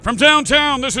From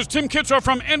downtown, this is Tim Kitzrow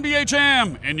from NBA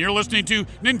Jam, and you're listening to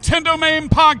Nintendo Main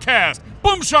Podcast.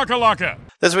 Boom shakalaka!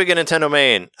 This week in Nintendo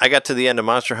Main, I got to the end of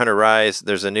Monster Hunter Rise.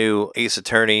 There's a new Ace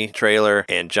Attorney trailer,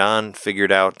 and John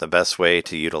figured out the best way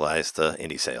to utilize the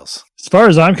indie sales. As far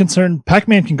as I'm concerned,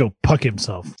 Pac-Man can go puck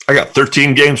himself. I got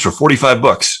 13 games for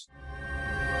 $45.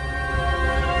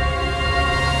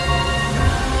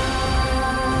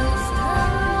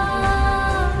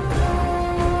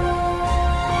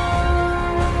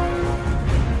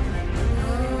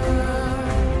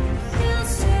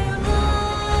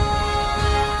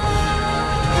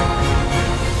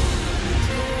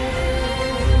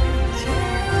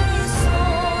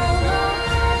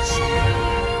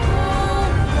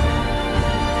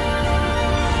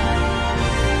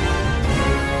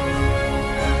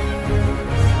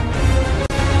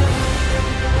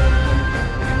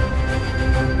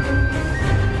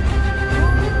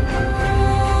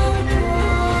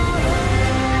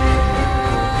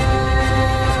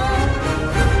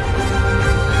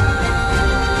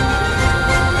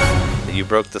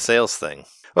 Broke the sales thing.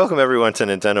 Welcome everyone to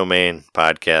Nintendo Main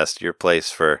Podcast, your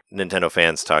place for Nintendo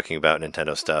fans talking about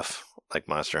Nintendo stuff like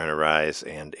Monster Hunter Rise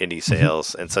and indie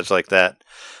sales and such like that.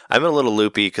 I'm a little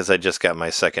loopy because I just got my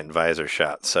second visor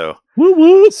shot, so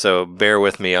bear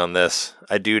with me on this.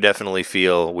 I do definitely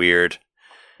feel weird.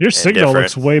 Your signal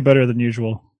looks way better than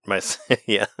usual.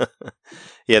 Yeah.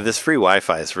 This free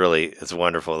Wi-Fi is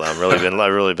wonderful. I've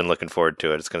really been looking forward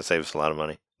to it. It's going to save us a lot of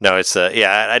money. No, it's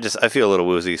I feel a little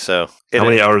woozy. So how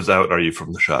many hours out are you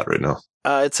from the shot right now?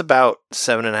 It's about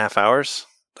 7.5 hours.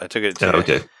 I took it.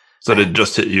 Okay. So did it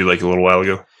just hit you like a little while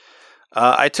ago?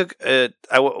 I took it.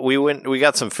 We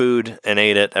got some food and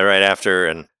ate it right after,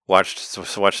 and watched some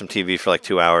TV for like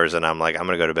 2 hours. And I'm like, I'm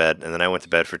gonna go to bed. And then I went to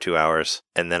bed for 2 hours,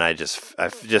 and then I just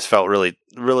felt really,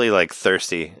 really like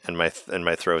thirsty, and my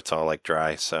throat's all like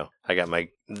dry. So I got my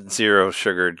zero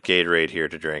sugared Gatorade here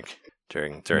to drink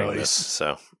during this.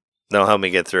 So they'll help me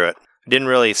get through it.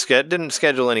 Didn't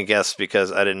schedule any guests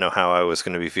because I didn't know how I was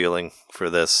going to be feeling for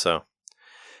this. So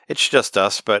it's just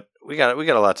us, but we got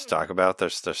a lot to talk about.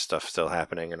 There's stuff still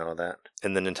happening and all that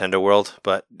in the Nintendo world.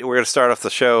 But we're going to start off the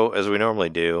show as we normally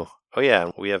do. Oh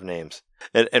yeah, we have names.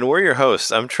 And we're your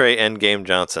hosts. I'm Trey Endgame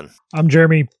Johnson. I'm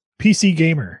Jeremy PC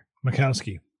Gamer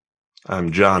Mikowski.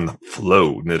 I'm John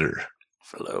Flo Knitter.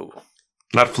 Flo.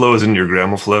 Not flow as in your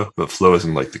grandma flow, but flow as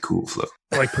in like the cool flow.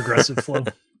 Like progressive flow.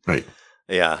 Right.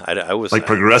 Yeah, I was... Like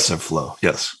progressive flow,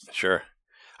 yes. Sure.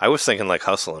 I was thinking like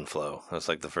hustle and flow. That was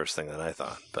like the first thing that I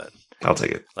thought, but... I'll take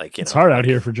it. Like, it's hard out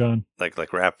here for John.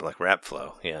 Like rap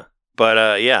flow, yeah.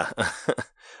 But, yeah.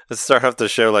 Let's start off the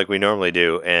show like we normally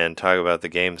do and talk about the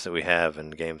games that we have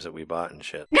and games that we bought and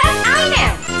shit.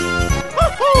 I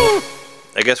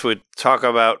guess we'd talk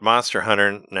about Monster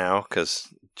Hunter now, because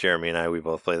Jeremy and I, we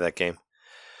both play that game.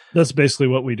 That's basically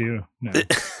what we do now.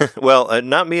 Well,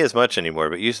 not me as much anymore,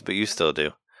 but you still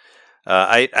do.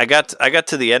 I got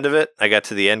to the end of it. I got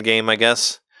to the end game, I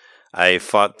guess. I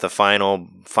fought the final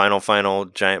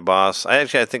giant boss. I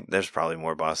think there's probably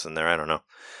more boss in there. I don't know,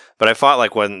 but I fought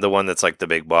like the one that's like the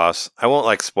big boss. I won't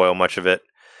like spoil much of it.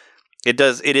 It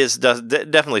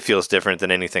definitely feels different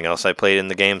than anything else I played in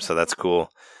the game, so that's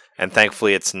cool. And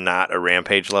thankfully, it's not a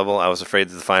Rampage level. I was afraid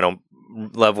that the final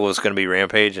level was going to be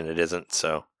Rampage, and it isn't.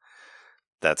 So.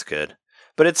 That's good,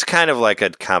 but it's kind of like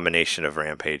a combination of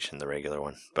Rampage and the regular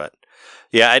one. But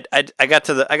yeah, I got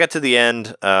to the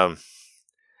end,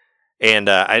 and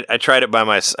I tried it by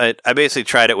myself. I basically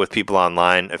tried it with people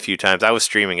online a few times. I was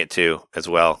streaming it too as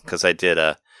well because I did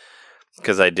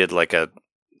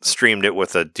streamed it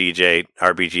with a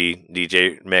RPG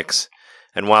DJ mix,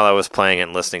 and while I was playing it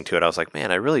and listening to it, I was like,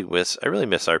 man, I really miss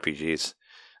RPGs.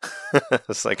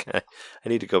 It's like I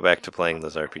need to go back to playing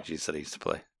those RPGs that I used to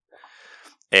play.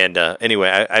 And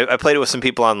anyway, I played it with some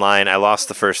people online. I lost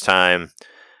the first time,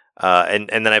 and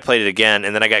then I played it again,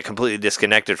 and then I got completely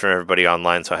disconnected from everybody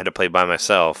online, so I had to play by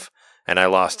myself, and I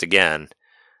lost again.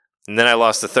 And then I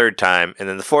lost the third time, and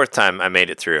then the fourth time I made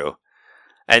it through.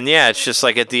 And yeah, it's just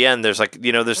like at the end, there's like,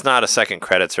 there's not a second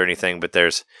credits or anything, but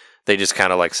they just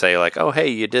kind of like say like, oh, hey,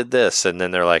 you did this. And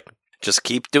then they're like, just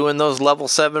keep doing those level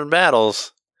 7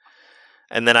 battles.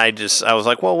 And then I was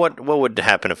like, well, what would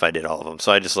happen if I did all of them?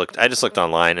 So I just looked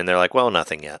online, and they're like, well,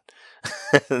 nothing yet.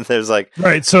 There's like,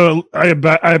 right. So I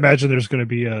imagine there's going to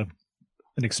be an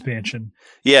expansion.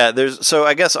 Yeah. So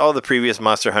I guess all the previous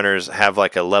Monster Hunters have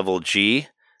like a level G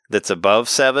that's above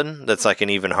 7. That's like an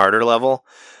even harder level.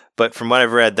 But from what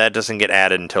I've read, that doesn't get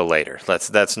added until later.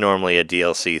 That's normally a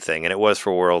DLC thing, and it was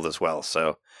for World as well.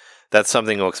 So that's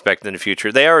something we'll expect in the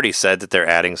future. They already said that they're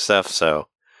adding stuff, so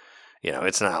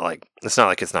it's not like it's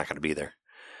not going to be there.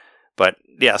 But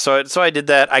yeah, so I did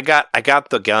that. I got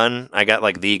the gun. I got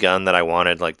like the gun that I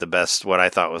wanted, like the best, what I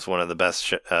thought was one of the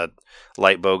best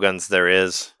light bow guns there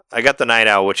is. I got the Night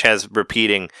Owl, which has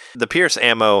repeating. The Pierce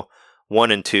ammo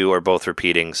 1 and 2 are both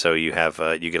repeating, so you have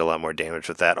you get a lot more damage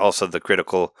with that. Also, the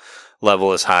critical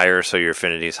level is higher, so your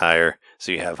affinity is higher,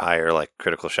 so you have higher like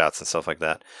critical shots and stuff like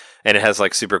that. And it has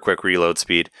like super quick reload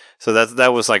speed. So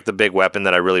that was like the big weapon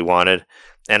that I really wanted.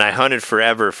 And I hunted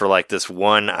forever for like this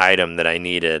one item that I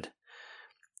needed.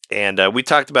 And we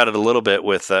talked about it a little bit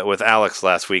with Alex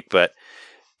last week, but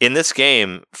in this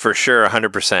game, for sure,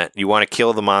 100%, you want to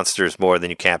kill the monsters more than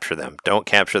you capture them. Don't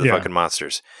capture the fucking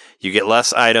monsters. You get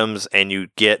less items, and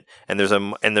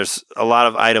there's a lot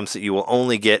of items that you will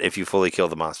only get if you fully kill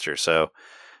the monster. So,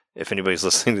 if anybody's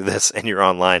listening to this and you're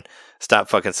online, stop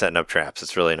fucking setting up traps.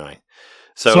 It's really annoying.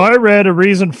 So I read a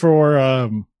reason for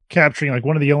capturing, like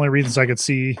one of the only reasons I could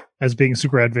see as being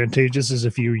super advantageous is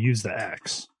if you use the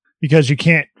axe, because you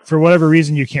can't, for whatever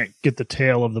reason, you can't get the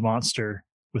tail of the monster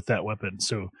with that weapon.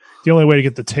 So the only way to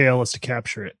get the tail is to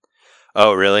capture it.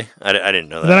 Oh, really? I didn't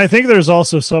know that. Then I think there's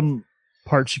also some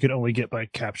parts you can only get by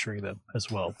capturing them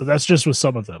as well, but that's just with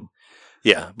some of them.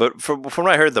 Yeah, but from what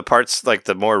I heard, the parts, like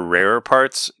the more rarer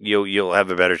parts, you'll have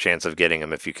a better chance of getting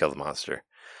them if you kill the monster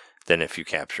than if you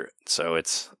capture it. So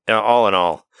it's, all in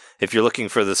all, if you're looking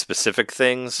for the specific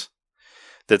things,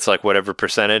 that's like whatever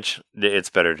percentage, it's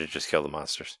better to just kill the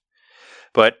monsters.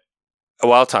 But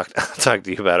I'll talk to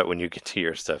you about it when you get to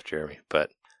your stuff, Jeremy. But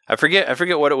I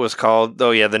forget what it was called.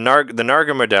 Oh yeah, the Narga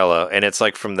Modelo, and it's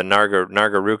like from the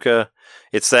Nargaruka.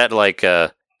 It's that like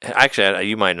actually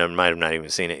you might have not even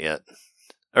seen it yet.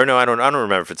 Or no, I don't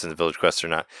remember if it's in the Village Quest or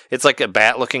not. It's like a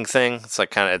bat looking thing. It's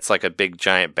like it's like a big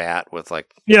giant bat with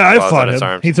like I fought him.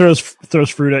 Arms. He throws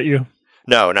fruit at you.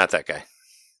 No, not that guy.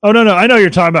 Oh no, I know what you're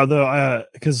talking about though,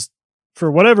 because for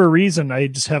whatever reason, I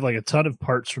just have like a ton of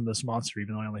parts from this monster,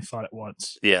 even though I only fought it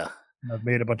once. Yeah. And I've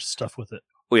made a bunch of stuff with it.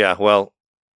 Yeah, well,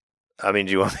 I mean,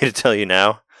 do you want me to tell you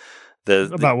now?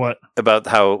 About what? About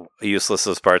how useless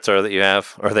those parts are that you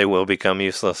have, or they will become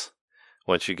useless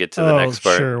once you get to the next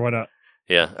part. Sure, why not?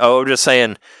 Yeah. Oh, I'm just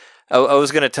saying, I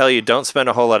was going to tell you, don't spend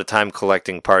a whole lot of time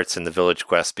collecting parts in the Village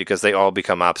Quest, because they all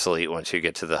become obsolete once you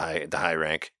get to the high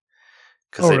rank.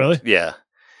 Really? Yeah.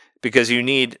 Because you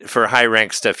need, for high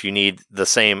rank stuff, you need the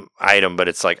same item, but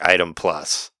it's like item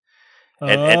plus.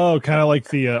 Kind of like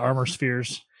the armor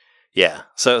spheres. Yeah.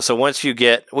 So once you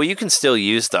get, well, you can still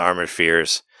use the armor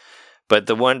spheres, but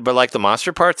like the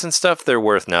monster parts and stuff, they're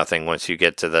worth nothing once you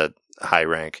get to the high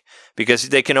rank, because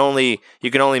you can only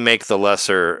make the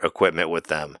lesser equipment with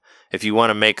them. If you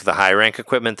want to make the high rank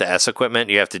equipment, the S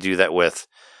equipment, you have to do that with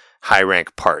high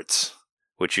rank parts,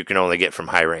 which you can only get from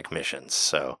high rank missions.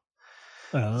 So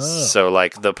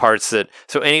like the parts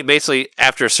basically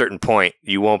after a certain point,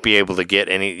 you won't be able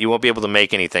to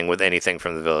make anything with anything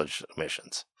from the village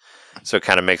missions. So it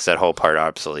kind of makes that whole part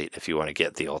obsolete if you want to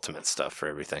get the ultimate stuff for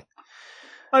everything.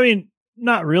 I mean,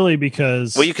 not really,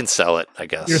 because you can sell it, I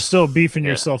guess. You're still beefing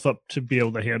yourself up to be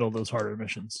able to handle those harder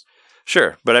missions.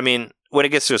 Sure, but I mean, when it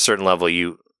gets to a certain level,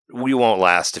 you won't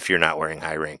last if you're not wearing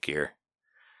high rank gear.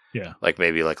 Yeah. Like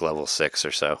maybe like level 6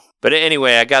 or so. But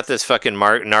anyway, I got this fucking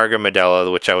Narga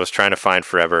Modelo, which I was trying to find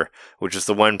forever, which is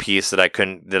the one piece that I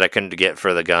couldn't get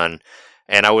for the gun.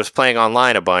 And I was playing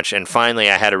online a bunch, and finally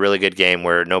I had a really good game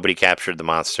where nobody captured the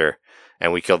monster,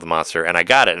 and we killed the monster, and I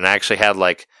got it. And I actually had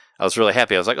I was really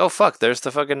happy. I was like, oh fuck, there's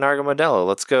the fucking Narga Modelo.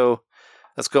 Let's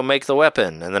go make the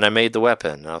weapon. And then I made the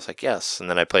weapon. And I was like, yes. And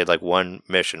then I played like one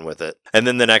mission with it. And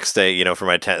then the next day, for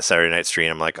my Saturday night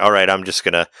stream, I'm like, all right, I'm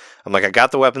like, I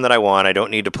got the weapon that I want. I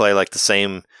don't need to play like the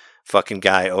same fucking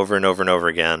guy over and over and over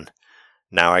again.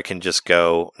 Now I can just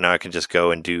go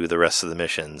and do the rest of the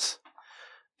missions.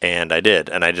 And I did.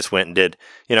 And I just went and did,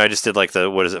 I just did like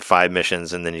 5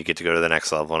 missions, and then you get to go to the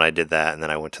next level. And I did that. And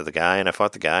then I went to the guy and I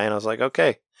fought the guy, and I was like,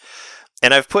 okay.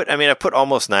 And I've put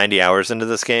almost 90 hours into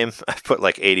this game. I've put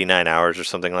like 89 hours or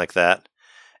something like that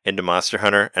into Monster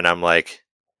Hunter. And I'm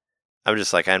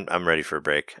just like, I'm ready for a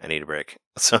break. I need a break.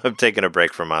 So I'm taking a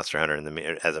break from Monster Hunter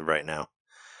as of right now.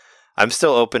 I'm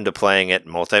still open to playing it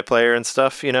multiplayer and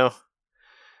stuff, and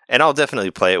I'll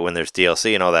definitely play it when there's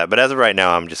DLC and all that. But as of right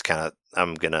now, I'm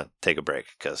going to take a break,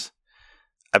 because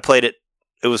I played it.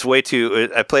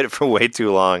 I played it for way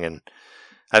too long, and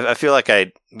I feel like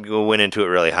I went into it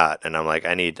really hot, and I'm like,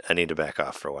 I need to back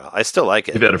off for a while. I still like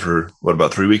it. You've had it for,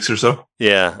 about 3 weeks or so?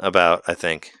 Yeah, I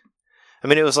think. I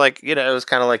mean, it was like, it was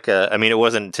kind of like, it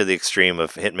wasn't to the extreme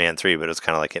of Hitman 3, but it was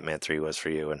kind of like Hitman 3 was for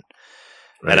you. And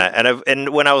right. And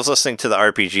when I was listening to the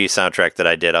RPG soundtrack that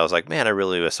I did, I was like, man, I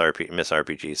really miss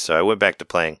RPGs. So I went back to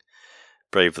playing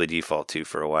Bravely Default 2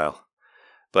 for a while.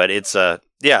 But it's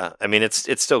yeah, I mean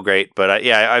it's still great. But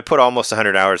I put almost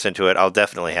 100 hours into it. I'll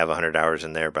definitely have 100 hours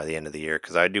in there by the end of the year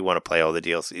because I do want to play all the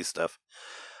DLC stuff.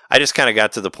 I just kind of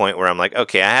got to the point where I'm like,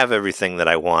 okay, I have everything that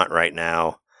I want right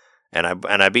now, and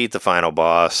I beat the final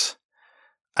boss.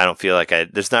 I don't feel like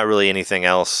there's not really anything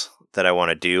else that I want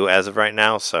to do as of right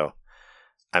now, so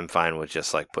I'm fine with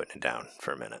just like putting it down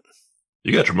for a minute.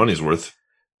 You got your money's worth.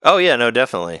 Oh yeah, no,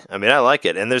 definitely. I mean, I like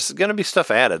it, and there's going to be stuff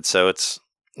added, so it's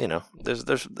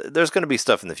there's going to be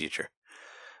stuff in the future.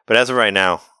 But as of right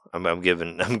now, I'm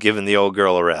giving the old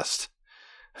girl a rest.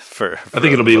 For I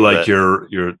think it'll be like your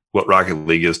what Rocket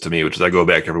League is to me, which is I go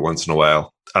back every once in a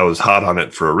while. I was hot on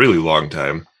it for a really long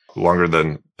time, longer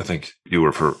than I think you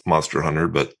were for Monster Hunter,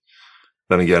 but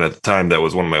then again, at the time, that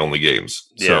was one of my only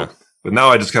games. Yeah. So, but now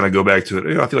I just kind of go back to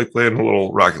it. I feel like playing a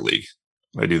little Rocket League.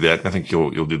 I do that. I think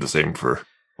you'll do the same for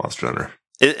Monster Hunter.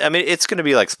 I mean, it's going to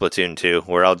be like Splatoon 2,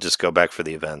 where I'll just go back for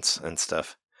the events and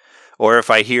stuff. Or if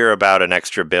I hear about an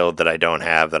extra build that I don't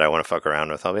have that I want to fuck around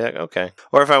with, I'll be like, okay.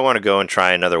 Or if I want to go and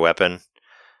try another weapon,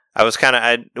 I was kind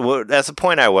of, that's the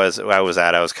point I was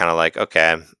at. I was kind of like,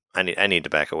 okay, I need to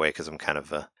back away because I'm kind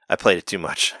of, I played it too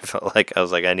much. I felt like I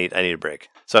was like, I need a break.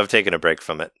 So I've taken a break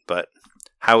from it. But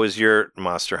how is your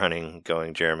monster hunting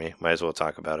going, Jeremy? Might as well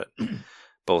talk about it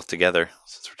both together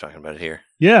since we're talking about it here.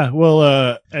 Yeah,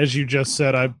 well, as you just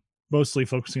said, I'm mostly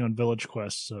focusing on Village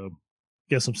Quest, so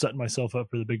guess I'm setting myself up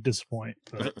for the big disappoint.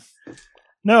 But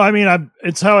no, I mean,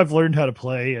 it's how I've learned how to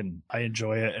play, and I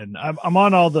enjoy it. And I'm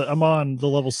on the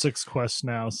level 6 quests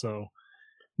now, so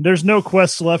there's no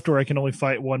quests left where I can only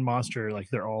fight one monster. Like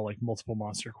they're all like multiple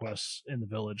monster quests in the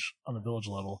village on the village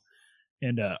level.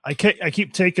 And I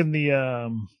keep taking the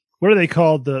what are they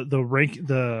called,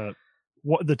 the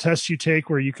tests you take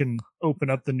where you can open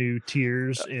up the new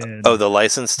tiers and the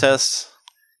license tests.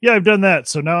 Yeah, I've done that.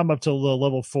 So now I'm up to the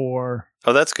level 4.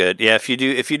 Oh, that's good. Yeah, if you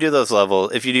do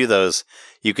those,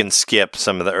 you can skip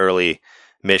some of the early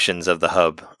missions of the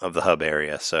hub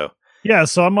area. So yeah,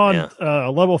 so I'm on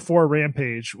level 4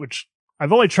 Rampage, which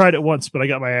I've only tried it once, but I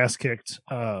got my ass kicked.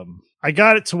 I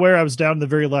got it to where I was down to the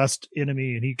very last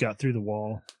enemy, and he got through the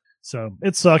wall. So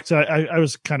it sucked. I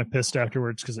was kind of pissed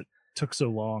afterwards because it took so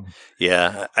long.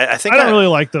 Yeah, I think I don't really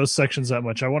like those sections that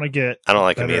much. I want to get. I don't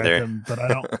like them either, but I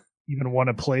don't even want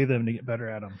to play them to get better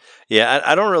at them. Yeah,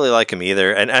 I don't really like them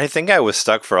either, and I think I was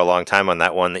stuck for a long time on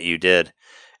that one that you did,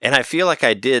 and I feel like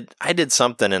I did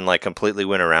something and like completely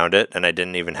went around it, and I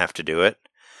didn't even have to do it.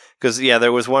 Because yeah,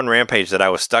 there was one Rampage that I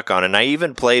was stuck on, and I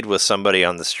even played with somebody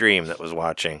on the stream that was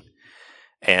watching.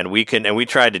 And we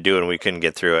tried to do it and we couldn't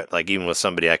get through it. Like even with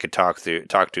somebody I could talk to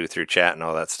through chat and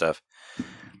all that stuff.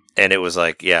 And it was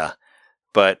like, yeah.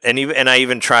 But I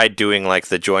even tried doing like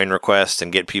the join request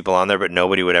and get people on there, but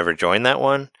nobody would ever join that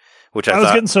one. Which I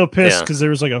was getting so pissed because there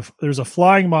was a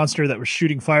flying monster that was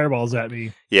shooting fireballs at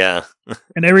me. Yeah.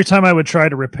 And every time I would try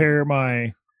to repair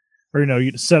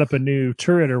you set up a new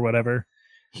turret or whatever,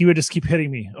 he would just keep hitting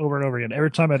me over and over again.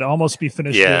 Every time I'd almost be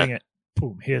finished doing it,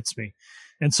 boom, hits me.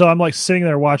 And so I'm like sitting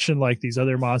there watching like these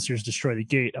other monsters destroy the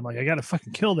gate. I'm like, I gotta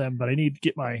fucking kill them, but I need to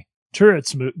get my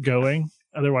turrets going,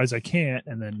 otherwise I can't.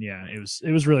 And then it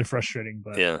was really frustrating.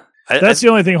 But yeah, that's the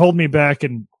only thing holding me back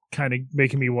and kind of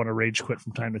making me want to rage quit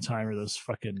from time to time are those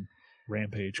fucking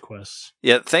Rampage quests.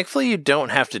 Yeah, thankfully you don't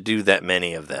have to do that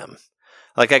many of them.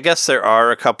 Like I guess there are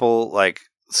a couple like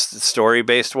story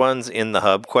based ones in the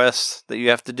hub quests that you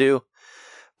have to do,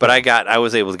 but I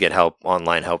was able to get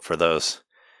online help for those.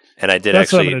 And I did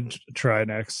That's actually what I'm gonna try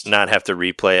next. Not have to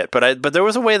replay it, but there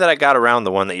was a way that I got around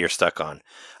the one that you're stuck on.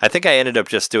 I think I ended up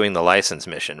just doing the license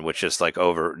mission, which is like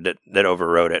that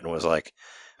overrode it and was like,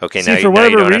 okay, now you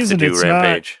don't have to do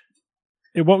Rampage.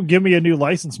 It won't give me a new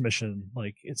license mission.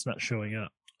 Like it's not showing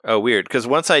up. Oh, weird. Because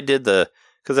once I did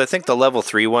because I think the level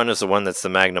 3 one is the one that's the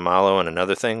Magnum Malo and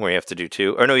another thing where you have to do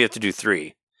 2, or no, you have to do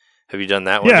 3. Have you done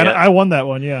that one? Yeah, yet? I won that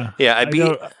one. Yeah, yeah,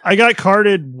 I got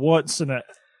carded once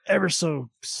ever so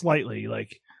slightly.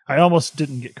 Like I almost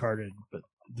didn't get carded, but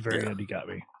at the very end he got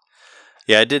me.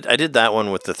 Yeah, I did that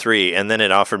one with the 3, and then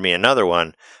it offered me another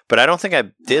one, but I don't think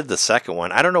I did the second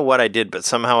one. I don't know what I did, but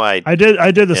somehow I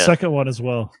did the second one as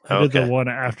well. I did the one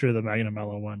after the Magnum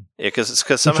Mellow one. Yeah, because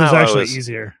somehow which was actually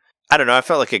easier. I don't know. I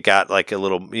felt like it got like a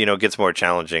little, it gets more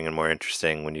challenging and more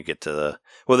interesting when you get to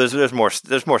there's more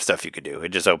stuff you could do. It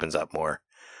just opens up more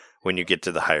when you get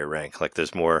to the higher rank. Like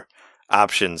there's more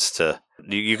options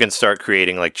you can start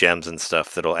creating like gems and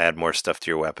stuff that'll add more stuff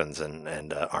to your weapons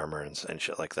and armor and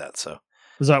shit like that. So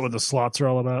is that what the slots are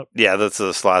all about? Yeah, that's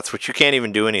the slots, which you can't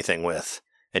even do anything with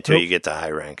until you get to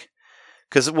high rank.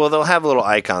 Because they'll have little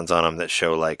icons on them that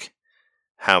show like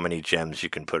how many gems you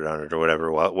can put on it or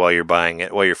whatever while you're buying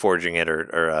it, while you're forging it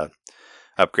or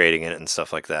upgrading it and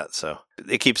stuff like that. So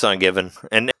it keeps on giving,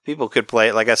 and people could play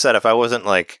it. Like I said, if I wasn't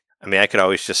like, I mean, I could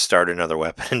always just start another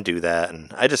weapon and do that.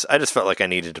 And I just felt like I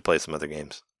needed to play some other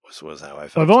games. Was how I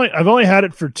felt. I've only had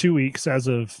it for 2 weeks as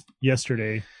of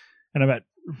yesterday, and I'm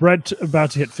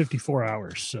about to hit 54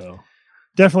 hours. So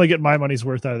definitely get my money's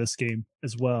worth out of this game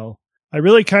as well. I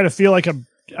really kind of feel like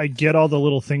I get all the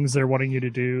little things they're wanting you to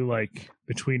do, like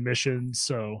between missions.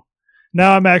 So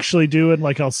now I'm actually doing,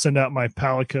 like, I'll send out my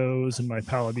Palicos and my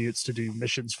Palamutes to do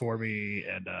missions for me.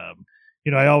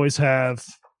 And, I always I'm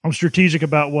strategic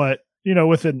about what,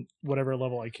 within whatever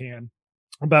level I can,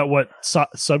 about what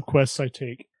subquests I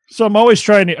take. So I'm always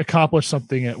trying to accomplish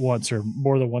something at once, or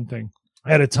more than one thing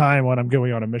at a time when I'm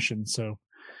going on a mission. So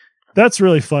that's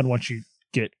really fun once you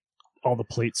get all the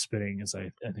plates spinning, as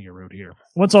I think I wrote here.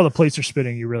 Once all the plates are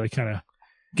spinning, you really kind of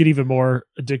get even more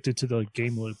addicted to the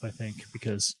game loop, I think,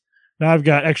 because now I've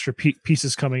got extra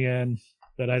pieces coming in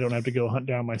that I don't have to go hunt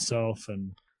down myself.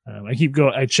 And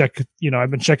I check,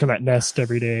 I've been checking that nest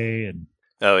every day. And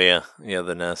oh, yeah. Yeah,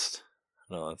 the nest.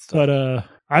 No, that's tough. But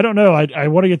I don't know. I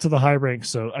want to get to the high rank,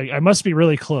 so I must be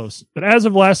really close. But as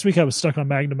of last week, I was stuck on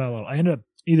Magnamello. I ended up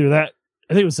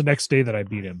I think it was the next day that I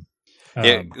beat him.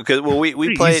 Yeah, because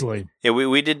we played easily. Yeah,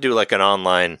 we did do like an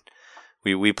online.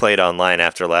 We played online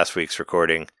after last week's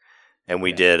recording, and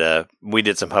we did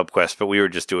some hub quests, but we were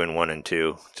just doing 1 and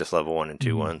 2, just level 1 and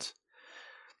 2 ones.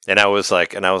 And I was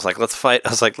like, let's fight. I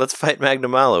was like, let's fight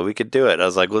Magnamello. We could do it. I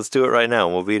was like, let's do it right now,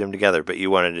 and we'll beat him together. But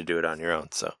you wanted to do it on your own,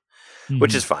 so.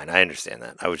 Which is fine. I understand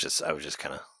that. I was just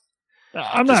kind of.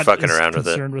 I'm just not fucking around with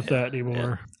it. Concerned with that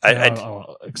anymore. Yeah.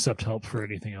 I'll accept help for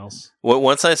anything else.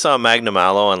 Once I saw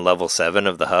Magnamello on level 7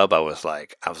 of the hub, I was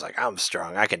like, I'm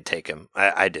strong. I can take him.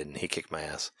 I didn't. He kicked my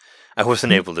ass. I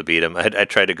wasn't able to beat him. I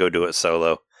tried to go do it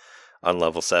solo on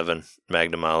level 7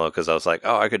 Magnamello because I was like,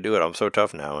 oh, I could do it. I'm so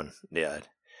tough now, and yeah,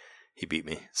 he beat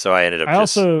me. So I ended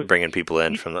up bringing people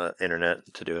in from the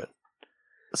internet to do it.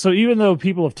 So even though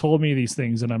people have told me these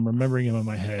things and I'm remembering them in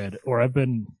my head, or I've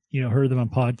been, heard them on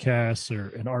podcasts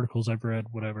or in articles I've read,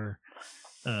 whatever,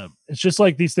 it's just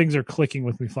like these things are clicking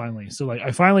with me finally. So like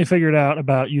I finally figured out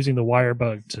about using the wire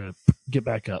bug to get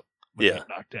back up when I get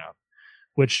knocked down,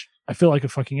 which I feel like a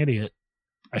fucking idiot.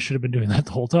 I should have been doing that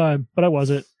the whole time, but I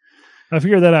wasn't. I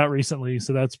figured that out recently,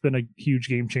 so that's been a huge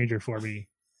game changer for me.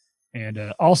 And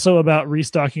also about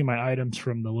restocking my items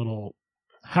from the little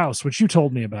house, which you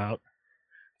told me about.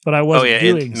 But I wasn't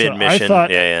doing. Mid-mission. So I thought,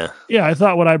 yeah. I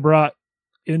thought what I brought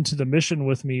into the mission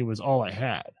with me was all I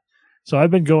had. So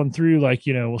I've been going through like,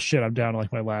 well, shit, I'm down to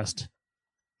like my last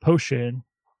potion,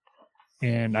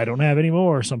 and I don't have any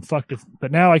more, so I'm fucked.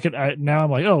 But now now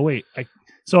I'm like, oh wait,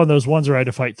 so on those ones where I had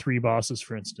to fight 3 bosses,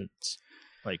 for instance,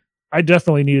 like I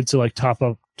definitely needed to like top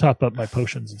up my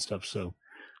potions and stuff. So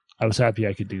I was happy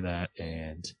I could do that,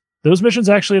 and those missions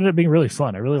actually ended up being really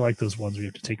fun. I really like those ones where you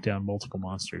have to take down multiple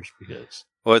monsters because.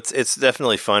 Well, it's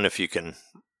definitely fun if you can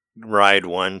ride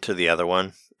one to the other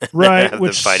one, right? Have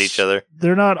them fight each other.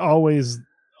 They're not always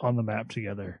on the map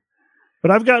together, but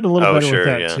I've gotten a little better with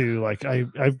that too. Like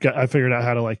I figured out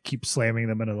how to like keep slamming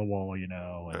them into the wall, and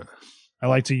I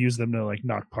like to use them to like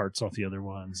knock parts off the other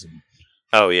ones. And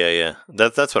oh yeah.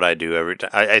 That's what I do every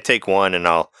time. I take one and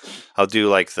I'll do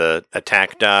like the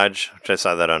attack dodge, which I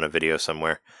saw that on a video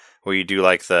somewhere, where you do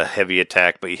like the heavy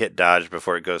attack, but you hit dodge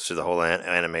before it goes through the whole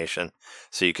animation,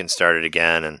 so you can start it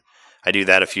again. And I do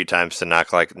that a few times to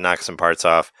knock some parts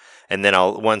off, and then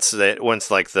once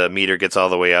like the meter gets all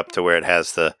the way up to where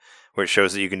it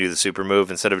shows that you can do the super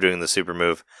move. Instead of doing the super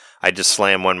move, I just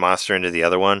slam one monster into the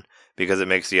other one because it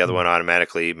makes the other one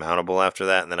automatically mountable after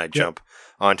that, and then I jump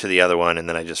onto the other one, and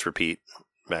then I just repeat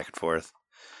back and forth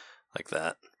like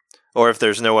that. Or if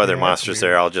there's no other monsters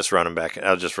there, I'll just run them back.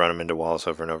 I'll just run them into walls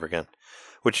over and over again,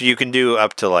 which you can do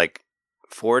up to like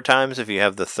 4 times if you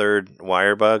have the 3rd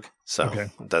wire bug. So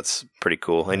that's pretty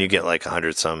cool, and you get like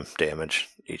 100 some damage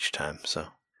each time. So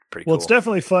pretty cool. Well, it's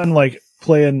definitely fun, like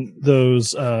playing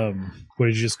those. What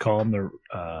did you just call them?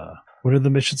 What are the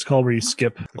missions called where you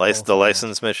skip? The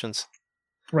license missions.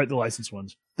 Right, the license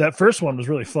ones. That first one was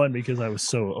really fun because I was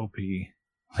so OP.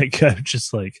 Like I was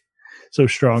just like. So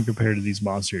strong compared to these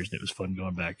monsters, and it was fun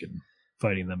going back and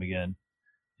fighting them again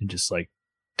and just like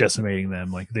decimating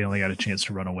them. Like they only got a chance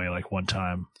to run away like one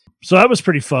time. So that was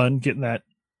pretty fun getting that,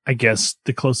 I guess,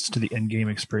 the closest to the end game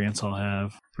experience I'll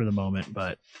have for the moment.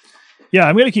 But yeah,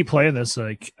 I'm going to keep playing this.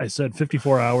 Like I said,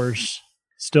 54 hours,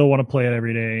 still want to play it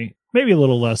every day. Maybe a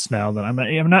little less now than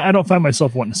I don't find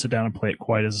myself wanting to sit down and play it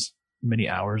quite as many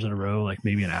hours in a row, like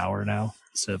maybe an hour now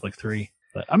instead of like 3.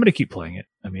 But I'm gonna keep playing it.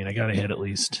 I mean, I gotta hit at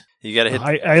least. You got to hit.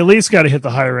 I at least gotta hit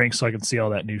the high rank so I can see all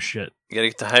that new shit. You got to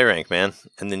get to high rank, man,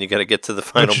 and then you got to get to the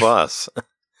final boss.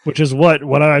 Which is what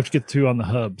I have to get to on the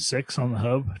hub. 6 on the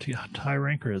hub to get to high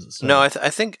rank, or is it 7? No, I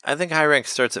think high rank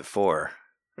starts at 4.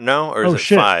 No, or is it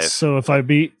shit. 5? So if I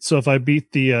beat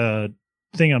the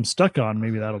thing I'm stuck on,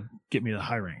 maybe that'll get me to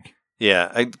high rank.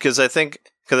 Yeah, because I think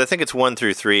it's 1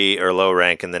 through 3 or low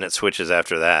rank, and then it switches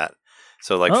after that.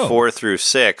 So 4 through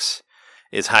 6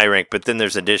 is high rank, but then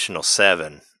there's additional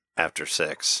 7 after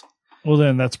 6. Well,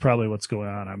 then that's probably what's going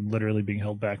on. I'm literally being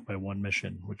held back by one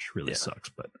mission, which really sucks.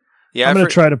 But yeah, I'm going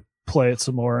to try to play it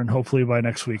some more, and hopefully by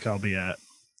next week I'll be at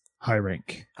high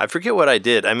rank. I forget what I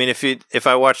did. I mean, if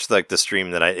I watched the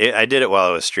stream that I did it while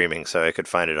I was streaming, so I could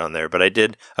find it on there. But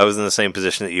I was in the same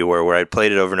position that you were, where I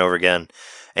played it over and over again,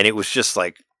 and it was just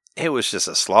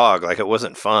a slog. Like, it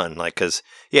wasn't fun. Like, because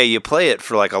you play it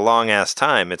for a long ass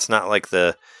time. It's not like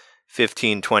the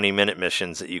 15-20 minute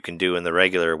missions that you can do in the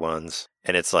regular ones,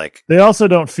 and it's like they also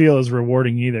don't feel as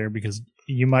rewarding either, because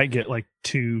you might get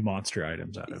 2 monster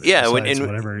items out of it. Yeah, when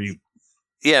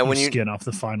you skin off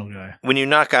the final guy. When you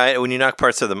knock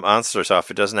parts of the monsters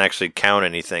off, it doesn't actually count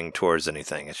anything towards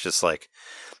anything. It's just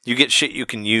you get shit you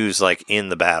can use in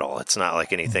the battle. It's not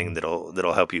like anything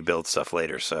that'll help you build stuff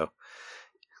later. So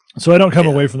I don't come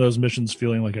away from those missions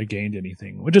feeling like I gained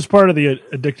anything, which is part of the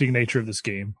addicting nature of this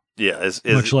game. Yeah,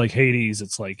 much like Hades,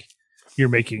 it's like you're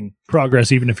making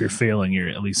progress even if you're failing. You're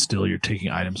at least you're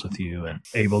taking items with you and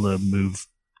able to move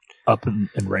up and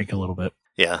rank a little bit.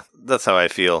 Yeah, that's how I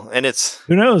feel. And it's...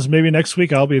 Who knows? Maybe next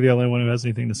week I'll be the only one who has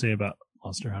anything to say about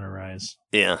Monster Hunter Rise.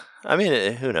 Yeah. I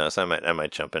mean, who knows? I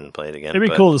might jump in and play it again. It'd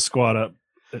be cool to squad up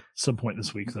at some point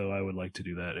this week, though. I would like to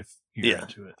do that if you're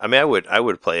into it. I mean, I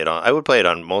would play it on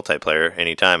multiplayer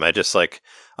anytime. I just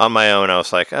on my own, I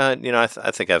was like, I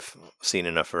think I've seen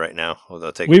enough for right now.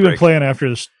 We've been playing after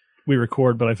this. We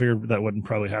record, but I figured that wouldn't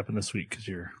probably happen this week because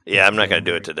you're... Yeah, I'm not going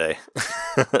to do it today.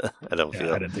 I don't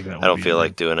feel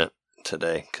like doing it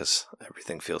today because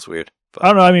everything feels weird. But. I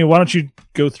don't know. I mean, why don't you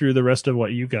go through the rest of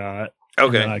what you got?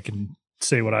 Okay. And I can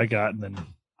say what I got, and then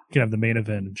you can have the main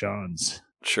event of John's.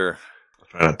 Sure. I'll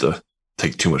try not to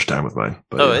take too much time with mine.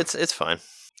 But it's fine.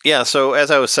 Yeah, so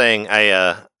as I was saying,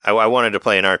 I wanted to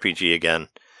play an RPG again.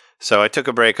 So I took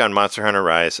a break on Monster Hunter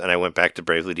Rise, and I went back to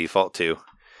Bravely Default 2.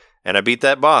 And I beat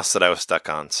that boss that I was stuck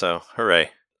on, so hooray.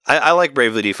 I like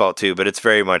Bravely Default 2, but it's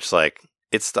very much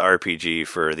it's the RPG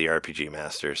for the RPG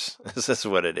masters. This is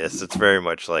what it is. It's very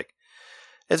much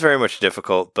it's very much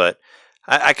difficult, but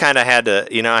I kind of had to,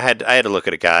 I had to look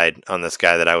at a guide on this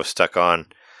guy that I was stuck on.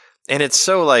 And it's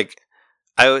so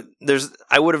I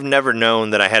would have never known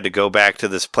that I had to go back to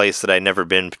this place that I'd never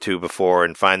been to before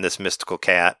and find this mystical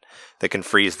cat that can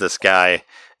freeze this guy.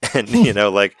 And,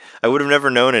 I would have never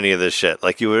known any of this shit.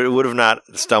 You would have not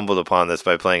stumbled upon this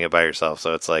by playing it by yourself.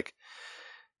 So it's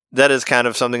that is kind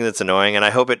of something that's annoying. And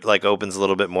I hope it opens a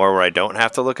little bit more where I don't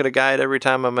have to look at a guide every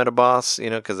time I'm at a boss,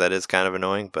 because that is kind of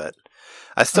annoying. But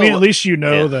at least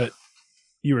that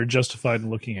you were justified in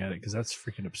looking at it, because that's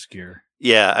freaking obscure.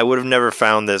 Yeah, I would have never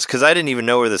found this because I didn't even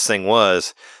know where this thing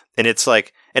was. And it's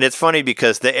and it's funny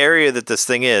because the area that this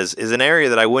thing is an area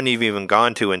that I wouldn't have even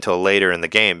gone to until later in the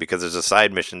game because there's a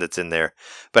side mission that's in there.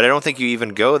 But I don't think you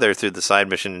even go there through the side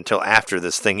mission until after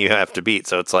this thing you have to beat.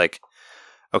 So it's okay.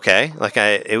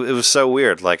 It was so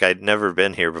weird. I'd never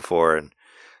been here before. And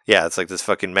yeah, it's this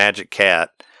fucking magic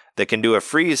cat that can do a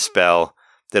freeze spell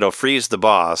that'll freeze the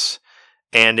boss.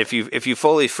 And if you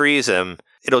fully freeze him,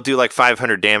 it'll do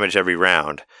 500 damage every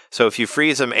round. So if you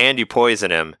freeze him and you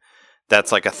poison him,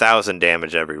 that's 1,000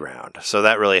 damage every round. So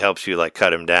that really helps you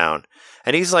cut him down.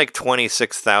 And he's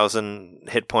 26,000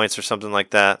 hit points or something like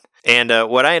that. And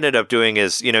what I ended up doing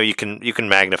is, you can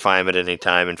magnify him at any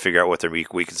time and figure out what their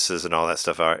weaknesses and all that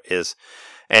stuff is.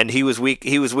 And he was weak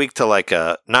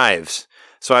to knives.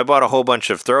 So I bought a whole bunch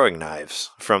of throwing knives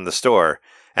from the store,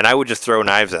 and I would just throw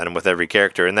knives at him with every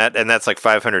character, and that's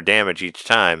 500 damage each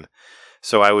time.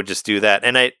 So I would just do that.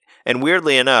 And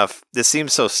weirdly enough, this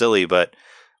seems so silly, but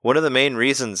one of the main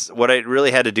reasons what I really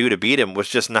had to do to beat him was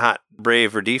just not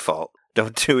Brave or Default.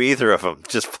 Don't do either of them.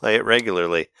 Just play it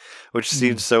regularly, which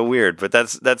seems so weird. But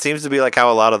that seems to be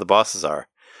how a lot of the bosses are,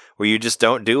 where you just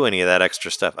don't do any of that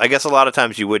extra stuff. I guess a lot of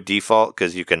times you would default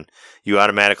because you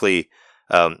automatically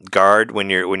guard when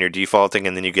you're defaulting,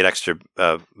 and then you get extra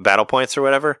battle points or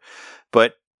whatever.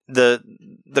 But the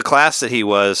class that he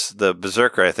was, the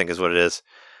Berserker, I think is what it is.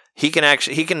 He can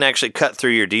actually cut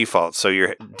through your default, so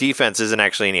your defense isn't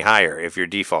actually any higher if you're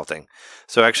defaulting.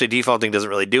 So actually defaulting doesn't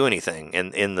really do anything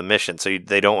in the mission, so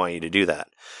they don't want you to do that.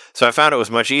 So I found it was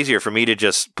much easier for me to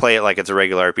just play it like it's a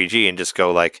regular RPG and just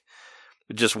go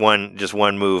just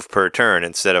one move per turn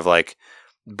instead of like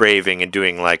braving and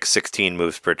doing like 16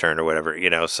 moves per turn or whatever,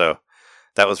 so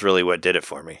that was really what did it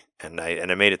for me. And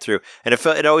I made it through. And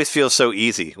it always feels so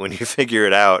easy when you figure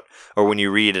it out, or when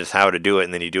you read how to do it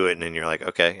and then you do it and then you're like,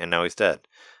 okay, and now he's dead.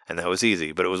 And that was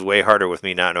easy, but it was way harder with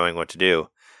me not knowing what to do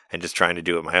and just trying to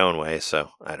do it my own way. So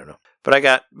I don't know. But I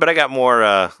got more,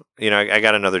 I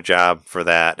got another job for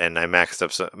that, and I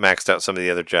maxed out some of the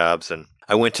other jobs, and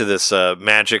I went to this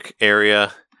magic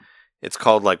area. It's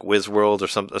called like Wiz World or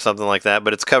something like that,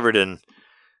 but it's covered in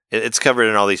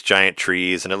all these giant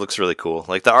trees, and it looks really cool.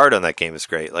 Like the art on that game is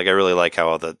great. Like I really like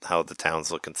how the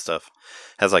towns look and stuff.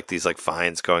 It has like these like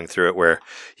vines going through it where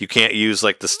you can't use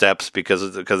like the steps because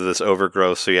of this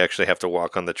overgrowth, so you actually have to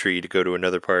walk on the tree to go to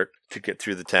another part to get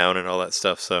through the town and all that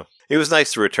stuff. So it was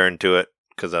nice to return to it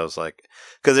because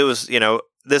it was,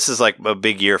 this is like a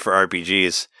big year for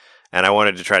RPGs, and I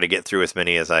wanted to try to get through as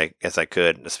many as I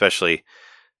could, especially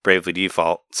Bravely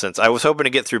Default, since I was hoping to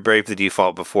get through Bravely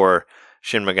Default before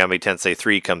Shin Megami Tensei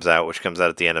 3 comes out, which comes out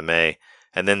at the end of May,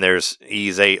 and then there's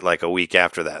Ys 8 like a week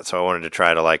after that. So I wanted to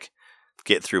try to like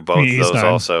get through both of those 9.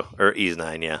 also, or Ys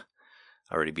 9, yeah.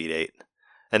 I already beat 8.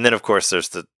 And then of course there's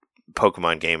the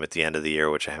Pokemon game at the end of the year,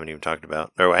 which I haven't even talked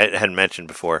about, or I hadn't mentioned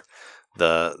before,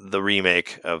 the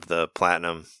remake of the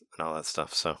Platinum and all that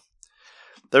stuff. So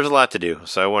there's a lot to do.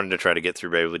 So I wanted to try to get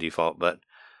through Bravely Default, but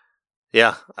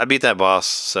yeah, I beat that boss,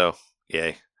 so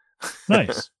yay.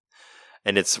 Nice.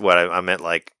 And it's what I'm at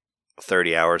like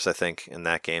 30 hours, I think, in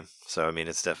that game. So, I mean,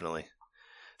 it's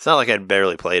not like I'd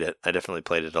barely played it. I definitely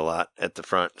played it a lot at the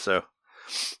front. So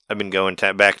I've been going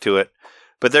back to it.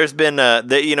 But there's been,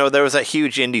 there was that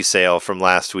huge indie sale from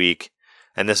last week.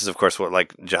 And this is, of course, what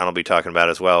like John will be talking about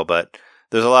as well. But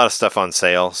there's a lot of stuff on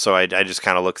sale. So I just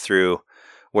kind of looked through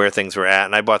where things were at.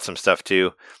 And I bought some stuff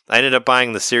too. I ended up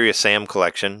buying the Serious Sam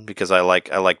collection because I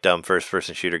like dumb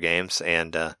first-person shooter games.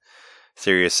 And,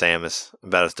 Serious Sam is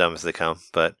about as dumb as they come,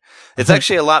 but it's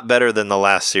actually a lot better than the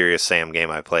last Serious Sam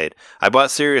game I played. I bought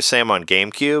Serious Sam on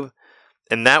GameCube,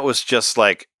 and that was just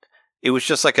like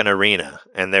an arena,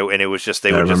 and they would just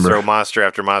throw monster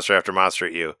after monster after monster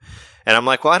at you, and I'm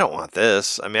like, well, I don't want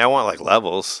this. I mean, I want like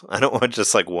levels. I don't want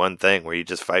just like one thing where you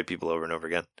just fight people over and over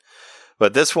again.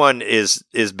 But this one is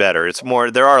better. It's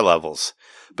more. There are levels,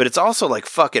 but it's also like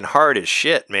fucking hard as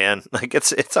shit, man. Like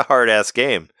it's a hard ass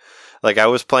game. Like, I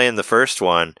was playing the first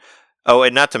one. Oh,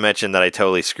 and not to mention that I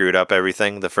totally screwed up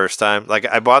everything the first time. Like,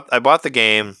 I bought the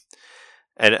game,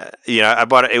 and, I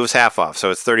bought it. It was half off, so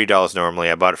it's $30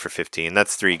 normally. I bought it for $15.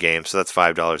 That's 3 games, so that's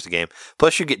 $5 a game.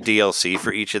 Plus, you get DLC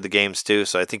for each of the games, too,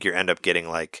 so I think you end up getting,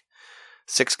 like,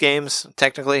 6 games,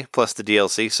 technically, plus the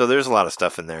DLC. So there's a lot of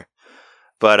stuff in there.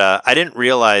 But I didn't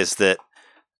realize that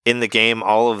in the game,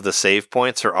 all of the save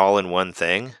points are all in one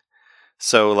thing.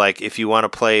 So like if you want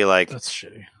to play like that's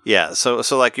shitty. Yeah, so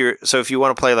if you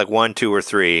want to play like 1, 2, or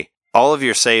 3, all of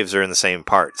your saves are in the same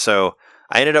part. So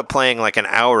I ended up playing like an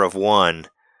hour of 1,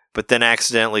 but then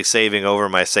accidentally saving over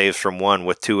my saves from 1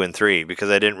 with 2 and 3 because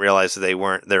I didn't realize that they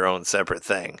weren't their own separate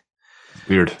thing.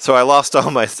 Weird. So I lost all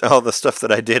the stuff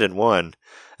that I did in 1,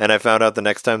 and I found out the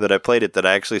next time that I played it that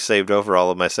I actually saved over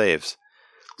all of my saves.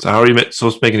 So how are you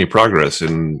supposed to make any progress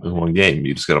in one game?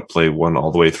 You just got to play one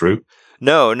all the way through?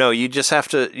 No, you just have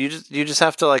to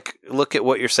like look at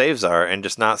what your saves are and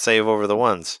just not save over the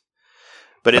ones.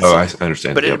 But it's, I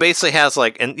understand. But it basically has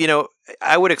like, and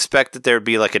I would expect that there'd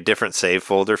be like a different save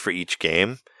folder for each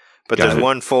game, but there's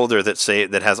one folder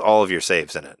that has all of your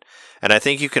saves in it. And I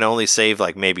think you can only save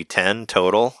like maybe 10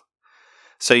 total.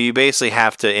 So you basically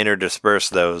have to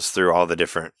interdisperse those through all the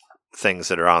different things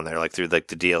that are on there, like through like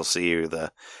the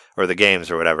DLC or the games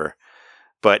or whatever.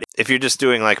 But if you're just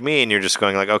doing like me and you're just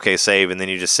going like, okay, save, and then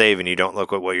you just save and you don't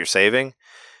look at what you're saving,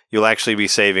 you'll actually be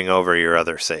saving over your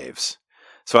other saves.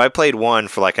 So I played 1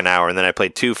 for like an hour, and then I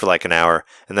played 2 for like an hour,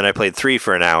 and then I played 3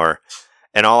 for an hour,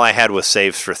 and all I had was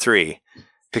saves for 3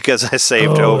 because I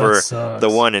saved over the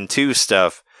 1 and 2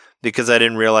 stuff because I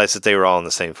didn't realize that they were all in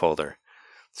the same folder.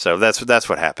 So that's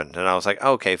what happened, and I was like,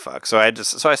 okay, fuck. So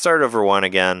I started over 1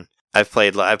 again. I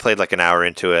played like an hour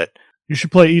into it. You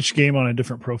should play each game on a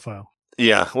different profile.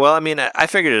 Yeah, well, I mean, I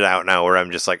figured it out now where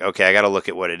I'm just like, okay, I got to look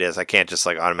at what it is. I can't just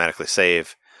like automatically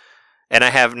save. And I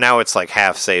have now it's like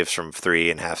half saves from 3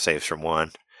 and half saves from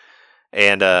 1.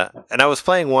 And I was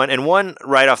playing 1, and 1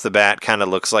 right off the bat kind of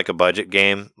looks like a budget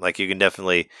game. Like you can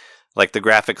definitely like the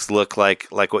graphics look like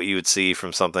what you would see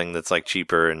from something that's like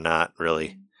cheaper and not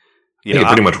really. It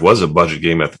pretty much was a budget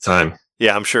game at the time.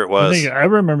 Yeah, I'm sure it was. I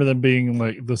remember them being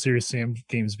like the Serious Sam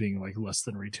games being like less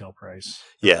than retail price.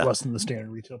 Yeah. Less than the standard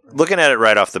retail price. Looking at it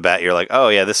right off the bat, you're like, oh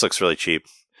yeah, this looks really cheap.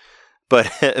 but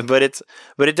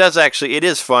it does actually, it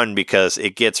is fun because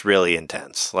it gets really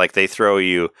intense. Like they throw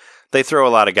a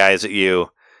lot of guys at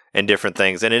you and different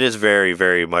things, and it is very,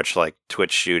 very much like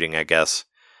Twitch shooting, I guess,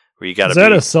 where you got to. Is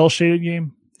that a cell shaded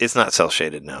game? It's not cell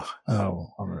shaded, no. Oh,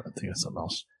 I think it's something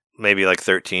else. Maybe like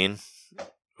 13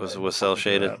 was cell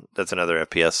shaded. That's another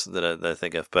FPS that I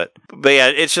think of, but yeah,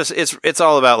 it's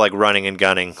all about like running and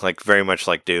gunning, like very much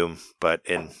like Doom, but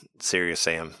in Serious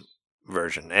Sam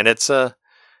version, and it's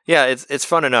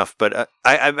fun enough. But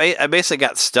I basically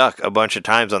got stuck a bunch of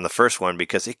times on the first one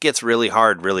because it gets really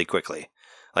hard really quickly.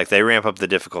 Like they ramp up the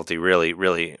difficulty really,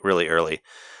 really, really early.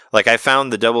 Like I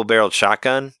found the double-barreled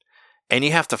shotgun, and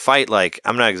you have to fight like,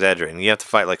 I'm not exaggerating, you have to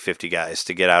fight like 50 guys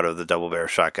to get out of the double-barrel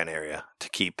shotgun area to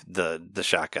keep the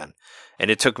shotgun.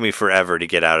 And it took me forever to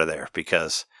get out of there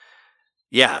because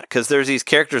there's these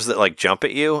characters that like jump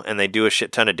at you and they do a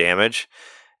shit ton of damage,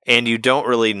 and you don't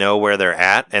really know where they're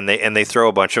at, and they throw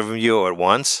a bunch of them you at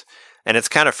once, and it's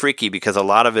kind of freaky because a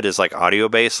lot of it is like audio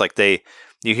based. Like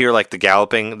you hear like the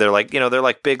galloping. They're like, they're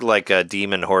like big like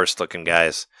demon horse looking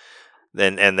guys.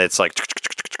 And it's like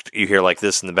you hear like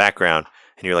this in the background,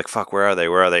 and you're like, fuck, where are they?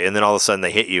 Where are they? And then all of a sudden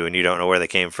they hit you, and you don't know where they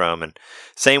came from. And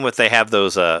same with, they have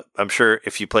those. I'm sure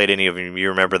if you played any of them, you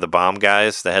remember the bomb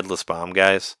guys, the headless bomb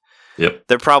guys. Yep.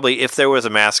 They're probably, if there was a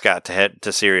mascot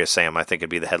to Serious Sam, I think it'd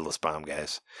be the headless bomb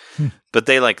guys. But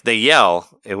they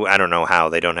yell. I don't know how,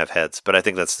 they don't have heads, but I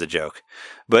think that's the joke.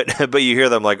 But you hear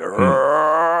them like,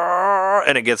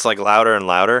 and it gets like louder and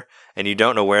louder, and you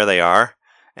don't know where they are,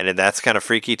 and that's kind of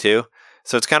freaky too.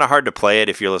 So it's kind of hard to play it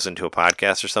if you're listening to a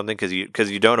podcast or something because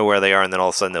you don't know where they are, and then all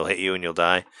of a sudden they'll hit you and you'll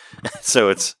die.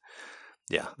 So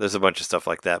there's a bunch of stuff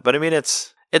like that. But I mean,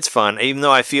 it's fun, even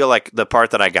though I feel like the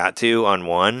part that I got to on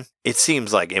 1, it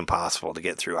seems like impossible to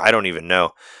get through. I don't even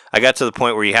know. I got to the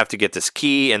point where you have to get this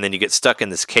key, and then you get stuck in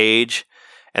this cage,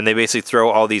 and they basically throw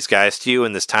all these guys to you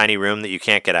in this tiny room that you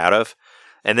can't get out of.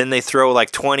 And then they throw like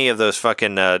 20 of those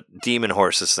fucking demon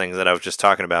horses things that I was just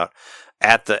talking about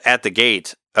at the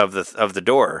gate of the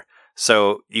door,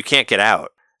 so you can't get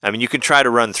out. I mean, you can try to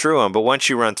run through them, but once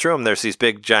you run through them, there's these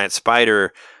big giant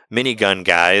spider minigun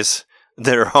guys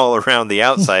that are all around the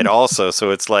outside also. So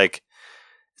it's like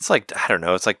I don't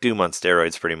know, it's like Doom on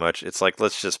steroids pretty much. It's like,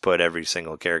 let's just put every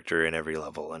single character in every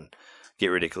level and get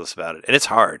ridiculous about it. And it's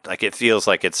hard. Like it feels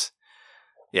like it's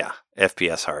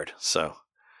FPS hard. So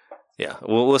yeah,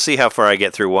 we'll see how far I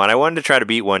get through 1. I wanted to try to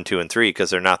beat 1, 2, and 3 because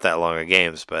they're not that long of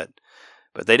games, but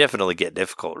they definitely get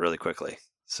difficult really quickly.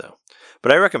 So,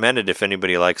 but I recommend it if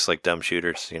anybody likes like dumb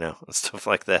shooters, and stuff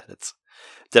like that. It's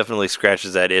definitely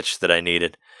scratches that itch that I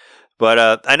needed.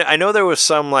 But I know there was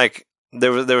some like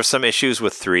there was some issues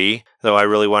with 3, though I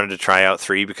really wanted to try out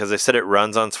 3 because they said it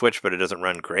runs on Switch, but it doesn't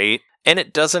run great, and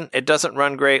it doesn't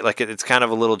run great. Like it's kind of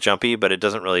a little jumpy, but it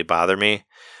doesn't really bother me.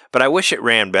 But I wish it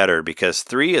ran better because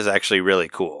 3 is actually really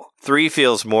cool. 3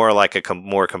 feels more like a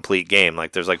more complete game.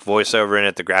 Like there's like voiceover in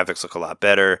it. The graphics look a lot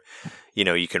better.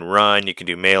 You can run, you can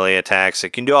do melee attacks.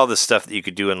 It can do all this stuff that you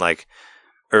could do in like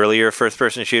earlier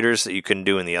first-person shooters that you couldn't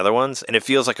do in the other ones. And it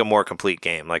feels like a more complete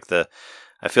game. Like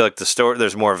I feel like the story,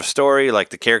 there's more of a story. Like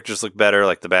the characters look better.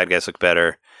 Like the bad guys look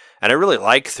better. And I really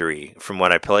like 3 from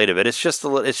what I played of it. It's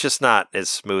just not as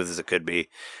smooth as it could be.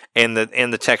 And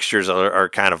the textures are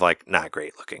kind of like not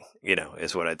great looking,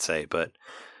 is what I'd say. But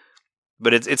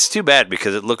it's too bad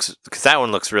because that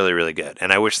one looks really, really good.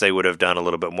 And I wish they would have done a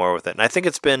little bit more with it. And I think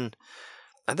it's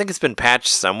been patched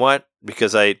somewhat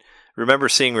because I remember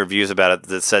seeing reviews about it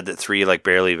that said that 3 like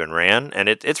barely even ran, and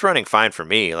it's running fine for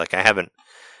me. Like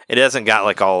it hasn't got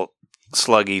like all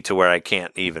sluggy to where I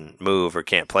can't even move or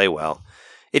can't play well.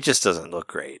 It just doesn't look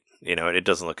great. It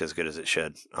doesn't look as good as it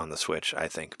should on the Switch, I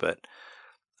think, but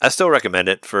I still recommend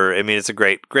it it's a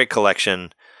great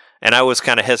collection. And I was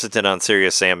kind of hesitant on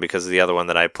Serious Sam because of the other one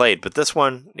that I played, but this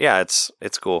one, yeah, it's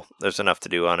cool. There's enough to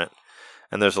do on it,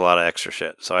 and there's a lot of extra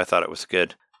shit. So I thought it was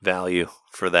good value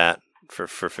for that for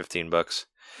 $15.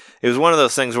 It was one of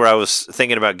those things where I was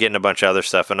thinking about getting a bunch of other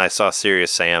stuff, and I saw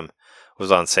Serious Sam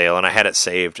was on sale, and I had it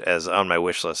saved as on my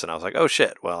wish list, and I was like, oh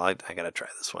shit, well, I got to try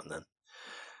this one then.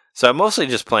 So I'm mostly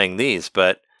just playing these,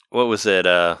 but what was it?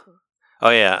 Well,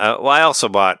 I also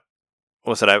bought,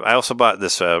 I also bought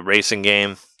this racing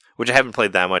game, which I haven't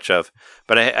played that much of,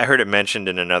 but I heard it mentioned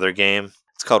in another game.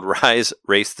 It's called Rise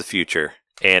Race the Future,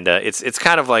 and it's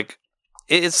kind of like,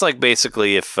 it's like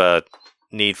basically if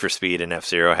Need for Speed and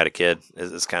F-Zero had a kid.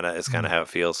 It's kind of how it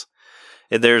feels.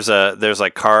 There's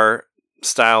like car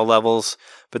style levels,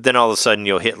 but then all of a sudden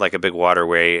you'll hit like a big water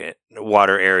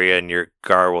area, and your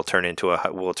car will turn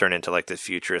into like this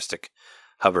futuristic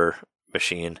hover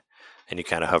machine, and you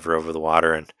kind of hover over the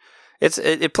water, and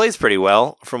it plays pretty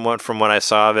well from what I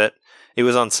saw of it. It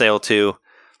was on sale too.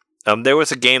 There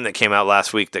was a game that came out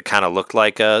last week that kind of looked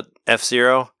like a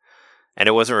F-Zero, and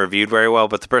it wasn't reviewed very well,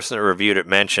 but the person that reviewed it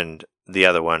mentioned the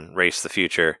other one, Race the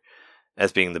Future,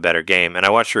 as being the better game. And I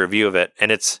watched a review of it,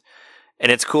 and it's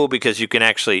cool because you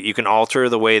can alter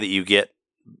the way that you get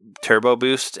turbo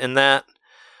boost in that,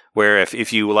 where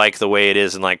if you like the way it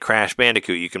is in like Crash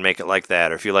Bandicoot, you can make it like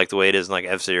that, or if you like the way it is in like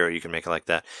F-Zero, you can make it like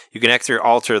that. You can actually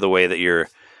alter the way that your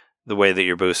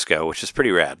boosts go, which is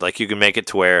pretty rad. Like you can make it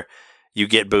to where you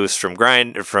get boosts from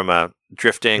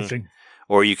drifting.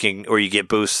 Or you get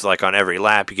boosts like on every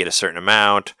lap, you get a certain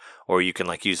amount, or you can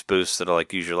like use boosts that'll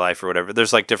like use your life or whatever.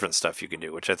 There's like different stuff you can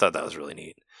do, which I thought that was really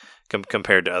neat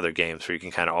compared to other games where you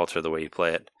can kind of alter the way you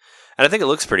play it. And I think it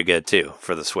looks pretty good too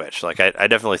for the Switch. Like I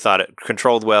definitely thought it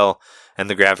controlled well, and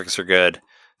the graphics are good.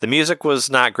 The music was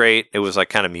not great. It was like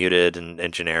kind of muted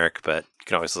and generic, but you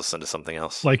can always listen to something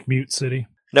else. Like Mute City.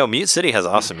 No, Mute City has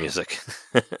awesome music.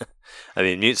 I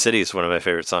mean, Mute City is one of my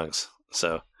favorite songs,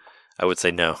 so I would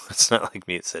say no, it's not like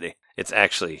Mute City. It's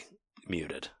actually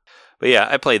muted. But yeah,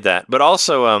 I played that. But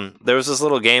also, there was this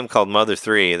little game called Mother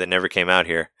 3 that never came out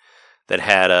here that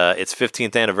had its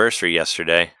 15th anniversary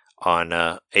yesterday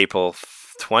on April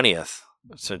 20th.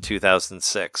 So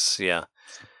 2006, yeah.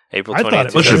 April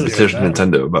 20th. Let's just petition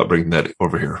Nintendo about bringing that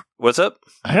over here. What's up?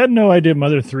 I had no idea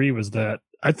Mother 3 was that.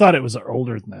 I thought it was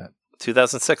older than that.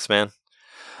 2006, man.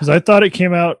 Because I thought it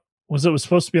came out. Was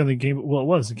supposed to be on the Game? Well, it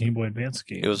was a Game Boy Advance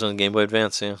game. It was on the Game Boy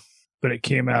Advance, yeah. But it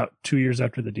came out 2 years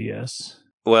after the DS.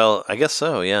 Well, I guess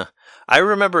so, yeah. I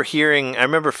remember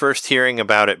first hearing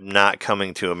about it not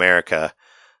coming to America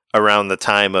around the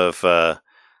time of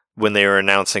when they were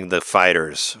announcing the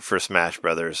fighters for Smash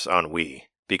Brothers on Wii,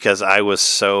 because I was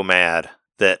so mad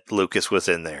that Lucas was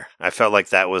in there. I felt like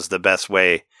that was the best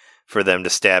way for them to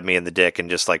stab me in the dick and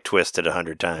just like twist it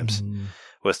 100 times.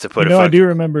 Was to put I do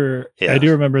remember. Yeah. I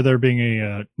do remember there being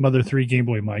a Mother 3 Game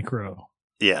Boy Micro.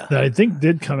 Yeah, that I think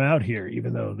did come out here,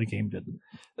 even though the game didn't.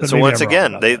 But so once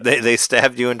again, they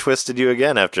stabbed you and twisted you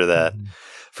again after that.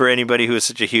 For anybody who is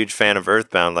such a huge fan of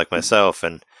Earthbound like myself,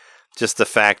 and just the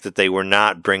fact that they were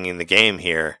not bringing the game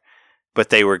here, but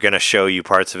they were going to show you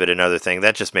parts of it and other things,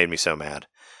 that just made me so mad.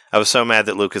 I was so mad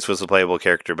that Lucas was a playable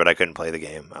character, but I couldn't play the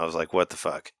game. I was like, what the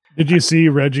fuck? Did you see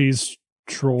Reggie's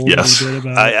troll? Yes,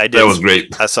 I did. That was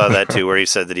great. I saw that too, where he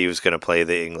said that he was going to play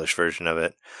the English version of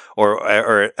it, or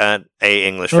a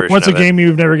English version. What's of a game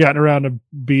you've never gotten around to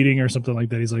beating or something like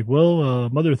that? He's like, well,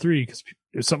 Mother 3, because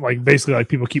it's something like basically like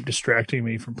people keep distracting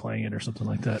me from playing it or something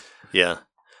like that. Yeah.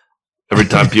 Every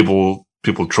time people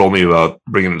troll me about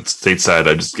bringing it stateside,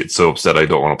 I just get so upset I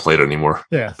don't want to play it anymore.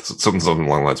 Yeah, something along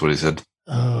the lines of what he said.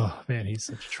 Oh man, he's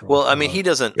such a troll. Well, I mean, he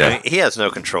doesn't. Yeah. I mean, he has no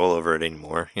control over it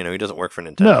anymore. You know, he doesn't work for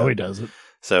Nintendo. No, he doesn't.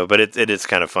 So, but it is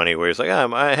kind of funny where he's like, I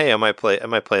might play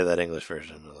that English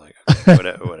version. I was like,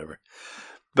 okay, whatever.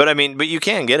 But I mean, but you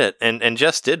can get it, and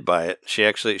Jess did buy it.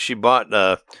 She bought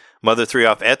Mother 3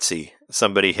 off Etsy.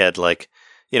 Somebody had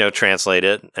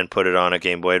translated it and put it on a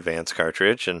Game Boy Advance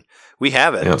cartridge, and we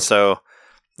have it. Yeah. So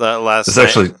this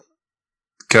actually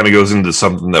kind of goes into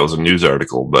something that was a news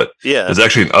article, but yeah, there's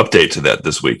actually an update to that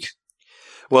this week.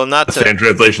 Well, the fan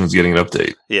translation is getting an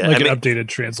update. Yeah, an updated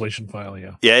translation file.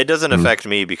 Yeah, yeah. It doesn't affect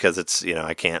me because it's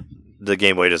I can't. The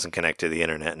Game Boy doesn't connect to the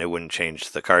internet, and it wouldn't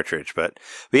change the cartridge. But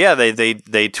yeah,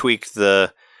 they tweaked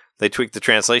the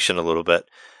translation a little bit.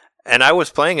 And I was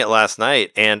playing it last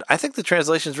night, and I think the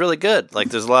translation is really good. Like,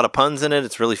 there's a lot of puns in it.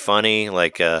 It's really funny.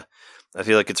 Like, I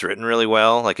feel like it's written really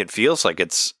well. Like, it feels like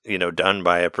it's done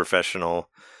by a professional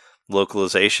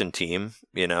localization team.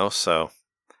 So.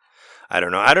 I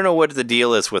don't know what the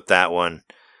deal is with that one,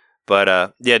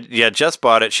 but yeah, Jess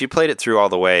bought it. She played it through all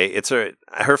the way.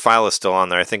 Her file is still on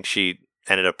there. I think she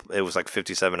ended up, it was like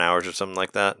 57 hours or something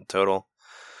like that total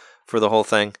for the whole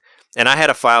thing. And I had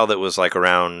a file that was like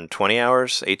around 20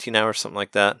 hours, 18 hours, something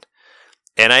like that.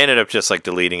 And I ended up just like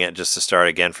deleting it just to start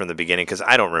again from the beginning because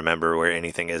I don't remember where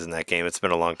anything is in that game. It's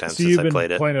been a long time since I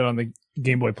played it. Playing it on the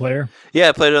Game Boy Player? Yeah,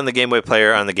 I played it on the Game Boy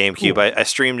Player on the GameCube. Cool. I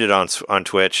streamed it on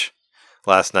Twitch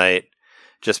last night.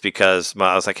 Just because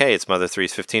I was like, hey, it's Mother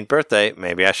 3's 15th birthday.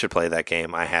 Maybe I should play that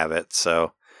game. I have it.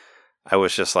 So I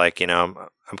was just like, I'm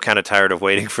kind of tired of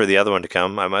waiting for the other one to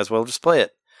come. I might as well just play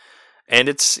it. And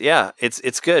it's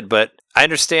good. But I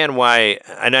understand why.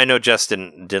 And I know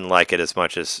Justin didn't like it as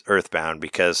much as Earthbound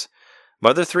because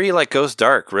Mother 3 goes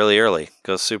dark really early.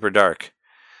 Goes super dark.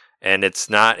 And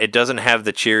it doesn't have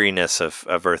the cheeriness of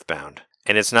Earthbound.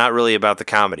 And it's not really about the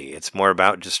comedy. It's more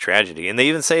about just tragedy. And they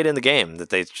even say it in the game that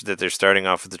they're starting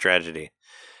off with the tragedy.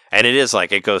 And it is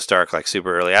it goes dark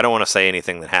super early. I don't want to say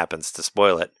anything that happens to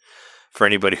spoil it for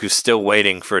anybody who's still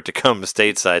waiting for it to come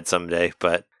stateside someday.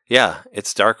 But Yeah,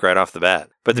 it's dark right off the bat.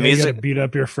 But the You music, gotta beat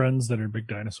up your friends that are big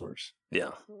dinosaurs.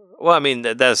 yeah. Well, I mean,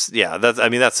 that's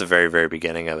the very, very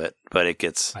beginning of it. But it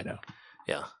gets, I know.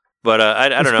 yeah. But I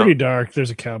don't It's know. pretty dark.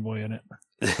 There's a cowboy in it.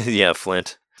 Yeah,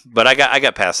 Flint. But I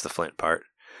got past the Flint part.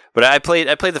 But I played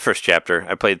the first chapter.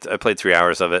 I played 3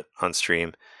 hours of it on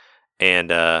stream. And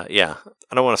yeah,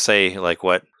 I don't want to say like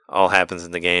what all happens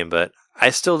in the game, but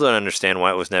I still don't understand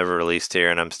why it was never released here,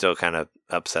 and I'm still kind of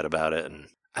upset about it. And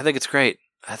I think it's great.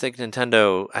 I think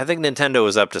Nintendo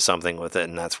is up to something with it,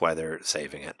 and that's why they're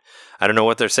saving it. I don't know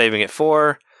what they're saving it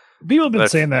for. People have been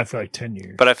saying that for like 10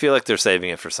 years. But I feel like they're saving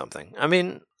it for something. I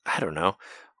mean, I don't know.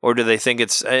 Or do they think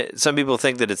it's? Some people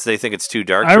think that they think it's too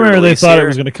dark. I remember they thought here. it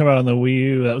was going to come out on the Wii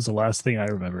U. That was the last thing I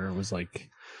remember. It was like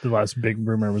the last big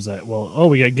rumor was that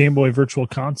we got Game Boy Virtual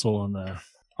Console on the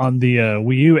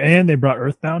Wii U, and they brought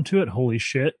Earthbound to it. Holy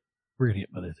shit, we're gonna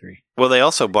get Mother 3. Well, they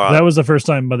also bought. That was the first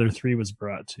time Mother 3 was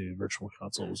brought to Virtual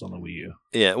Console. Was on the Wii U.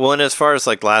 Yeah, well, and as far as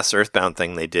like last Earthbound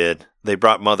thing they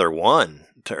brought Mother 1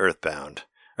 to Earthbound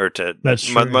or to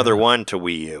Mother 1 to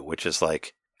Wii U, which is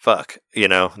like. Fuck,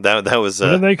 that was. What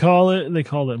did they call it? They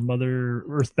called it Mother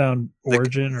Earthbound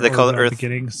Origin. They call it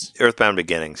Beginnings. Earthbound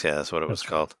Beginnings. Yeah, that's what it was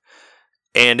called.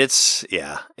 And it's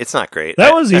not great.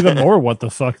 That was even more what the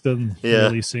fuck than Yeah.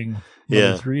 releasing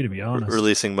Mother 3. To be honest,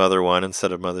 Releasing Mother 1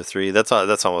 instead of Mother 3. That's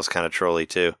almost kind of trolly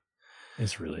too.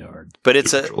 it's really hard. But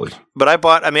but I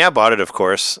bought it of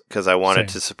course because I wanted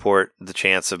Same. to support the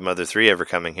chance of Mother 3 ever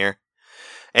coming here.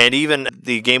 And even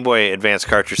the Game Boy Advance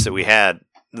cartridge that we have,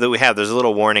 there's a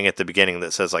little warning at the beginning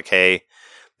that says like, hey,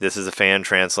 this is a fan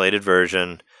translated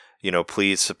version,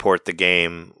 please support the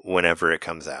game whenever it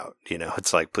comes out.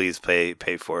 It's like, please pay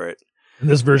for it. And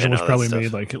this version And was all that probably stuff.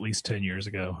 made like at least 10 years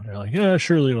ago. They're like, yeah,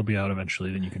 surely it'll be out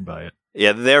eventually. Then you can buy it.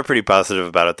 Yeah, they're pretty positive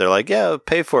about it. They're like, yeah,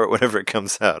 pay for it whenever it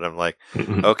comes out. I'm like,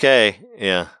 okay,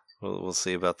 yeah, we'll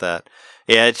see about that.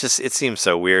 Yeah, it seems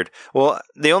so weird. Well,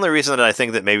 the only reason that I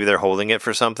think that maybe they're holding it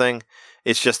for something,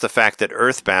 it's just the fact that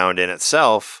Earthbound in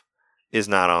itself is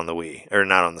not on the Wii or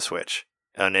not on the Switch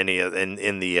on any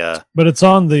in the. But it's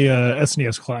on the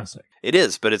SNES Classic. It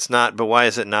is, but it's not. But why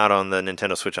is it not on the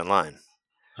Nintendo Switch Online?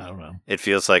 I don't know. It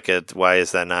feels like it. Why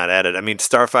is that not added? I mean,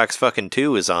 Star Fox fucking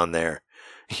 2 is on there.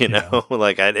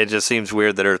 Like it just seems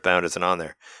weird that Earthbound isn't on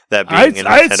there. That being a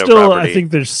Nintendo property. I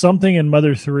think there's something in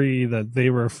Mother 3 that they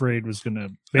were afraid was going to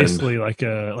basically like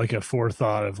a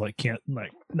forethought of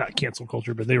not cancel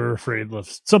culture, but they were afraid of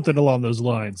something along those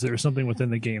lines. There was something within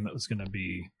the game that was going to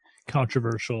be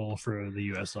controversial for the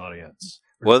U.S. audience,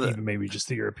 or even maybe just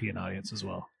the European audience as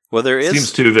well. Well, there is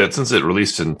seems too that since it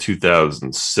released in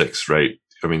 2006, right?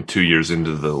 I mean, 2 years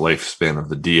into the lifespan of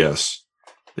the DS.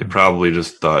 They probably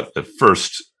just thought at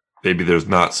first maybe there's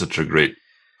not such a great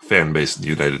fan base in the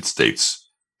United States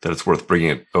that it's worth bringing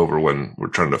it over when we're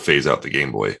trying to phase out the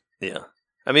Game Boy. Yeah,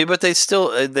 I mean, but they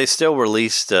still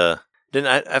released.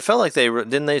 I felt like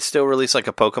didn't they still release like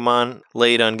a Pokemon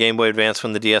late on Game Boy Advance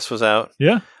when the DS was out?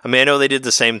 Yeah, I mean, I know they did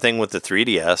the same thing with the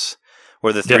 3DS,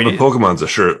 where the 3D. Yeah, but Pokemon's a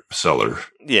sure seller.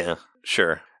 Yeah,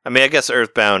 sure. I mean, I guess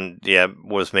Earthbound,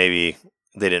 was maybe.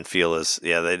 They didn't feel as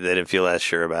they didn't feel as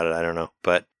sure about it. I don't know,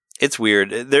 but it's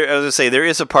weird. I was gonna say there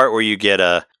is a part where you get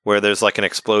where there's like an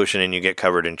explosion and you get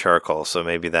covered in charcoal. So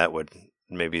maybe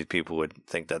people would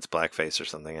think that's blackface or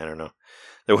something. I don't know.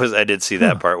 I did see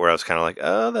that part where I was kind of like,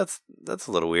 oh, that's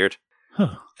a little weird.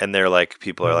 Huh. And they're like,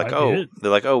 people are like, oh, did.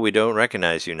 they're like, oh, we don't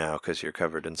recognize you now because you're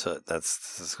covered in soot.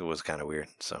 This was kind of weird.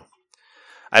 So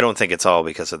I don't think it's all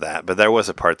because of that, but there was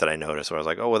a part that I noticed where I was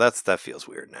like, oh, well, that feels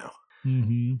weird now.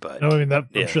 Mm-hmm. But no, I mean I'm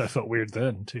sure that felt weird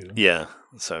then too. Yeah.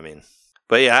 So I mean,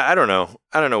 but yeah, I don't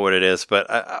know what it is, but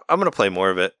I'm gonna play more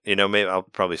of it. Maybe I'll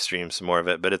probably stream some more of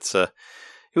it. But it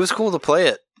was cool to play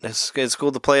it. It's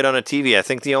cool to play it on a TV. I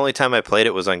think the only time I played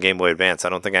it was on Game Boy Advance. I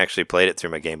don't think I actually played it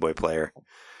through my Game Boy player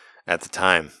at the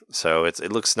time. So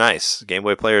it looks nice. Game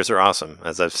Boy players are awesome,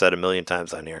 as I've said a million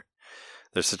times on here.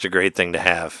 They're such a great thing to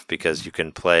have because you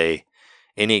can play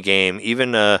any game,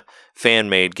 even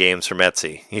fan-made games from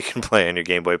Etsy, you can play on your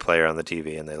Game Boy player on the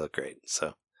TV, and they look great.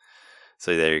 So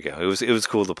there you go. It was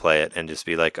cool to play it and just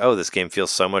be like, oh, this game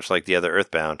feels so much like the other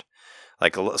Earthbound.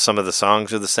 Like some of the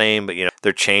songs are the same, but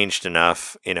they're changed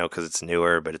enough, because it's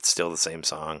newer, but it's still the same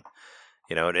song.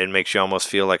 It makes you almost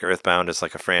feel like Earthbound is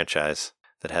like a franchise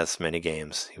that has many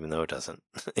games, even though it doesn't.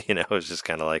 It's just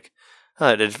kind of like.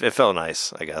 It felt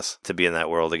nice, I guess, to be in that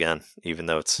world again, even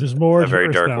though it's more a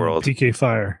very dark world. PK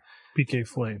Fire, PK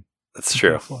Flame. That's PK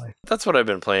true. Fly. That's what I've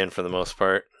been playing for the most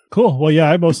part. Cool. Well, yeah,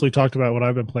 I mostly talked about what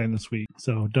I've been playing this week,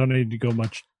 so don't need to go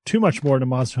too much more to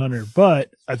Monster Hunter.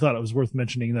 But I thought it was worth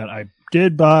mentioning that I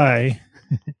did buy,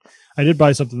 I did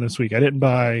buy something this week. I didn't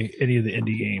buy any of the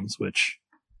indie games, which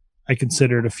I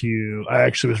considered a few. I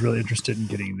actually was really interested in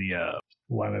getting the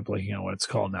why am I blanking on what it's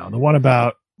called now? The one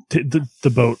about the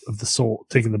boat of the soul,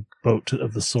 taking the boat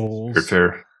of the souls.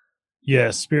 Spirit Fair. Yeah,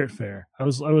 Spiritfarer. I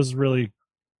was really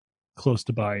close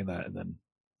to buying that and then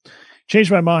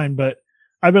changed my mind, but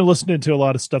I've been listening to a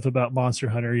lot of stuff about Monster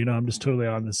Hunter. You know, I'm just totally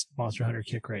on this Monster Hunter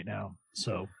kick right now.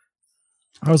 So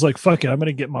I was like, fuck it, I'm going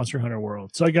to get Monster Hunter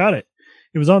World. So I got it.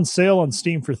 It was on sale on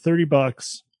Steam for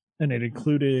 $30 and it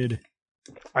included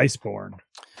Iceborne.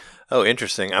 Oh,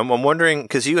 interesting. I'm wondering,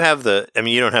 because you have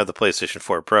you don't have the PlayStation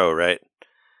 4 Pro, right?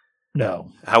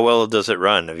 No. How well does it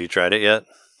run? Have you tried it yet?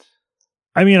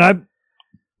 I mean,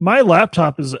 my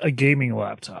laptop is a gaming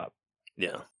laptop.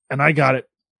 Yeah. And I got it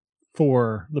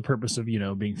for the purpose of, you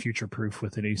know, being future proof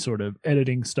with any sort of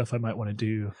editing stuff I might want to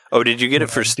do. Oh, did you get it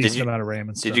for decent amount of RAM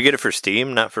and stuff. Did you get it for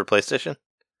Steam, not for PlayStation?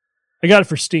 I got it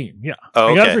for Steam. Yeah. Oh,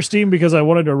 okay. I got it for Steam because I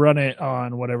wanted to run it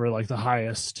on whatever, like the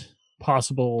highest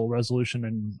possible resolution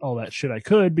and all that shit I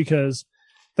could, because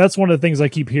that's one of the things I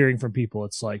keep hearing from people.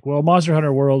 It's like, well, Monster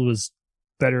Hunter World was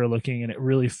better looking and it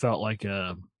really felt like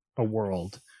a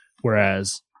world,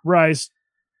 whereas Rise,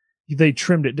 they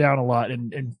trimmed it down a lot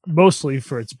and mostly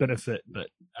for its benefit, but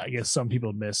I guess some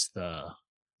people miss the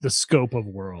scope of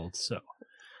World. So I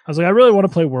was like, I really want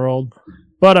to play World,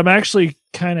 but I'm actually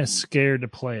kind of scared to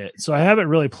play it. So I haven't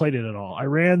really played it at all. I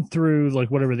ran through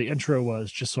like whatever the intro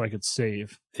was just so I could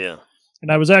save. Yeah.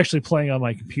 And I was actually playing on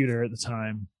my computer at the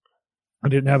time. I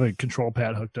didn't have a control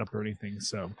pad hooked up or anything,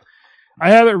 so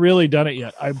I haven't really done it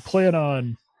yet. I plan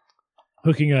on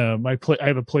hooking I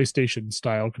have a PlayStation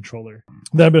style controller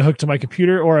that I've been hooked to my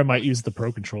computer, or I might use the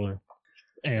Pro controller.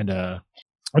 And I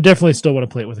definitely still want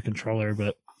to play it with a controller,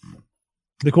 but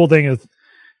the cool thing is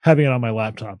having it on my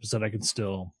laptop is that I can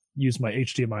still use my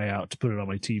HDMI out to put it on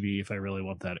my TV if I really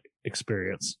want that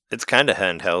experience. It's kind of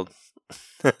handheld.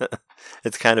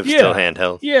 It's kind of still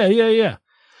handheld. Yeah.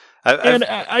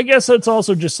 I guess it's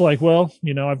also just like, well,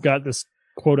 you know, I've got this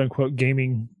quote unquote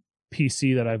gaming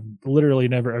PC that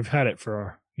I've had it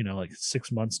for, you know, like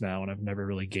 6 months now, and I've never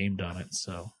really gamed on it.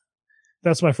 So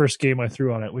that's my first game I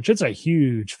threw on it, which it's a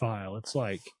huge file. It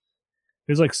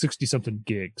was like 60 something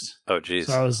gigs. Oh, geez.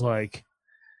 So I was like,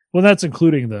 well, that's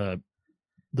including the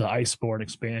Iceborne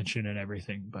expansion and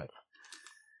everything, but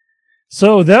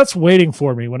so that's waiting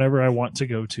for me whenever I want to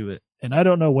go to it. And I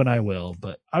don't know when I will,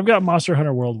 but I've got Monster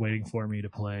Hunter World waiting for me to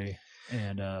play.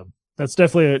 And that's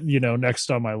definitely,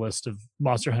 next on my list of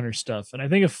Monster Hunter stuff. And I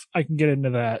think if I can get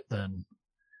into that, then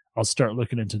I'll start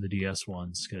looking into the DS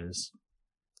ones. Because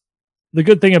the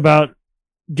good thing about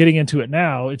getting into it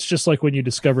now, it's just like when you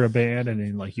discover a band and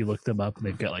then like you look them up and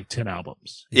they've got like 10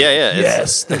 albums. Yeah.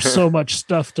 Yes, there's so much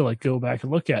stuff to like go back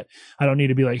and look at. I don't need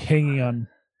to be like hanging on,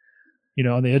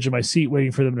 on the edge of my seat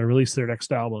waiting for them to release their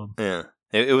next album. Yeah.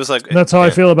 It was like... And that's how I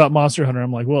feel about Monster Hunter.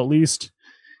 I'm like, well, at least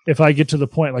if I get to the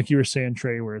point, like you were saying,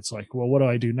 Trey, where it's like, well, what do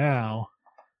I do now?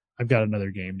 I've got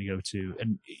another game to go to.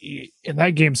 And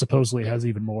that game supposedly has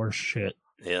even more shit.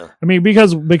 Yeah. I mean,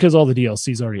 because all the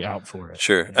DLC's already out for it.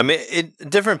 Sure. I mean,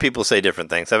 different people say different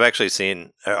things. I've actually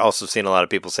also seen a lot of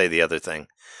people say the other thing,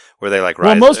 where they like Rise.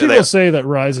 Well, most people say that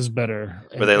Rise is better.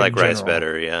 Where they like Rise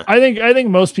better, yeah. I think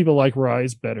most people like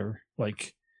Rise better.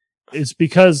 Like, it's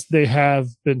because they have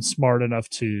been smart enough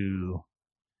to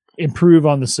improve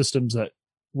on the systems that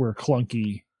were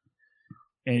clunky.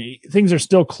 And things are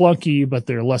still clunky, but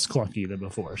they're less clunky than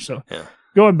before. So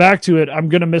going back to it, I'm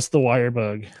going to miss the wire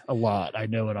bug a lot. I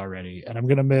know it already. And I'm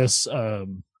going to miss,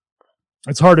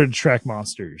 it's harder to track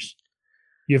monsters.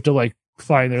 You have to like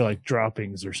find their like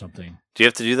droppings or something. Do you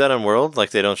have to do that on World?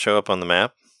 Like they don't show up on the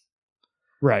map?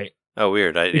 Right. Oh,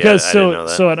 weird. I didn't know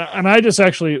that. And I just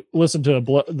actually listened to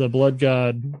the Blood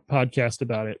God podcast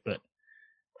about it, but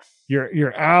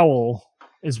your owl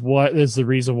is the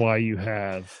reason why you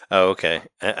have. Oh, okay.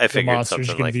 I figured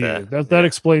something like that. That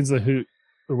explains the hoot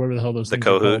or whatever the hell those things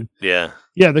are called. Kohoot. Yeah.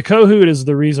 Yeah, the Kohoot is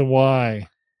the reason why.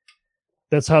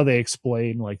 That's how they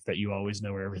explain like that you always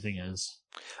know where everything is.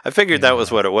 I figured that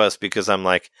was what it was because I'm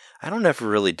like, I don't ever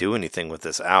really do anything with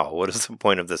this owl. What is the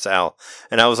point of this owl?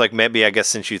 And I was like, maybe I guess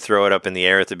since you throw it up in the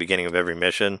air at the beginning of every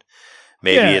mission,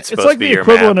 maybe it's supposed to be your map.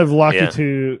 It's like the equivalent of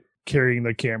Lakitu carrying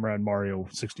the camera in Mario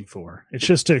 64. It's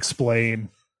just to explain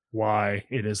why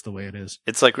it is the way it is.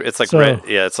 It's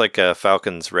like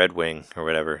Falcon's Red Wing or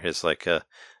whatever. It's like a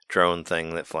drone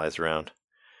thing that flies around.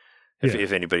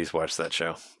 If anybody's watched that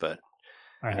show, but.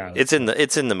 I have. It's in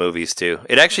the movies too.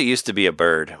 It actually used to be a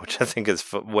bird, which I think is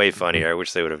way funnier. I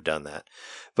wish they would have done that.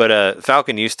 But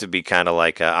Falcon used to be kind of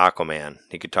like Aquaman.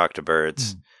 He could talk to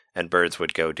birds, and birds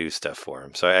would go do stuff for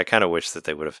him. So I kind of wish that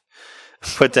they would have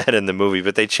put that in the movie,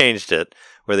 but they changed it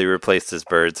where they replaced his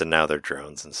birds and now they're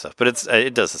drones and stuff. But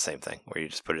it does the same thing where you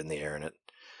just put it in the air and it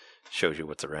shows you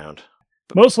what's around.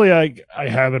 Mostly, I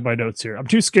have in my notes here. I'm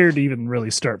too scared to even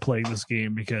really start playing this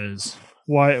game because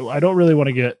I don't really want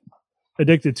to get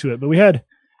addicted to it. But we had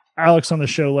Alex on the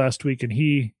show last week, and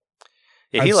he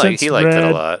liked it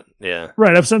a lot. Yeah,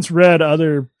 right. I've since read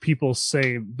other people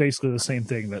say basically the same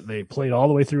thing, that they played all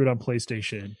the way through it on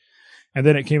PlayStation, and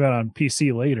then it came out on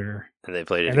PC later, and they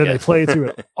played it, and then they played through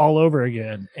it all over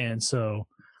again. And so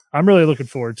I'm really looking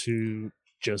forward to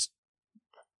just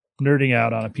nerding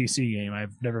out on a PC game.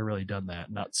 I've never really done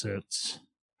that, not since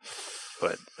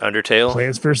what, Undertale?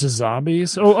 Plants vs.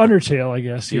 Zombies? Oh, Undertale, I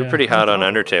guess. You were pretty hot on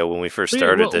Undertale when we first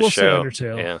started this show.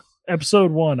 Undertale. Yeah.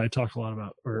 Episode 1 I talked a lot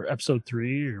about, or episode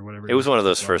 3 or whatever. It was one of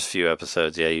those first few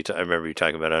episodes. Yeah, I remember you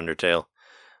talking about Undertale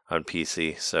on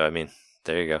PC. So I mean,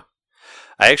 there you go.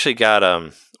 I actually got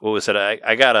what was it?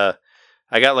 I got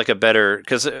like a better,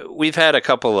 because we've had a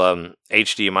couple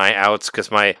HDMI outs,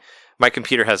 because my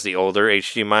computer has the older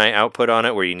HDMI output on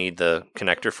it where you need the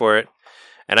connector for it.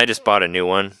 And I just bought a new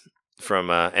one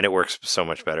from, and it works so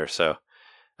much better. So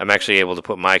I'm actually able to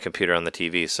put my computer on the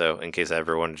TV. So in case I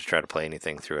ever wanted to try to play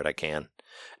anything through it, I can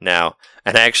now.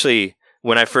 And actually,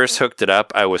 when I first hooked it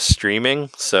up, I was streaming.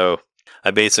 So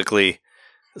I basically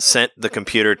sent the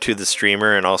computer to the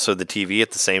streamer and also the TV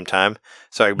at the same time.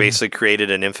 So I basically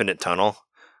created an infinite tunnel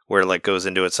where it like goes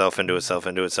into itself, into itself,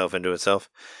 into itself, into itself.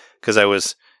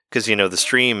 Because you know, the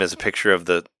stream is a picture of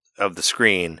the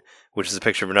screen, which is a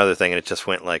picture of another thing, and it just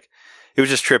went like, it was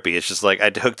just trippy. It's just like I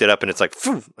hooked it up, and it's like,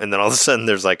 phew, and then all of a sudden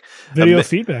there's like video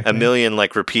feedback, a million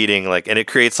like repeating, like, and it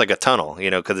creates like a tunnel,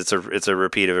 you know, because it's a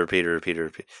repeat of repeat.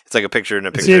 It's like a picture and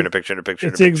a picture and a picture and a picture.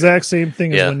 It's the exact same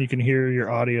thing as when you can hear your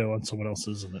audio on someone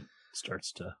else's, and it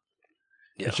starts to.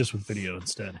 Yeah. It's just with video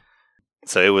instead.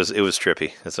 So it was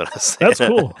trippy. That's what I was saying. That's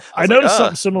cool. I noticed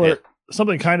something similar. Yeah.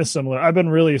 Something kind of similar. I've been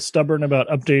really stubborn about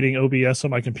updating OBS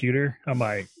on my computer, on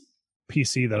my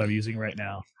PC that I'm using right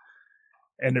now.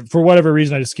 And for whatever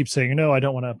reason, I just keep saying, no, I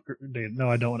don't want to update it. No,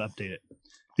 I don't want to update it.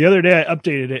 The other day I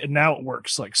updated it, and now it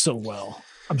works like so well.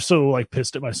 I'm so like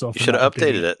pissed at myself. You should have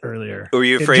updated it earlier. Or were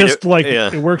you afraid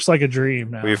it works like a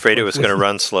dream now? Were you afraid it was going to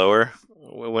run slower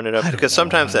when it updated? Because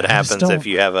sometimes that happens if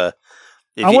you have a...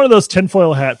 I'm one of those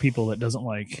tinfoil hat people that doesn't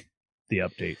like the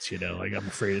updates, you know, like I'm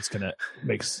afraid it's gonna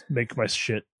make my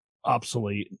shit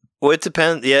obsolete. Well, it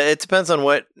depends. Yeah, it depends on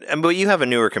what. But you have a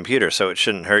newer computer, so it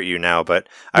shouldn't hurt you now. But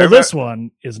this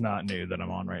one is not new that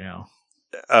I'm on right now.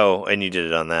 Oh, and you did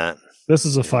it on that. This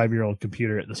is a 5-year-old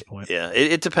computer at this point. Yeah,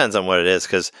 it depends on what it is,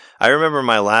 because I remember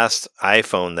my last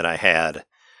iPhone that I had.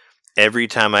 Every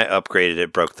time I upgraded,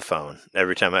 it broke the phone.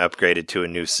 Every time I upgraded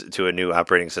to a new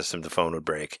operating system, the phone would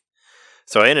break.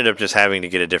 So I ended up just having to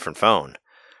get a different phone.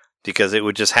 Because it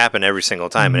would just happen every single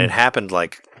time. And it happened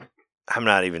like, I'm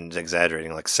not even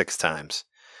exaggerating, like 6 times.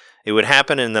 It would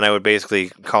happen, and then I would basically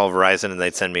call Verizon, and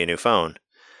they'd send me a new phone.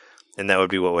 And that would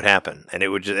be what would happen.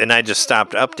 And I just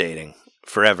stopped updating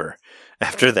forever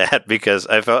after that, because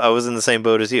I felt I was in the same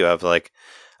boat as you. I'm like,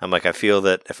 I feel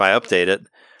that if I update it,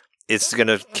 it's going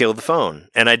to kill the phone.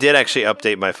 And I did actually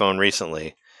update my phone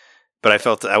recently. But I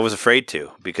felt I was afraid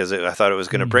to, because I thought it was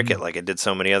going to brick it like it did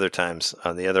so many other times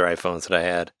on the other iPhones that I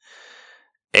had.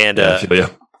 And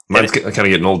mine's kind of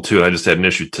getting old too. And I just had an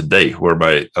issue today where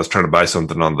I was trying to buy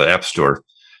something on the App Store,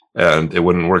 and it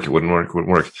wouldn't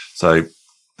work. So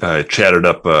I chatted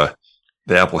up the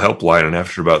Apple helpline, and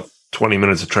after about 20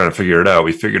 minutes of trying to figure it out,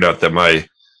 we figured out that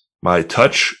my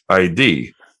Touch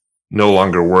ID no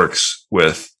longer works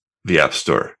with the App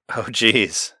Store. Oh,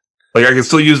 geez. Like I can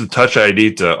still use the Touch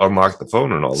ID to unlock the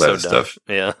phone and all that stuff.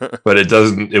 Yeah. But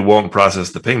it won't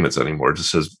process the payments anymore. It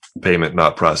just says payment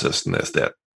not processed, and that's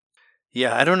that.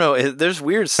 Yeah, I don't know. There's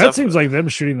weird stuff. That seems like them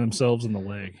shooting themselves in the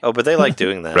leg. Oh, but they like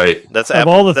doing that. Right. That's of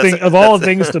all the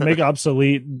things to make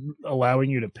obsolete, allowing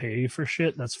you to pay for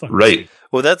shit. That's fucking right. Crazy.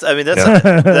 Well,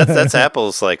 that's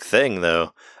Apple's like thing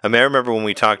though. I mean, I remember when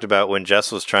we talked about when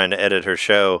Jess was trying to edit her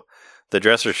show, the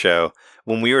Dresser Show,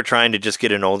 when we were trying to just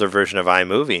get an older version of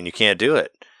iMovie, and you can't do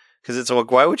it. Because it's like,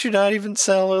 why would you not even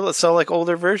sell like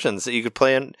older versions that you could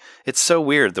play in? It's so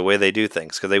weird the way they do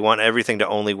things, because they want everything to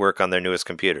only work on their newest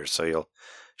computers. So you'll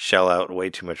shell out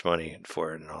way too much money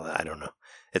for it and all that. I don't know.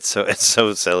 It's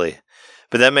so silly.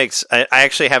 But that makes I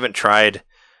actually haven't tried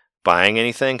buying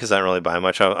anything, because I don't really buy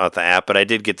much out the app. But I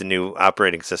did get the new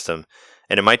operating system,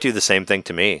 and it might do the same thing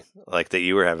to me, like that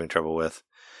you were having trouble with.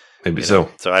 Maybe so.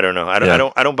 So I don't know. I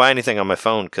don't buy anything on my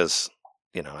phone, because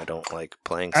I don't like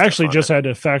playing. I actually stuff on just it. had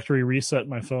to factory reset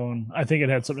my phone. I think it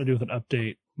had something to do with an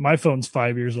update. My phone's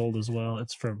 5 years old as well.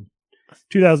 It's from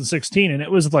 2016, and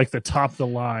it was like the top of the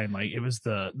line. Like it was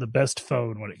the best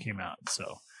phone when it came out.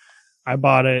 So I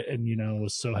bought it and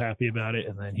was so happy about it.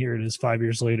 And then here it is 5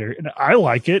 years later, and I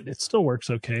like it. It still works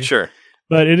okay. Sure.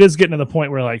 But it is getting to the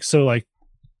point where I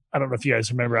don't know if you guys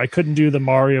remember, I couldn't do the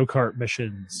Mario Kart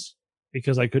missions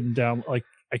because I couldn't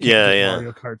I can't get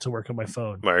Mario Kart to work on my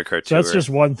phone. Mario Kart 2. So that's just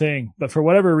one thing. But for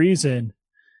whatever reason,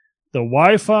 the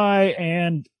Wi-Fi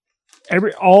and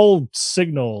all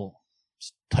signal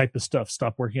type of stuff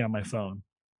stopped working on my phone.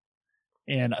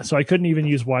 And so I couldn't even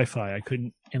use Wi-Fi. I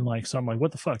couldn't, so I'm like,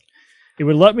 what the fuck? It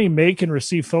would let me make and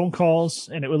receive phone calls,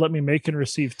 and it would let me make and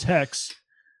receive texts.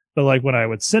 But when I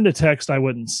would send a text, I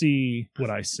wouldn't see what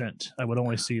I sent. I would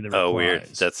only see the replies. Oh, weird.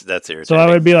 That's irritating. So I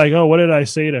would be like, "Oh, what did I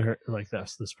say to her?" Like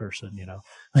that's this person,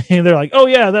 And they're like, "Oh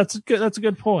yeah, that's good. That's a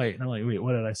good point." And I'm like, "Wait,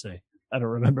 what did I say? I don't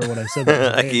remember what I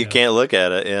said." You can't look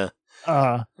at it. Yeah.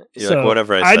 You're so like,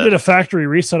 whatever I said. I did a factory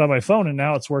reset on my phone, and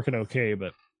now it's working okay.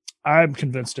 But I'm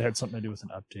convinced it had something to do with an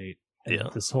update. And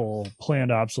this whole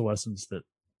planned obsolescence that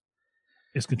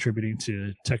is contributing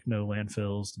to techno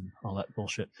landfills and all that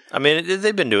bullshit. I mean,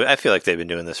 I feel like they've been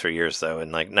doing this for years, though,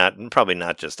 and probably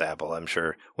not just Apple. I'm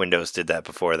sure Windows did that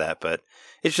before that, but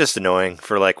it's just annoying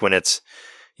for when it's,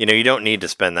 you don't need to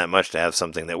spend that much to have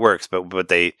something that works, but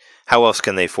how else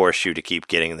can they force you to keep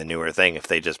getting the newer thing if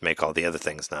they just make all the other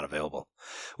things not available?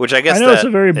 Which I guess I know it's a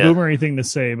very boomery thing to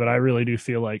say, but I really do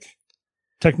feel like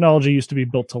technology used to be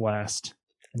built to last,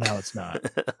 and now it's not.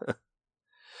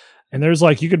 And there's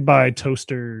you could buy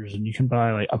toasters and you can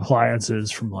buy appliances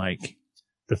from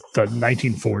the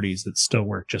 1940s that still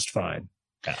work just fine.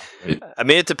 Yeah. I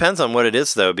mean, it depends on what it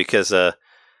is though, because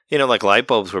light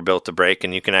bulbs were built to break,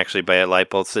 and you can actually buy light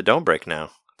bulbs that don't break now.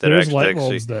 There's light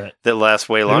bulbs that last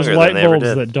way longer than they ever did.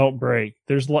 There's light bulbs that don't break.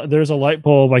 There's a light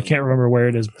bulb, I can't remember where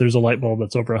it is. But there's a light bulb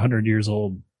that's over 100 years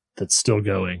old that's still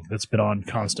going. That's been on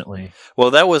constantly.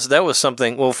 Well, that was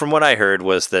something. Well, from what I heard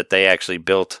was that they actually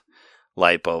built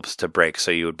light bulbs to break,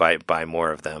 so you would buy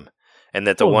more of them, and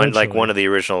that one of the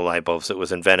original light bulbs that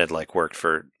was invented worked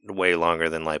for way longer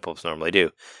than light bulbs normally do,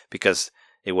 because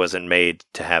it wasn't made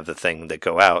to have the thing that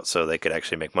go out, so they could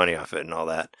actually make money off it and all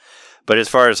that. But as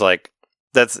far as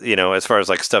as far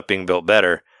as stuff being built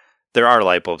better, there are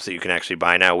light bulbs that you can actually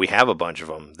buy now. We have a bunch of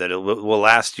them that will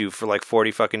last you for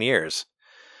 40 fucking years.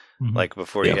 Mm-hmm.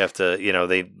 Before you have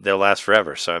to, they'll last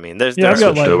forever. So I mean, I've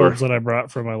got light bulbs that I brought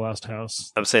from my last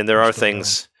house. I'm saying there are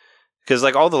things, because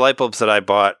all the light bulbs that I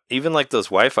bought, even those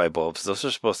Wi-Fi bulbs, those are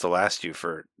supposed to last you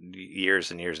for years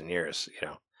and years and years.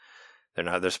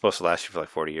 They're supposed to last you for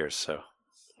 40 years. So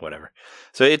whatever.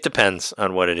 So it depends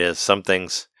on what it is. Some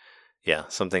things, but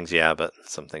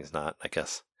some things not, I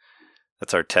guess.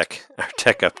 That's our tech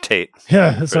update.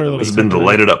 Yeah. It's been the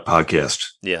Light It Up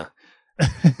podcast. Yeah.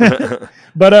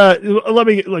 But let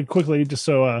me quickly, just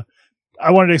so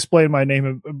I wanted to explain my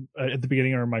name at the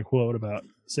beginning, or my quote about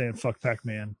saying fuck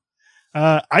Pac-Man.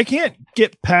 I can't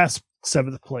get past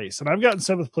 7th place, and I've gotten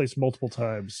 7th place multiple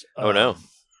times. Oh no.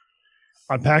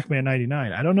 On Pac-Man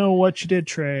 99. I don't know what you did,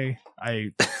 Trey.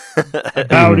 I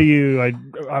bow to you.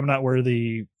 I'm not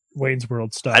worthy Wayne's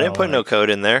World style. I didn't put no code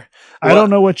in there. I don't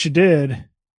know what you did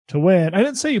to win. I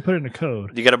didn't say you put in a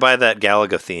code. You got to buy that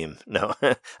Galaga theme. No,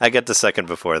 I got the second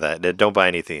before that. Don't buy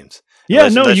any themes. Yeah,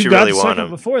 unless you got really the second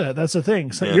before that. That's the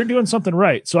thing. So you're doing something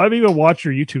right. So I've even watched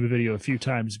your YouTube video a few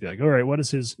times to be like, all right, what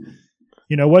is his,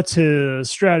 what's his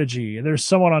strategy? And there's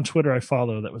someone on Twitter I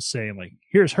follow that was saying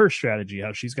here's her strategy,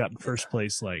 how she's gotten first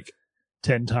place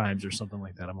 10 times or something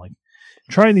like that. I'm like,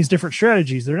 trying these different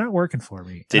strategies, they're not working for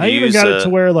me. I even got it to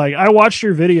where I watched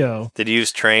your video. Did you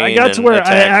use train? I got to where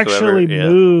I actually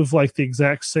move the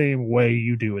exact same way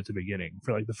you do at the beginning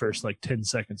for the first 10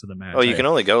 seconds of the match. Oh, you can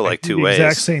only go two ways.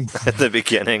 Exact same at the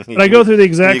beginning. But I go through the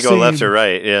exact same. You go left or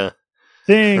right, yeah.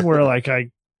 Thing where I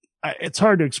it's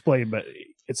hard to explain, but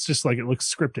it's just it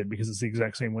looks scripted because it's the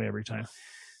exact same way every time.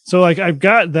 So I've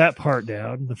got that part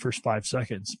down, the first 5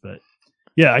 seconds, but.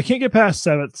 Yeah, I can't get past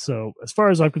 7th, so as far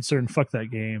as I'm concerned, fuck that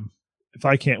game. If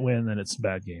I can't win, then it's a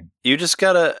bad game. You just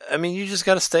gotta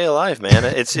stay alive, man.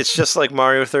 It's just like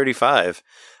Mario 35.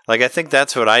 I think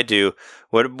that's what I do.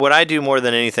 What I do more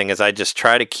than anything is I just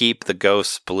try to keep the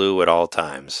ghosts blue at all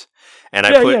times. And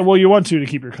well, you want to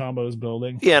keep your combos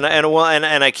building. Yeah,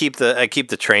 and I keep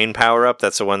the train power up.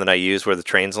 That's the one that I use where the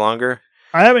train's longer.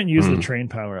 I haven't used the train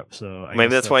power up, so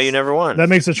maybe that's why you never won. That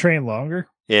makes the train longer.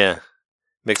 Yeah.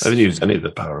 I haven't used any of the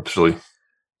power-ups, really.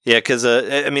 Yeah, because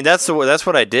that's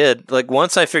what I did.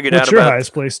 Once I figured out about... What's your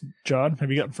highest place, John? Have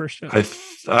you gotten first yet?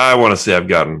 I want to say I've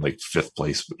gotten 5th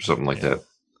place or something like that.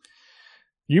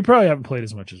 You probably haven't played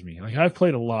as much as me. Like I've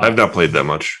played a lot. I've not played that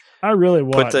much. I really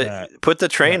want that. Put the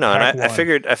train on. Pack I one.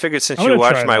 figured since I'm you gonna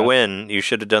watched try my that. win, you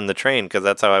should have done the train because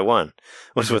that's how I won.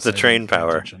 Was with the train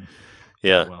power.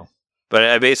 Yeah. Well, But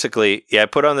I basically, I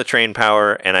put on the train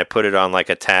power and I put it on like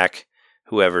attack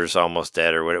whoever's almost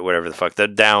dead or whatever the fuck. The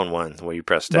down one where you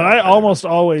press down. but I almost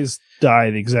always die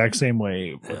the exact same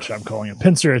way, which I'm calling a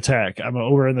pincer attack. I'm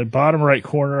over in the bottom right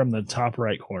corner. I'm the top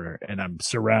right corner, and I'm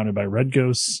surrounded by red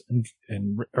ghosts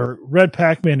or red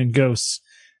Pac-Man and ghosts,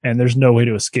 and there's no way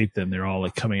to escape them. They're all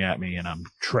like coming at me, and I'm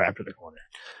trapped in the corner.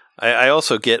 I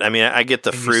also get, I get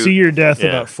the And fruit. you see your death Yeah.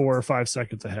 about 4 or 5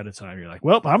 seconds ahead of time. You're like,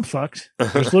 well, I'm fucked.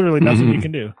 There's literally nothing you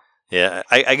can do. Yeah,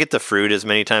 I get the fruit as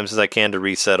many times as I can to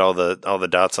reset all the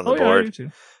dots on the Oh, yeah, I board. do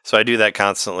too. So I do that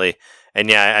constantly. And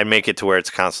yeah, I make it to where it's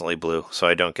constantly blue so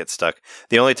I don't get stuck.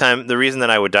 The reason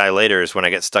that I would die later is when I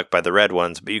get stuck by the red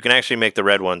ones, but you can actually make the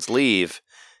red ones leave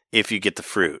if you get the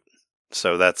fruit.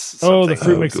 So that's something. The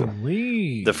fruit Oh, makes cool. them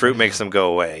leave. The fruit makes them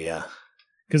go away, yeah.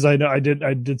 Because I know I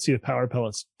did see the power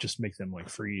pellets just make them like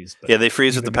freeze. But Yeah, they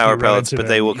freeze with the even if power you run pellets, into but them,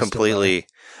 they will you still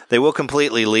die.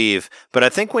 completely leave. But I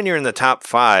think when you're in the top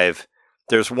 5,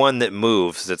 there's one that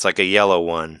moves. It's like a yellow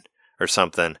one or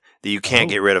something that you can't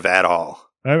Oh. get rid of at all.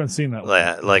 I haven't seen that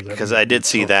one. Because I did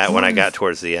see that when I got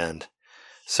towards the end.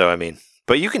 So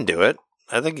but you can do it.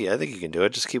 I think you can do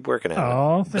it. Just keep working at it.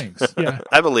 Oh, thanks. Yeah.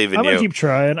 I believe in I'm you. gonna keep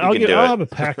trying. You can do I'll it. have a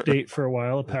pack date for a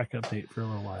while, a pack update for a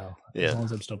little while, Yeah. as long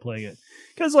as I'm still playing it.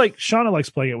 Because like Shauna likes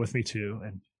playing it with me too,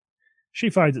 and she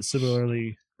finds it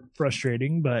similarly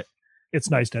frustrating. But it's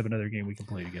nice to have another game we can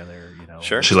play together.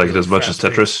 Sure. She like it as much as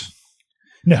Fast-paced.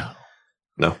 Tetris.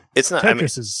 No, It's not.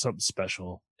 Tetris is something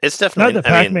special. it's Not definitely. that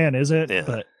Pac-Man isn't, yeah.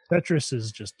 but Tetris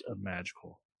is just a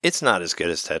magical. It's not as good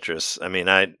as Tetris.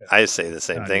 I say the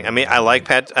same Not thing. even. I like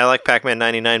Pac-Man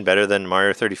 99 better than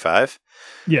Mario 35,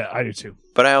 Yeah, I do too.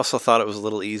 but I also thought it was a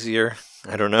little easier.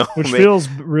 I don't know. Which Maybe, feels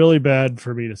really bad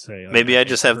for me to say. Like, maybe I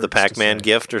just have the hurts to Pac-Man say.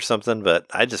 gift or something, but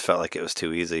I just felt like it was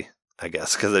too easy. I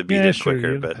guess because I beat Yeah, it sure, you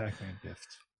quicker. have the But Pac-Man gift.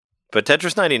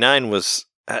 Tetris 99 was.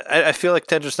 I feel like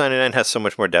Tetris 99 has so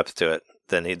much more depth to it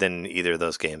than either of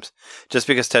those games. Just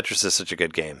because Tetris is such a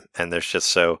good game, and there's just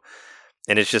so.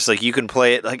 And it's just like you can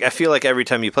play it. Like I feel like every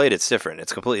time you play it, it's different.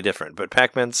 It's completely different. But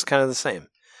Pac-Man's kind of the same.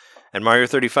 And Mario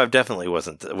 35 definitely was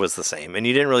the same. And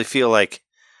you didn't really feel like,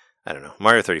 I don't know,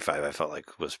 Mario 35 I felt like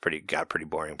got pretty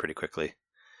boring pretty quickly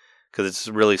because it's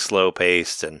really slow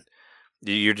paced and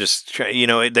you're just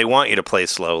they want you to play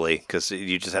slowly because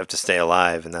you just have to stay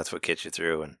alive and that's what gets you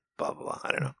through and blah blah blah.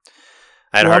 I don't know.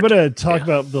 I'm going to talk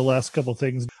about the last couple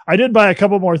things. I did buy a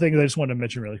couple more things I just wanted to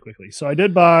mention really quickly. So I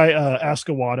did buy Ask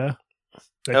Iwata.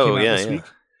 That came out this week.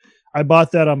 I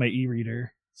bought that on my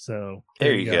e-reader. So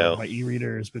there you go. My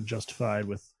e-reader has been justified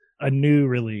with a new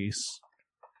release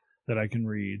that I can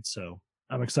read. So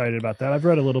I'm excited about that. I've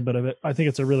read a little bit of it. I think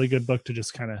it's a really good book to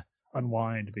just kind of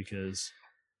unwind because,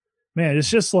 man, it's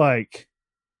just like,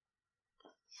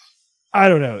 I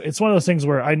don't know. It's one of those things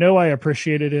where I know I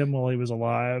appreciated him while he was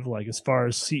alive. Like as far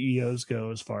as CEOs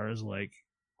go, as far as like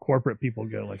corporate people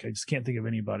go, like I just can't think of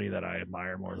anybody that I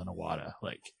admire more than Iwata.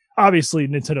 Like, obviously,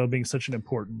 Nintendo being such an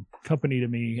important company to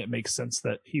me, it makes sense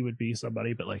that he would be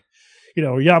somebody. But like,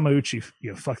 Yamauchi,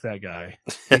 fuck that guy.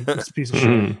 He's a piece of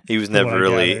shit. He was never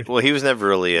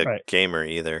really a Right. gamer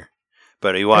either.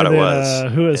 But Iwata And then,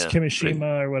 was. who is Yeah.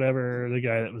 Kimishima or whatever, the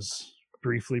guy that was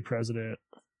briefly president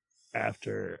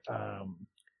after.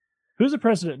 Who's the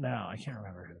president now? I can't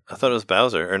remember. I thought it was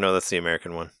Bowser. Or no, that's the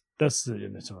American one. That's the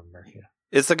America.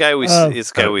 It's the guy we Oh.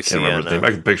 it's the guy we I see can't remember on. his name.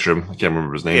 I can picture him. I can't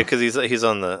remember his name. Yeah, because he's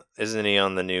on the. Isn't he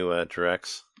on the new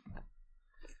Directs?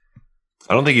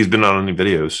 I don't think he's been on any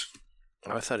videos.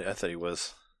 Oh, I thought he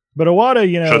was. But Iwata,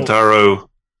 Shotaro,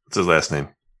 what's his last name?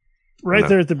 right No.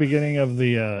 there at the beginning of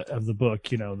the book,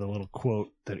 the little quote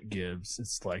that it gives.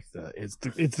 It's like it's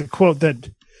the quote that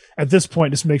at this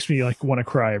point just makes me like want to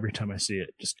cry every time I see it,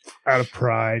 just out of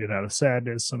pride and out of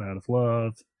sadness and out of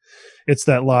love. It's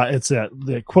that lot. It's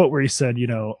the quote where he said,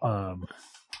 what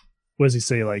does he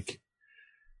say? Like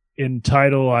in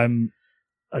title, I'm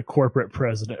a corporate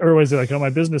president, or was it like on my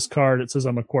business card? It says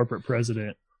I'm a corporate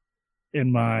president.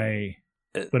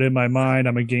 But in my mind,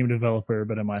 I'm a game developer.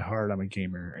 But in my heart, I'm a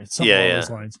gamer. It's something along those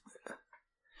lines.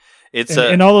 It's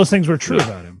and all those things were true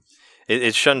about him.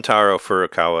 It's Shuntaro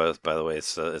Furukawa, by the way.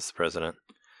 It's the president,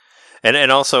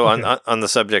 and also on the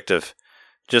subject of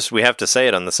we have to say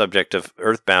it on the subject of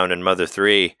Earthbound and Mother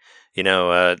 3.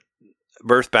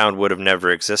 Earthbound would have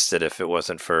never existed if it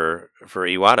wasn't for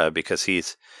Iwata because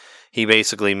he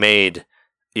basically made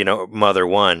Mother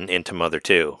 1 into Mother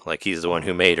 2. Like he's the one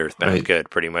who made Earthbound good,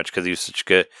 pretty much, because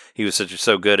he was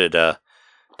so good at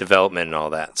development and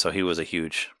all that. So he was a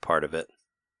huge part of it.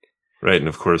 Right, and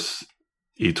of course,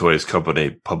 eToys company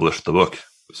published the book,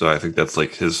 so I think that's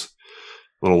like his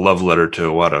little love letter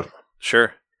to Iwata.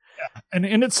 Sure. And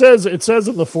it says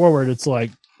in the foreword, it's like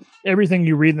everything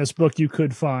you read in this book you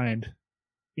could find,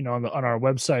 on our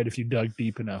website if you dug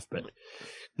deep enough. But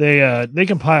they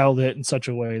compiled it in such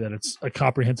a way that it's a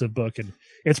comprehensive book, and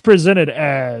it's presented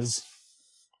as,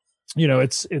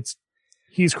 it's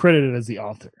he's credited as the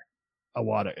author.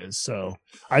 Iwata is. So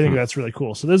I think that's really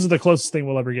cool. So this is the closest thing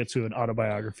we'll ever get to an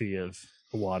autobiography of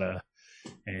Iwata,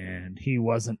 and he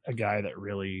wasn't a guy that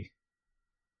really.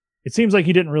 It seems like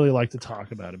he didn't really like to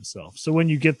talk about himself. So when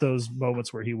you get those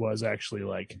moments where he was actually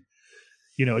like,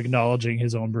 acknowledging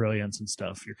his own brilliance and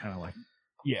stuff, you're kind of like,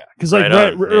 yeah. Because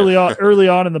early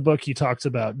on in the book, he talks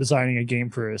about designing a game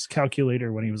for his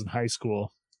calculator when he was in high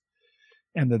school,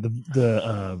 and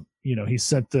he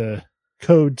sent the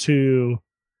code to,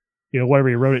 whatever,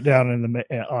 he wrote it down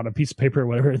on a piece of paper or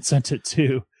whatever, and sent it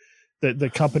to the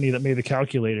company that made the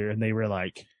calculator, and they were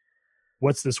like,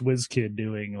 "What's this whiz kid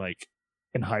doing?" Like.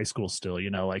 In high school still,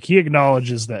 like he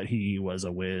acknowledges that he was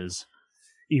a whiz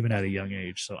even at a young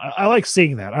age. So I like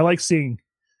seeing that. I like seeing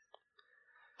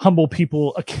humble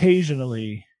people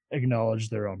occasionally acknowledge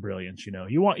their own brilliance.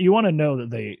 You want to know that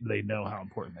they know how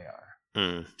important they are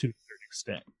to a certain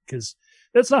extent, because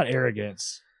that's not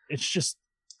arrogance. It's just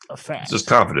a fact. It's just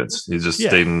confidence. He's just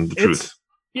stating the truth.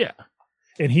 Yeah.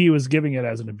 And he was giving it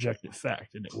as an objective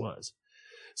fact, and it was.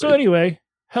 So anyway,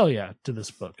 hell yeah to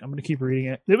this book. I'm going to keep reading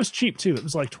it. It was cheap too. It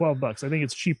was like $12. I think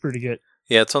it's cheaper to get.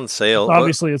 Yeah, it's on sale.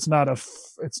 Obviously, it's not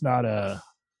a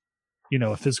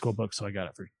physical book, so I got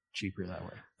it for cheaper that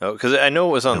way. Oh, because I know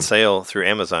it was on sale through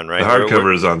Amazon, right? The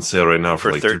hardcover is on sale right now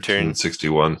for like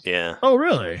 $13.61. Yeah. Oh,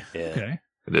 really? Yeah. Okay.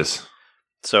 It is.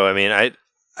 So I mean,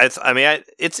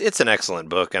 it's an excellent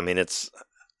book. I mean,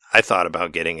 I thought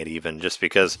about getting it even just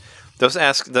because the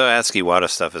Ask Iwata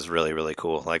stuff is really, really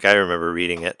cool. Like I remember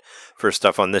reading it for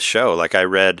stuff on this show. Like I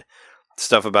read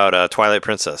stuff about Twilight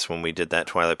Princess when we did that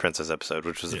Twilight Princess episode,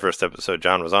 which was the first episode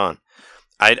John was on.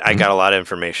 I got a lot of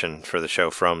information for the show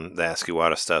from the Ask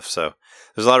Iwata stuff. So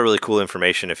there's a lot of really cool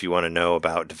information if you want to know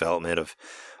about development of,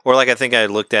 or like I think I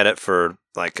looked at it for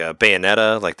like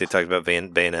Bayonetta, like they talked about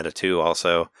Bayonetta 2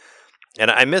 also. And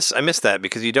I miss that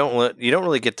because you don't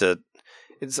really get to.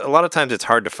 It's a lot of times it's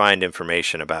hard to find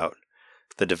information about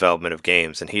the development of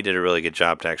games, and he did a really good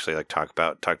job to actually like talk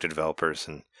to developers,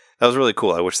 and that was really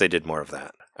cool. I wish they did more of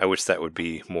that. I wish that would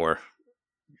be more,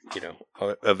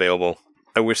 available.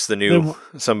 I wish the new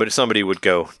somebody would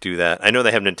go do that. I know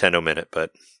they have Nintendo Minute, but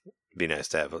it'd be nice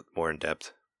to have it more in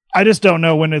depth. I just don't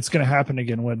know when it's going to happen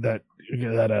again. When that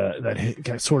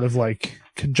sort of like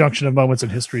conjunction of moments in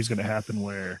history is going to happen,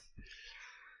 where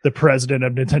the president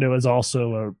of Nintendo is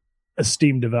also a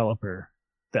esteemed developer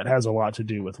that has a lot to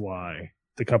do with why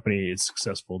the company is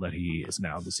successful that he is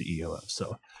now the CEO of.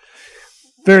 So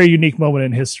very unique moment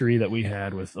in history that we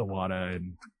had with Iwata,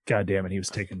 and God damn it, he was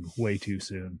taken way too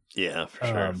soon. Yeah, for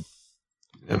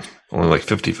sure. Only like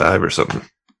 55 or something.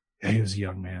 Yeah, he was a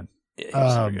young man.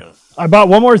 Yeah, I bought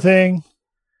one more thing,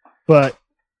 but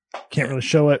can't really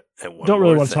show it. Don't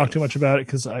really want to talk too much about it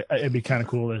because it'd be kind of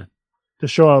cool to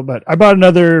show up. But I bought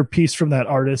another piece from that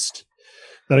artist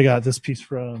that I got this piece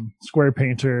from, Square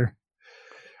Painter.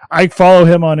 I follow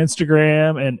him on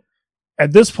Instagram, and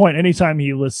at this point, anytime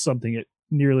he lists something, it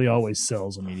nearly always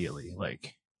sells immediately.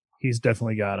 Like, he's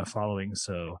definitely got a following.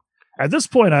 So at this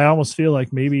point, I almost feel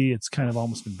like maybe it's kind of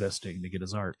almost investing to get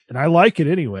his art, and I like it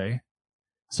anyway.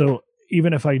 So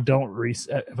even if I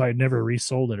if I never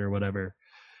resold it or whatever,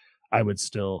 I would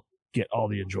still get all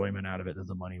the enjoyment out of it that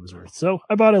the money was worth. So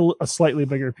I bought a slightly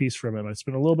bigger piece from him. I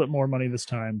spent a little bit more money this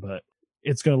time, but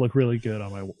it's going to look really good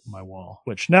on my wall,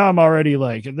 which now I'm already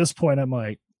like, at this point, I'm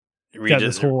like, got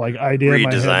this whole like idea in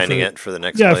my head redesigning it for the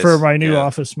next place. For my new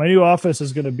office. My new office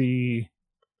is going to be,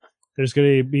 there's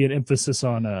going to be an emphasis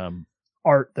on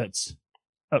art that's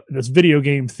video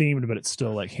game themed, but it's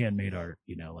still like handmade art.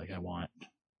 Like I want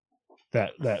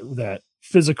that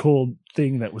physical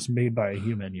thing that was made by a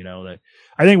human. That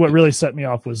I think what really set me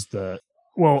off was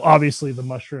obviously the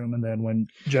mushroom, and then when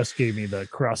Jess gave me the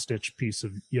cross stitch piece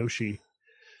of Yoshi.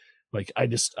 Like I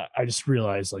just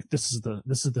realized like this is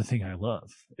the thing I love.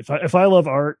 If I love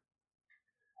art,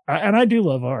 and I do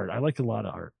love art, I like a lot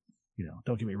of art.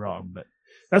 Don't get me wrong, but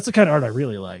that's the kind of art I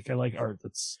really like. I like art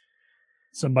that's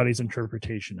somebody's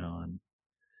interpretation on,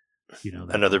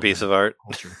 another piece of art.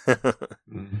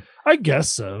 I guess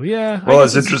so. Yeah. Well,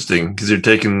 it's interesting because you're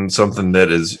taking something that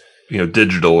is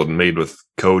digital and made with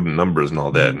code and numbers and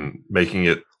all that, and making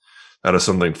it out of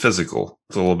something physical.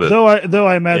 It's a little bit. Though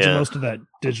I imagine most of that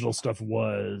digital stuff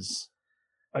was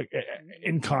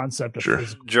in concept. Of Sure.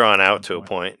 physical Drawn out to a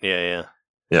standpoint. point. Yeah.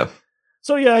 Yeah.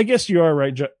 So yeah, I guess you are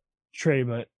right, Trey,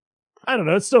 but I don't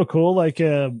know. It's still cool. Like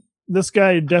this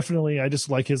guy, definitely, I just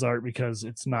like his art because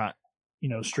it's not,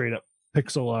 straight up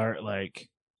pixel art. Like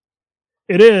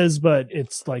it is, but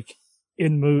it's like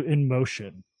in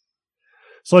motion.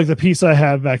 So like the piece I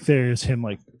have back there is him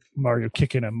like Mario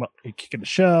kicking a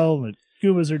shell, and the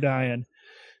Goombas are dying.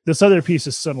 This other piece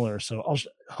is similar, so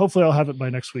hopefully I'll have it by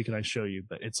next week and I show you.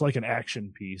 But it's like an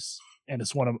action piece, and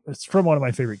it's from one of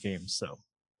my favorite games, so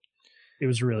it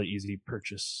was a really easy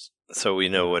purchase. So we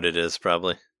know what it is,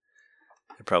 probably.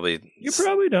 You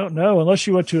probably don't know unless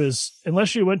you went to his.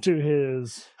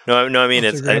 No, I mean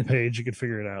Instagram page. You could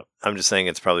figure it out. I'm just saying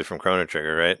it's probably from Chrono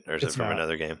Trigger, right? Or is it from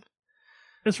another game?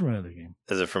 It's from another game.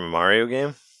 Is it from a Mario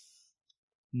game?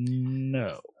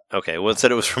 No. Okay, well, it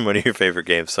said it was from one of your favorite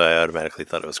games, so I automatically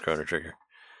thought it was Chrono Trigger.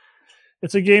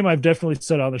 It's a game I've definitely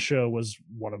said on the show was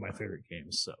one of my favorite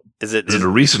games. So is it a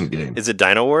recent game? Is it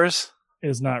Dino Wars?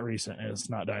 It's not recent.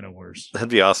 It's not Dino Wars. That'd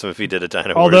be awesome if he did a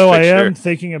Dino Wars. Although I am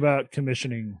thinking about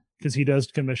commissioning, because he does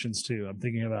commissions too. I'm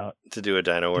thinking about to do a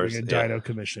Dino Wars, Dino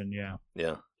commission.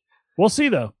 Yeah. We'll see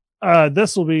though.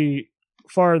 This will be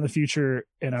far in the future,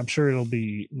 and I'm sure it'll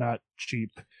be not cheap,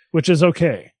 which is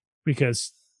okay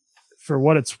because for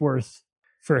what it's worth,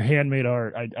 for handmade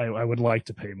art, I would like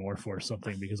to pay more for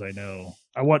something because I know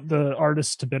I want the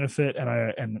artist to benefit,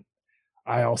 and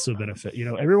I also benefit.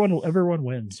 Everyone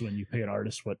wins when you pay an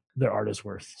artist what their art is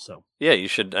worth. So yeah, you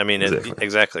should. I mean,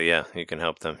 exactly. Yeah, you can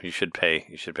help them. You should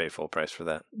pay full price for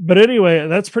that. But anyway,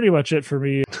 that's pretty much it for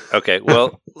me. Okay,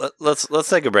 well, let's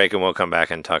take a break and we'll come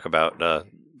back and talk about the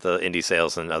indie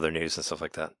sales and other news and stuff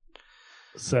like that.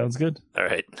 Sounds good. All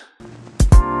right.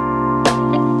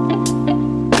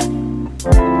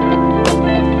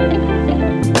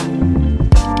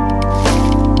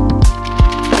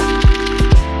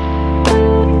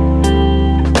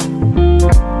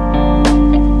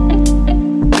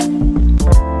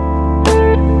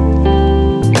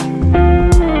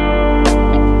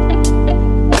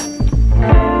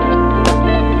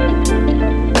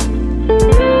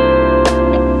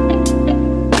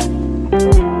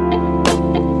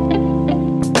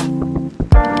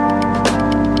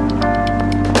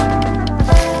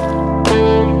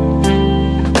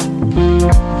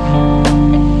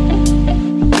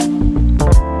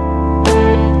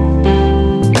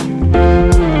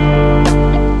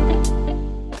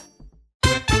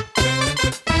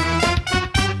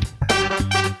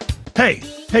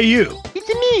 Hey, you.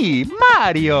 It's me,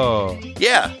 Mario.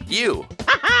 Yeah, you.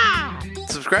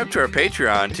 Subscribe to our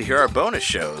Patreon to hear our bonus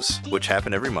shows, which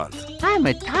happen every month. I'm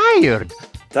tired.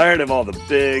 Tired of all the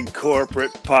big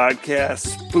corporate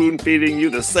podcasts spoon-feeding you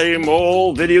the same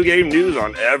old video game news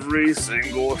on every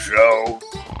single show?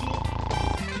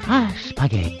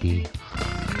 Spaghetti.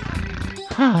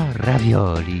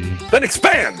 Ravioli. Then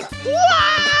expand!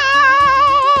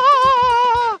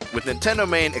 With Nintendo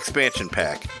Main Expansion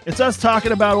Pack. It's us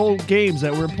talking about old games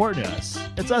that were important to us.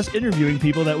 It's us interviewing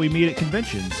people that we meet at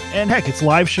conventions. And heck, it's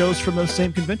live shows from those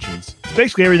same conventions. It's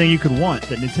basically everything you could want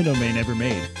that Nintendo Main ever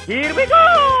made. Here we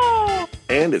go!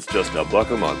 And it's just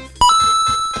 $1 a month.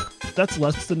 That's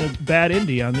less than a bad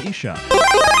indie on the eShop.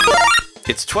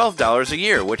 It's $12 a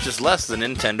year, which is less than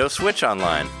Nintendo Switch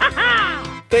Online.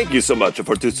 Thank you so much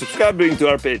for subscribing to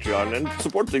our Patreon and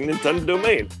supporting Nintendo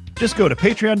Main. Just go to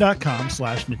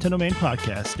patreon.com/Nintendo Main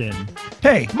Podcast and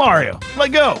hey, Mario,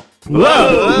 let go. Whoa!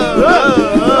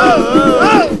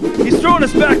 He's throwing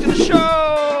us back to the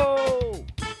show.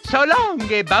 So long,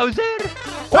 Bowser.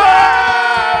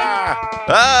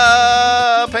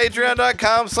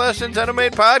 Patreon.com/Nintendo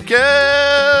Main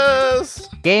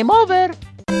Podcast. Game over.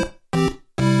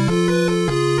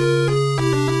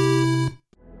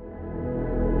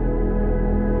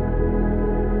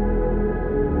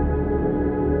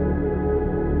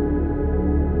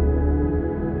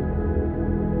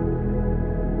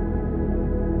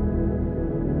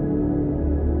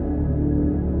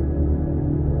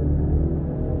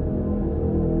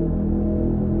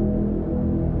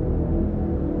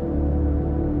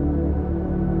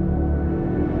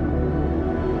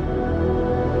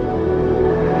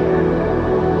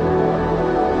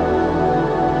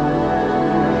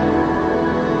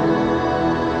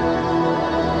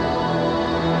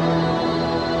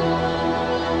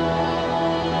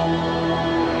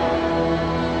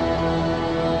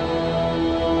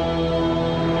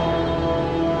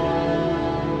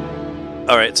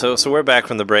 All right, so we're back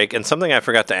from the break, and something I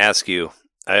forgot to ask you,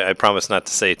 I promise not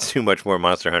to say too much more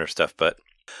Monster Hunter stuff, but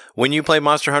when you play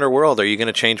Monster Hunter World, are you going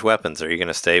to change weapons, or are you going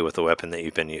to stay with the weapon that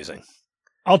you've been using?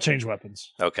 I'll change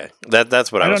weapons. Okay,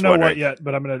 that's what I I was don't know wondering. what yet,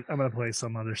 but I'm gonna play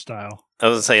some other style. I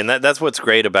was saying that's what's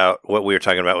great about what we were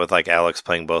talking about with like Alex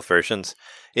playing both versions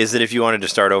is that if you wanted to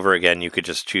start over again, you could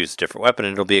just choose a different weapon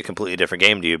and it'll be a completely different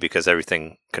game to you because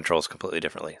everything controls completely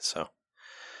differently. So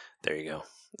there you go.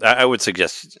 I would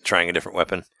suggest trying a different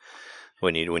weapon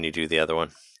when you do the other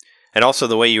one. And also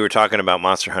the way you were talking about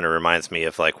Monster Hunter reminds me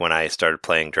of like when I started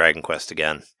playing Dragon Quest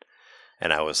again,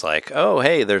 and I was like, oh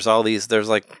hey, there's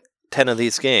like 10 of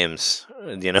these games,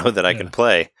 that I can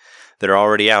play that are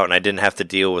already out, and I didn't have to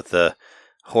deal with the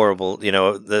horrible,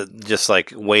 just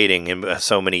like waiting in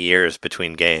so many years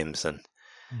between games, and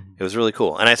it was really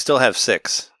cool. And I still have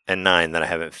 6 and 9 that I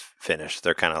haven't finished.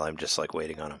 They're kind of, I'm just like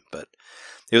waiting on them, but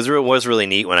it was really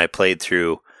neat when I played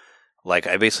through, like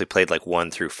I basically played like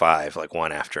 1 through 5, like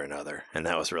one after another, and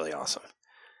that was really awesome.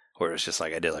 Where it was just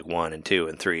like I did like 1 and 2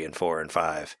 and 3 and 4 and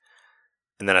 5,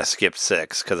 and then I skipped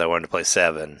 6 because I wanted to play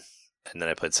 7. And then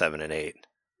I played 7 and 8,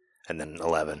 and then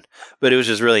 11. But it was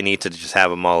just really neat to just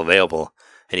have them all available,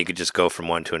 and you could just go from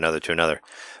one to another.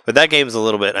 But that game's a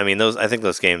little bit. I mean, I think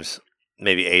those games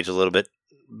maybe age a little bit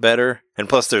better, and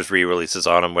plus there's re-releases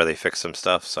on them where they fix some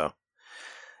stuff. So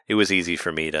it was easy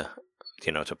for me to,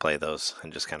 to play those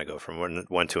and just kind of go from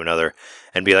one to another,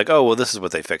 and be like, oh well, this is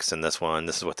what they fixed in this one.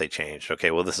 This is what they changed. Okay,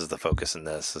 well this is the focus in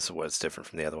this. This is what's different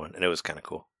from the other one, and it was kind of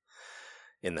cool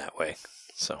in that way.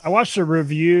 So I watched a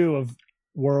review of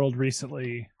World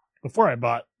recently before I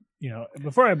bought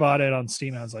it on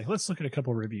Steam. I was like, let's look at a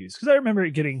couple reviews because I remember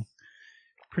it getting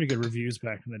pretty good reviews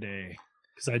back in the day.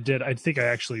 Because I think I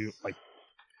actually like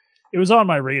it was on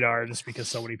my radar just because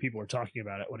so many people were talking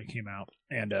about it when it came out,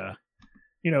 and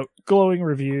glowing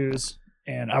reviews.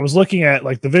 And I was looking at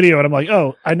like the video, and I'm like,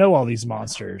 oh, I know all these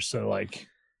monsters, so like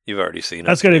you've already seen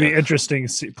that's it. going to be interesting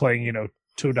playing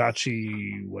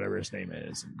Todachi, whatever his name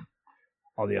is, and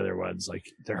all the other ones. Like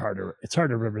it's hard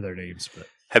to remember their names, but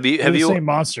have you same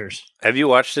monsters? Have you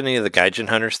watched any of the Gaijin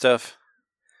Hunter stuff?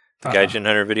 The Gaijin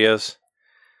Hunter videos?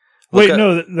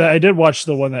 I did watch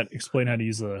the one that explained how to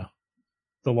use the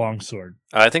long sword.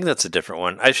 I think that's a different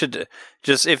one. I should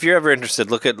just, if you're ever interested,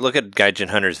 look at Gaijin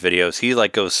Hunter's videos. He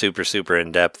like goes super, super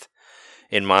in depth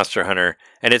in Monster Hunter,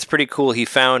 and it's pretty cool. He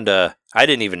found I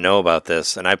didn't even know about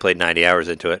this, and I played 90 hours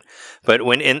into it. But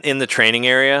when in the training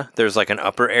area, there's like an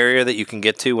upper area that you can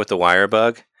get to with the wire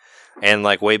bug, and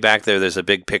like way back there's a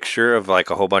big picture of like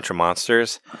a whole bunch of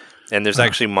monsters, and there's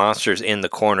actually monsters in the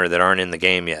corner that aren't in the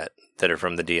game yet that are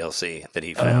from the DLC that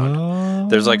he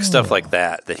found. There's like stuff like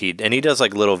that he does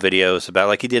like little videos about,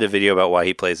 like he did a video about why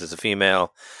he plays as a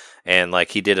female, and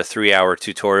like he did a 3-hour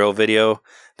tutorial video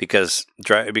because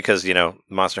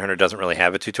Monster Hunter doesn't really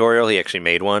have a tutorial. He actually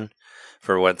made one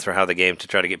for how the game to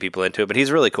try to get people into it. But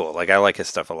he's really cool. Like I like his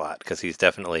stuff a lot because he's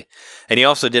definitely, and he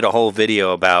also did a whole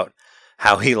video about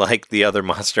how he liked the other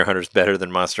Monster Hunters better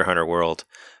than Monster Hunter World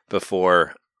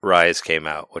before Rise came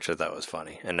out, which I thought was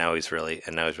funny. And now he's really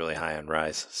high on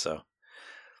Rise. So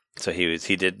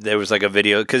there was like a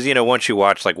video, because once you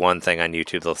watch like one thing on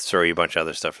YouTube, they'll throw you a bunch of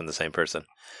other stuff from the same person.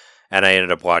 And I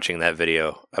ended up watching that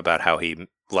video about how he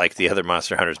liked the other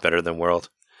Monster Hunters better than World.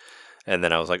 And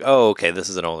then I was like, oh, okay, this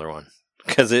is an older one.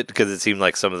 Because it seemed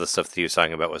like some of the stuff that he was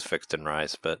talking about was fixed in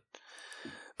Rise. But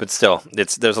still,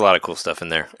 there's a lot of cool stuff in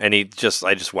there. And I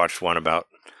just watched one about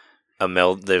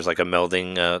there's like a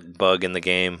melding bug in the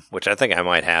game, which I think I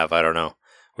might have, I don't know,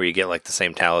 where you get like the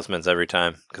same talismans every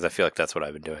time, because I feel like that's what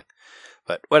I've been doing.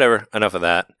 But whatever, enough of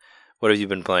that. What have you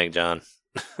been playing, John?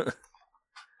 I've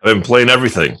been playing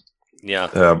everything. Yeah.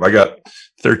 I got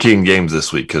 13 games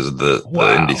this week because of the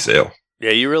indie sale.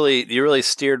 Yeah, you really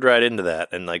steered right into that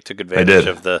and like took advantage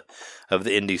of the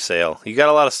indie sale. You got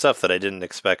a lot of stuff that I didn't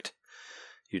expect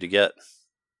you to get.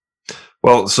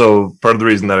 Well, so part of the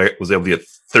reason that I was able to get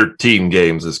 13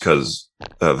 games is because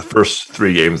the first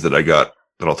 3 games that I got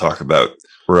that I'll talk about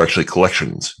were actually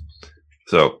collections.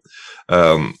 So,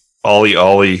 Ollie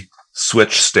Ollie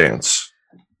Switch Stance,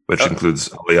 which includes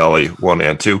Ollie Ollie 1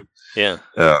 and 2. Yeah.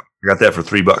 I got that for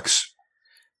 $3.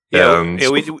 Yeah,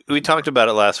 we talked about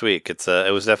it last week. It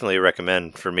was definitely a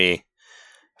recommend for me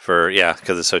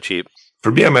because it's so cheap.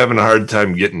 For me, I'm having a hard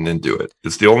time getting into it.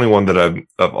 It's the only one that of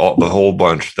the whole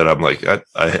bunch that I'm like,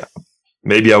 I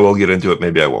maybe I will get into it,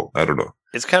 maybe I won't. I don't know.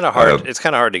 It's kind of hard. It's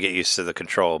kind of hard to get used to the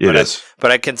control. But it is.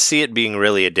 But I can see it being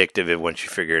really addictive once you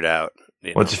figure it out.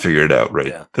 Once you figure it out, right?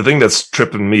 Yeah. The thing that's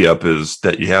tripping me up is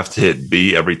that you have to hit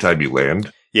B every time you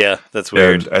land. Yeah, that's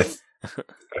weird. And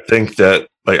I think that,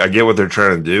 like, I get what they're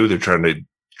trying to do. They're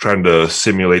trying to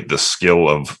simulate the skill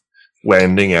of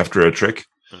landing after a trick.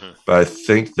 Mm-hmm. But I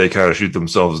think they kind of shoot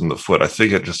themselves in the foot. I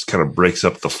think it just kind of breaks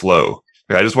up the flow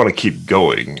I just want to keep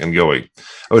going and going.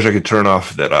 I wish I could turn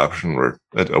off that option where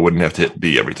I wouldn't have to hit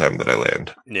B every time that I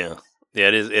land. Yeah. Yeah,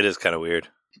 it is kind of weird.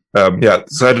 So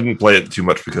I didn't play it too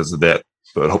much because of that,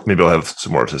 but maybe I'll have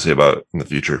some more to say about it in the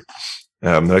future.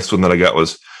 The next one that I got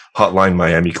was Hotline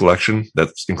Miami Collection. That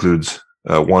includes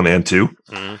 1 and 2.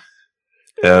 Mm-hmm.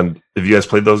 And have you guys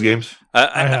played those games?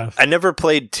 I have. I never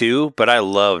played 2, but I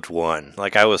loved 1.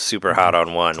 Like, I was super hot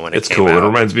on 1 when it came cool. out. It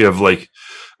reminds me of like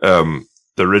the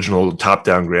original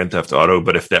top-down Grand Theft Auto,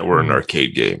 but if that were an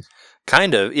arcade game.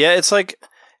 Kind of. Yeah, it's like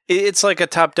a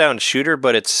top-down shooter,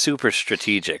 but it's super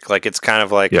strategic. Like, it's kind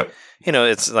of like,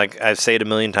 it's like, I say it a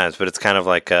million times, but it's kind of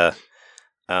like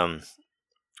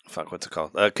what's it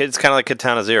called? It's kind of like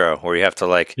Katana Zero, where you have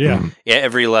to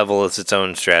every level is its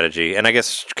own strategy. And I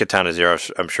guess Katana Zero,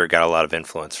 I'm sure, got a lot of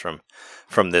influence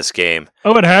from this game.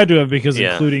 Oh, it had to have, because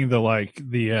including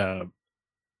the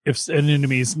if an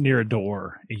enemy's near a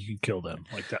door, you can kill them.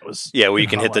 Like, that was where you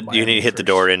can hit the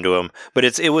door into them. But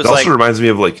it was also reminds me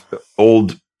of like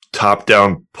old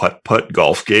top-down putt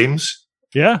golf games.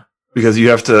 Yeah, because you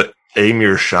have to aim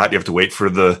your shot. You have to wait for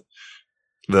the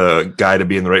guy to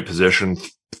be in the right position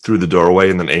through the doorway,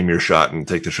 and then aim your shot and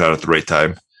take the shot at the right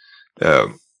time.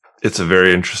 It's a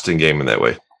very interesting game in that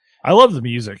way. I love the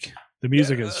music. The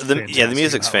music is the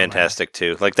music's fantastic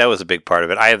too. Like, that was a big part of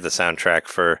it. I have the soundtrack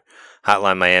for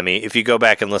Hotline Miami. If you go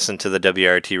back and listen to the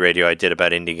WRT radio I did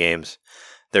about indie games,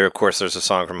 there's a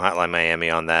song from Hotline Miami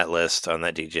on that list, on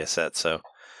that DJ set. So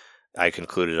I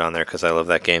concluded on there because I love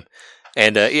that game.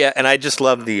 And and I just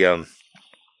love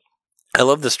I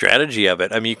love the strategy of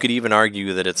it. I mean, you could even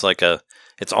argue that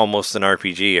it's almost an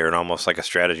RPG, or almost like a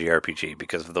strategy RPG,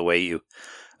 because of the way you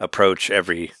approach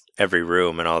every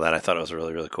room and all that. I thought it was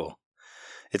really, really cool.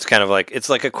 It's kind of like, it's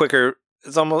like a quicker,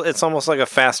 it's almost like a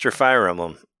faster Fire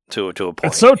Emblem to a point.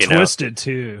 It's so twisted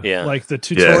too. Yeah. Like, the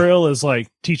tutorial is like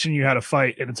teaching you how to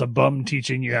fight, and it's a bum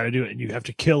teaching you how to do it, and you have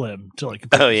to kill him to like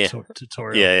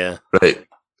tutorial. Yeah. Right.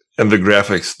 And the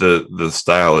graphics, the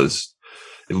style it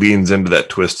leans into that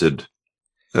twisted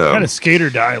kind of Skate or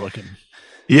Die looking.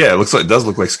 Yeah, it does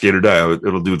look like Skate or Die.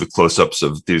 It'll do the close-ups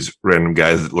of these random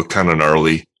guys that look kind of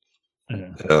gnarly.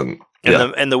 Yeah.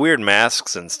 And the weird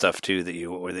masks and stuff too that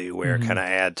you wear kind of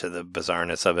add to the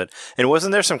bizarreness of it. And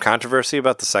wasn't there some controversy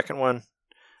about the second one?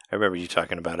 I remember you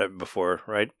talking about it before,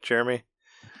 right, Jeremy?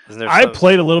 I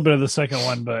played a little bit of the second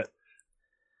one, but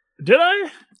did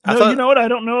I? No, you know what? I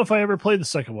don't know if I ever played the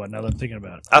second one. Now that I'm thinking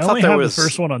about it, I only have the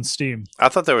first one on Steam. I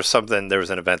thought there was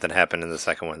an event that happened in the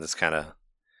second one that's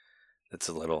it's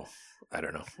a little, I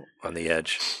don't know, on the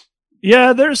edge.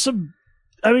 Yeah, there's some.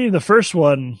 I mean, the first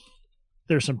one,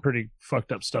 there's some pretty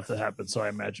fucked up stuff that happened, so I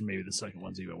imagine maybe the second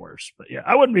one's even worse. But yeah,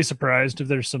 I wouldn't be surprised if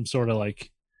there's some sort of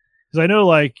like, because I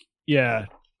know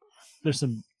there's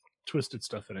some twisted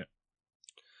stuff in it.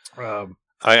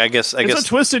 I guess it's a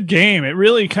twisted game. It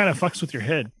really kind of fucks with your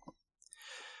head.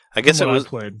 I guess it was.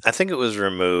 I think it was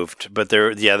removed, but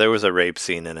there was a rape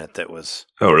scene in it that was.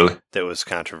 Oh, really? That was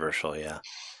controversial. Yeah,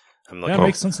 it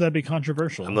makes sense that'd be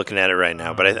controversial. I'm looking at it right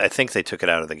now, but I think they took it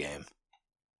out of the game.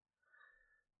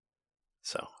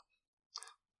 So,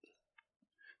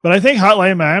 but I think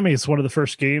Hotline Miami is one of the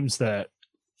first games that,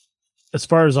 as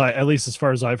far as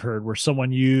I've heard, where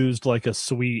someone used like a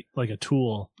suite, like a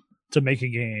tool, to make a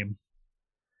game,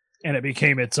 and it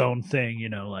became its own thing.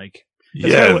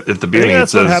 At the beginning,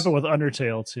 that's what happened with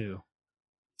Undertale too.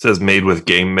 It says made with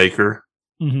Game Maker,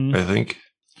 I think.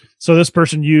 So this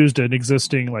person used an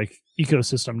existing like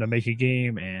ecosystem to make a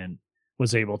game and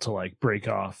was able to like branch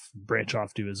off,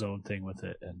 do his own thing with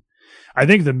it. And I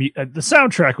think the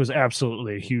soundtrack was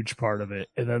absolutely a huge part of it.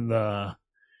 And then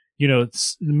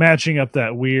it's matching up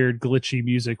that weird glitchy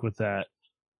music with that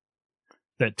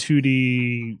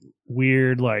 2D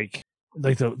weird like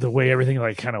the way everything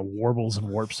like kind of warbles and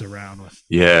warps around with.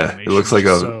 It looks like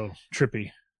so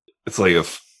trippy. It's like a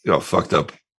fucked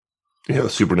up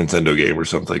Super Nintendo game or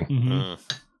something. Mm-hmm.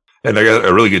 And I got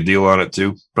a really good deal on it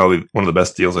too. Probably one of the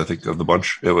best deals I think of the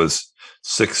bunch. It was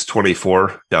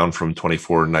 $6.24 down from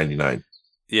 $24.99.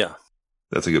 Yeah,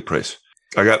 that's a good price.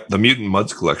 I got the Mutant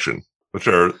Mudds collection, which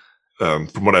are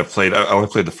from what I've played. I only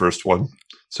played the first one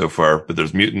so far, but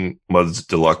there's Mutant Mudds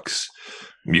Deluxe,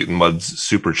 Mutant Mudds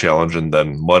Super Challenge, and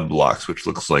then Mud Blocks, which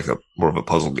looks like more of a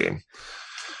puzzle game.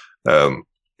 From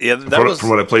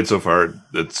what I played so far,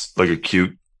 it's like a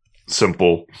cute,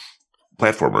 simple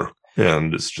platformer,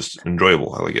 and it's just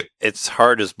enjoyable. I like it. It's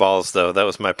hard as balls, though. That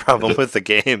was my problem with the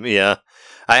game. Yeah,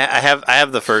 I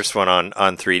have the first one on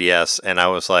 3DS, and I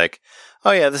was like,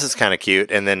 oh yeah, this is kind of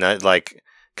cute, and then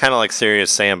kind of like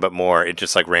Serious Sam, but more. It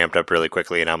just like ramped up really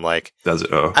quickly, and I'm like, does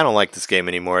it? I don't like this game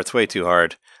anymore. It's way too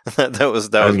hard. that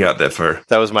was I haven't got that far.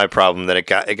 that was my problem. That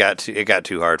it got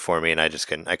too hard for me, and I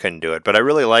couldn't do it. But I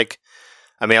really like.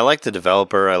 I mean, I like the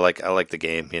developer. I like the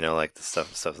game. Like the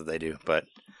stuff that they do. But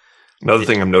Another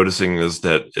thing I'm noticing is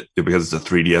that because it's a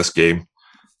 3DS game,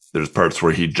 there's parts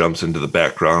where he jumps into the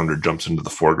background or jumps into the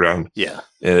foreground. yeah,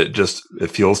 And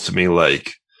it feels to me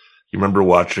like you remember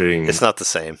watching. it's not the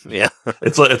same. Yeah,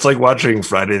 It's like watching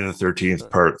Friday the 13th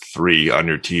Part 3 on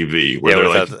your TV, where they're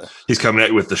without like he's coming at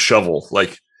you with the shovel,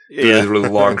 like yeah. these really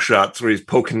long shots where he's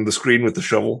poking the screen with the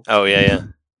shovel. Oh yeah.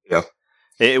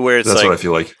 Where it's That's like what I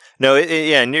feel like. no,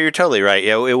 yeah, and you're totally right.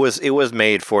 Yeah, it was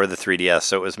made for the 3DS,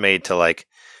 so it was made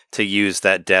to use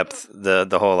that depth, the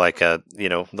whole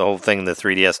the whole thing the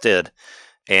 3DS did,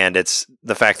 and it's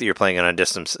the fact that you're playing it on a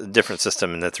different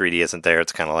system and the 3D isn't there.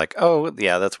 It's kind of like, oh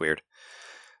yeah, that's weird.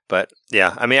 But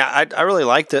yeah, I mean, I really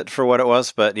liked it for what it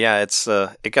was, but yeah,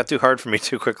 it got too hard for me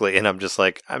too quickly, and I'm just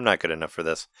like, I'm not good enough for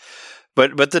this.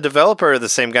 But the developer are the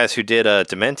same guys who did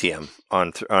Dementium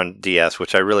on DS,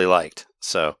 which I really liked.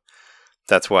 So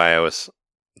that's why I was,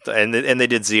 and they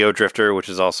did Zeo Drifter, which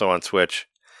is also on Switch,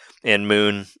 and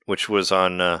Moon, which was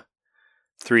on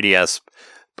 3DS,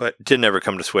 but didn't ever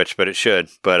come to Switch, but it should.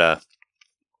 But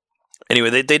anyway,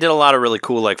 they did a lot of really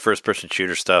cool like first person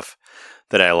shooter stuff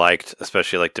that I liked,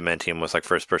 especially like Dementium was like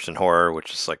first person horror,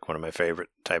 which is like one of my favorite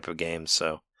type of games.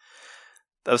 So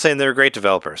I was saying they're a great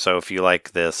developer. So if you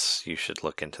like this, you should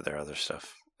look into their other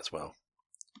stuff as well.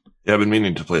 Yeah, I've been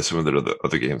meaning to play some of their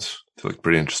other games. They look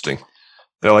pretty interesting.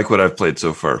 I like what I've played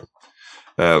so far.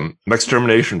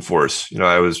 Extermination Force.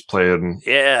 I was playing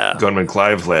Yeah, Gunman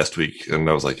Clive last week, and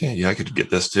I was like, yeah, I could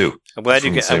get this too. I'm glad It's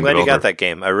from you the same got developer. that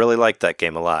game. I really liked that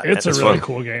game a lot. It's a It's really fun.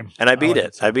 cool game. And I beat like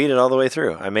it. too. I beat it all the way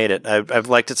through. I made it. I've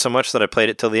liked it so much that I played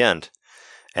it till the end,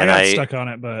 I and got stuck on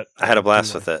it, but I had a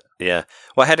blast with it. Yeah.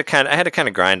 Well, I had to kind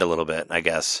of grind a little bit, I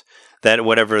guess. That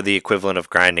whatever the equivalent of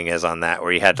grinding is on that,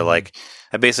 where you had to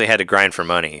I basically had to grind for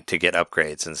money to get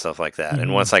upgrades and stuff like that.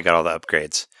 And Mhm. once I got all the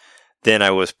upgrades, then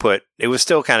it was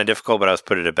still kind of difficult, but I was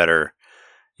put at a better,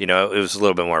 it was a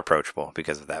little bit more approachable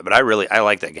because of that. But I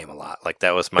like that game a lot. Like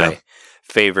that was my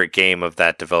favorite game of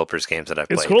that developer's games that I've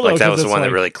It's played. cool, Like though, that 'cause was the it's one that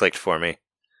like- really clicked for me.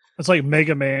 it's like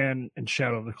Mega Man and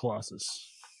Shadow of the Colossus.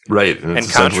 Right, and it's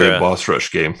And essentially Contra. a boss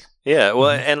rush game. Yeah,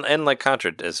 well, and like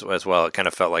Contra as well, it kind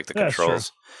of felt like the Yeah, sure.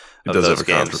 controls It of does those have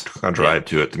a games. contra vibe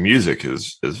to it. The music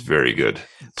is very good,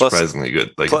 Plus- surprisingly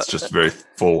good. Like plus- it's just very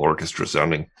full orchestra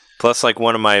sounding. Plus, like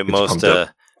one of my most pumped up.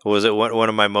 one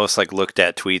of my most like looked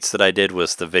at tweets that I did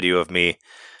was the video of me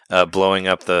blowing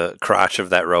up the crotch of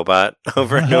that robot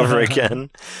over and over again.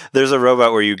 There's a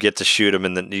robot where you get to shoot him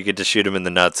in the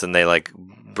nuts, and they like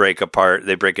break apart.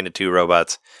 They break into two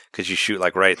robots because you shoot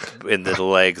like right into the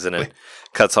legs, and it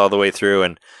cuts all the way through.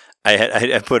 And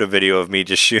I put a video of me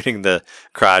just shooting the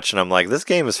crotch, and I'm like, this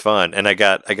game is fun, and I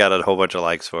got a whole bunch of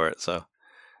likes for it. So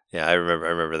yeah, I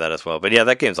remember that as well. But yeah,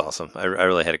 that game's awesome. I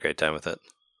really had a great time with it.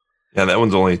 Yeah, that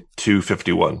one's only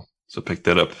 $251. So pick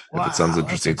that up if it sounds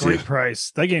interesting that's a to you. great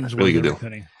price. That game's Really really good good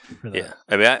penny for that. Yeah,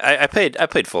 I mean, I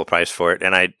paid full price for it,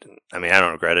 and I mean, I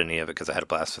don't regret any of it because I had a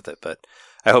blast with it. But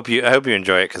I hope you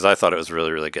enjoy it because I thought it was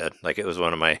really, really good. Like it was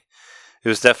it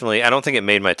was definitely. I don't think it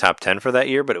made my top 10 for that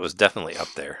year, but it was definitely up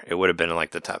there. It would have been in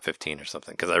like the top 15 or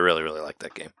something because I really, really liked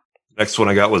that game. Next one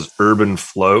I got was Urban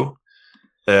Flow,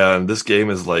 and this game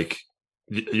is like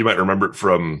you might remember it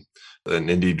from an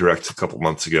indie direct a couple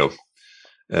months ago,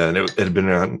 and it had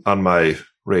been on my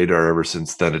radar ever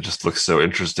since then. It just looks so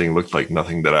interesting. Looked like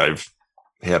nothing that I've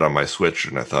had on my Switch,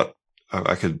 and I thought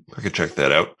I could check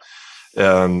that out.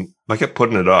 I kept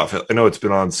putting it off. I know it's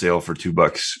been on sale for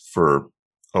 $2 for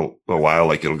a while.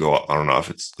 Like it'll go on and off.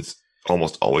 It's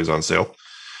almost always on sale.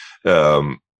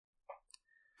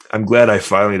 I'm glad I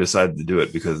finally decided to do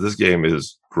it because this game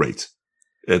is great.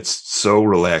 It's so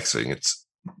relaxing. It's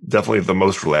definitely the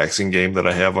most relaxing game that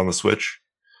I have on the Switch.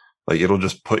 Like it'll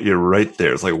just put you right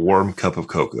there. It's like a warm cup of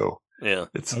cocoa. Yeah.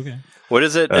 It's Okay. What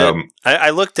is it? I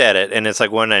looked at it and it's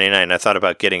like $1.99. I thought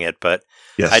about getting it, but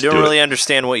yes, I don't do it. really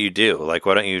understand what you do. Like,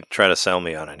 why don't you try to sell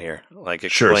me on it here? Like,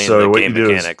 Sure, explain so the what game you do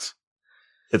is- mechanics.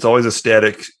 It's always a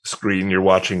static screen you're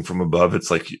watching from above.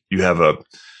 It's like you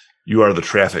are the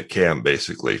traffic cam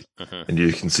basically, Mhm. and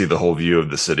you can see the whole view of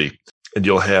the city. And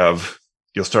you'll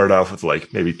start off with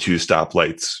like maybe 2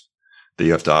 stoplights that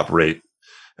you have to operate.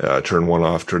 Turn one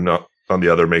off, turn on the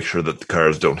other, make sure that the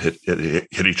cars don't hit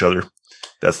each other.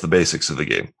 That's the basics of the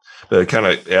game. But it kind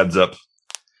of adds up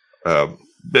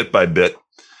bit by bit.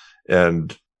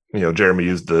 And Jeremy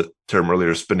used the term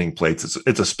earlier, spinning plates.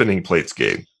 It's a spinning plates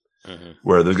game. Mhm.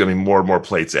 Where there's going to be more and more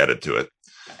plates added to it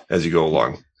as you go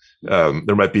along.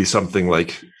 There might be something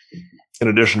like, in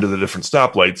addition to the different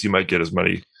stoplights, you might get as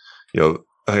many,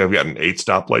 I think I've gotten 8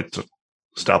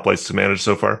 stoplights to manage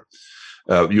so far.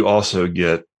 You also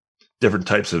get different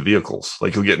types of vehicles.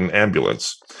 Like you'll get an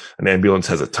ambulance. An ambulance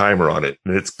has a timer on it,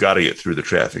 and it's got to get through the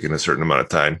traffic in a certain amount of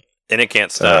time. And it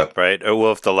can't stop, right? Or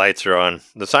well, if the lights are on,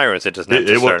 the sirens, it doesn't have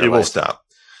to start. It will stop.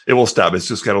 It will stop. It's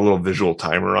just got a little visual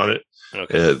timer on it,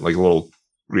 like a little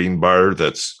green bar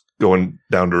that's going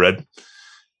down to red.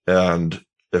 And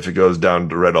if it goes down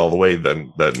to red all the way,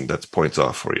 then that's points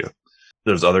off for you.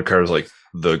 There's other cars like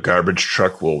the garbage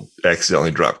truck will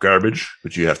accidentally drop garbage,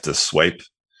 but you have to swipe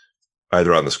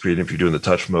either on the screen if you're doing the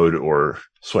touch mode or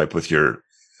swipe with your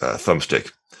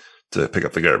thumbstick to pick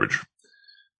up the garbage.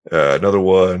 Another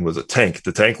one was a tank.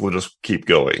 The tank will just keep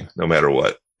going no matter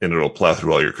what, and it'll plow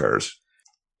through all your cars.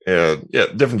 And yeah,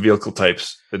 different vehicle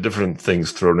types, different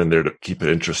things thrown in there to keep it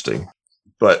interesting.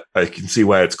 But I can see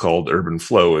why it's called Urban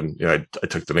Flow, and I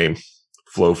took the name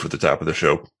Flow for the top of the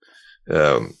show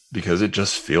because it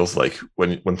just feels like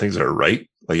when things are right,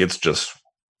 like it's just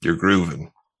you're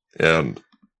grooving and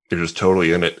you're just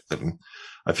totally in it. And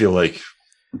I feel like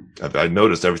I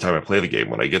noticed every time I play the game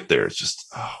when I get there, it's just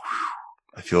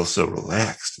I feel so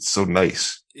relaxed. It's so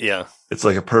nice. Yeah. It's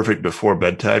like a perfect before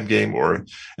bedtime game, or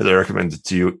as I recommended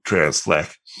to you, try on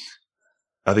Slack.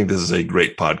 I think this is a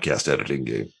great podcast editing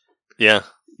game. Yeah.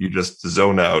 You just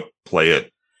zone out, play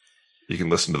it. You can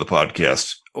listen to the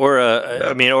podcast. Or,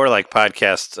 or like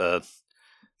podcast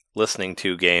listening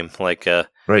to game. Like,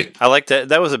 right. I like that.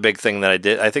 That was a big thing that I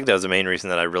did. I think that was the main reason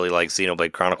that I really liked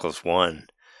Xenoblade Chronicles 1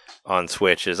 on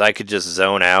Switch is I could just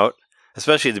zone out.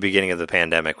 Especially at the beginning of the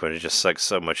pandemic when it just like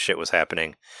so much shit was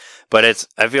happening. But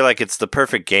I feel like it's the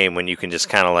perfect game when you can just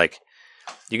kind of like,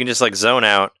 you can just like zone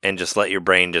out and just let your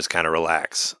brain just kind of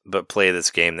relax, but play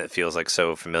this game that feels like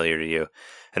so familiar to you.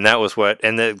 And that was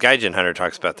and the Gaijin Hunter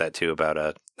talks about that too,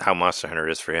 about how Monster Hunter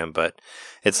is for him. But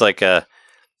it's like,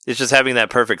 it's just having that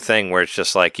perfect thing where it's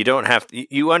just like,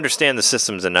 you understand the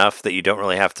systems enough that you don't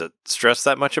really have to stress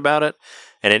that much about it.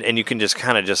 And you can just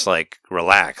kind of just like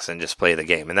relax and just play the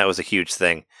game. And that was a huge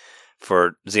thing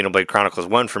for Xenoblade Chronicles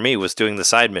 1 for me, was doing the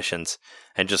side missions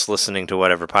and just listening to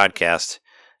whatever podcast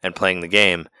and playing the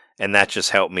game. And that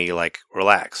just helped me like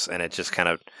relax. And it just kind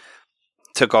of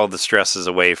took all the stresses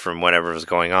away from whatever was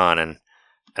going on. And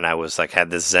I was like, had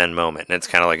this Zen moment. And it's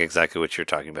kind of like exactly what you're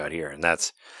talking about here. And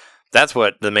that's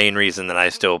what the main reason that I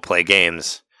still play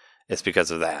games is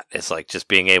because of that. It's like just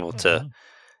being able to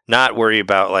not worry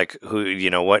about like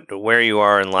where you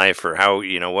are in life or how,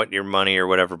 what your money or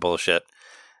whatever bullshit,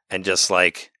 and just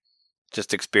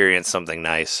experience something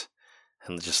nice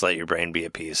and just let your brain be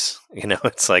at peace.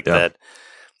 It's like that.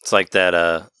 It's like that.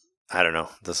 I don't know.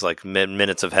 This like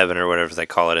minutes of heaven or whatever they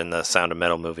call it in the Sound of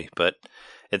Metal movie, but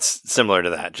it's similar to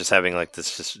that. Just having like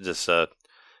this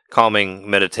calming,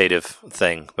 meditative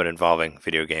thing, but involving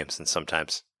video games and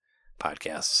sometimes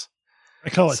podcasts. I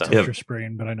call it Tetris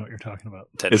Brain, but I know what you're talking about.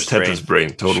 It's Tetris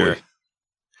Brain, totally. Sure.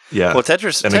 Yeah. Well,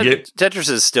 Tetris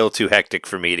is still too hectic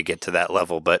for me to get to that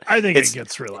level, but I think it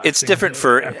gets relaxing. It's different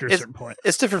after a certain point.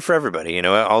 It's different for everybody.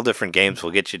 All different games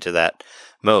will get you to that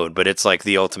mode, but it's like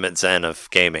the ultimate zen of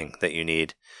gaming that you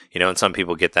need. And some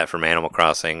people get that from Animal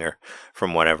Crossing or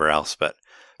from whatever else. But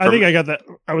I think I got that.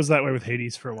 I was that way with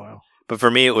Hades for a while. But for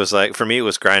me, it was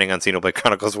grinding on Xenoblade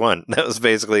Chronicles 1. That was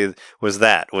basically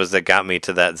that got me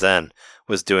to that zen.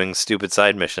 Was doing stupid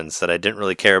side missions that I didn't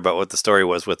really care about what the story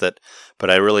was with it, but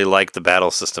I really liked the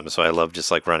battle system, so I loved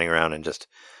just like running around and just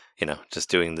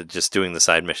doing the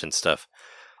side mission stuff.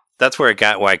 That's why it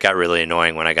got really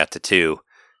annoying when I got to 2,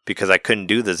 because I couldn't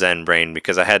do the Zen Brain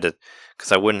because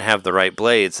I wouldn't have the right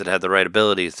blades that had the right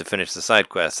abilities to finish the side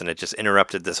quests, and it just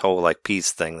interrupted this whole like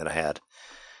peace thing that I had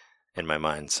in my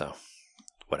mind. So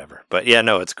whatever. But yeah,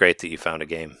 no, it's great that you found a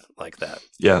game like that.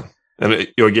 Yeah. And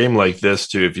a game like this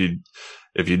too, if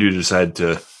you do decide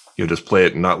to just play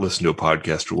it and not listen to a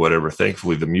podcast or whatever,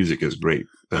 thankfully the music is great.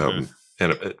 And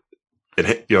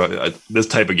this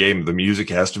type of game, the music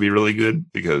has to be really good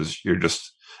because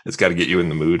it's got to get you in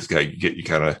the mood. It's got to get you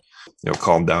kind of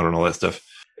calm down and all that stuff.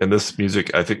 And this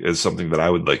music, I think, is something that I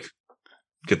would like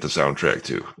get the soundtrack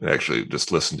to and actually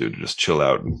just listen to just chill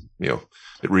out and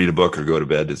read a book or go to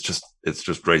bed. It's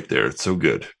just right there. It's so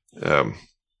good.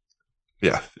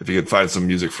 Yeah, if you could find some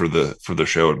music for the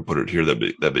show and put it here,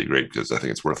 that'd be great because I think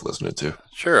it's worth listening to.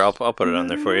 Sure, I'll put it on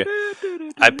there for you.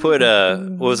 I put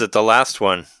what was it, the last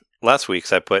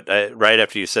week's? I put right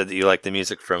after you said that you liked the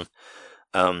music from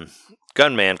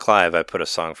Gunman Clive. I put a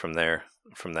song from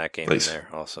that game in there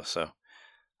also. So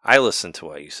I listen to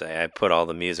what you say. I put all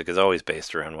the music is always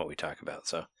based around what we talk about.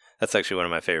 So that's actually one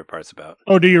of my favorite parts about.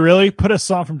 Oh, do you really? Put a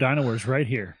song from Dino Wars right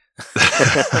here.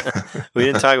 We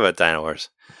didn't talk about Dino Wars.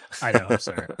 I know. I'm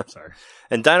sorry.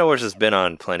 And Dino Wars has been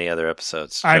on plenty other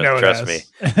episodes. I know. Trust me.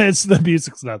 It's the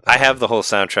music's not that. I have the whole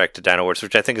soundtrack to Dino Wars,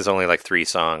 which I think is only like 3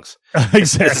 songs.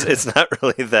 Exactly. It's not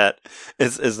really that.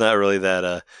 It's not really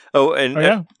that. Oh, and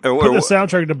yeah. Put the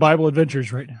soundtrack to Bible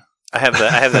Adventures right now. I have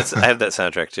that. I have that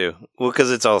soundtrack too. Well,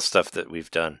 because it's all stuff that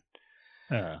we've done.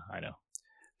 I know.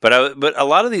 But a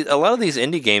lot of these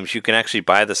indie games, you can actually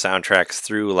buy the soundtracks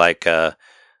through like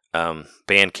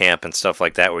Bandcamp and stuff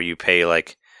like that, where you pay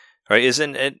like. Right?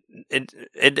 Isn't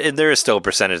it? There is still a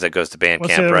percentage that goes to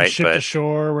Bandcamp, right? Ship to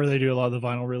Shore, where they do a lot of the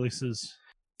vinyl releases.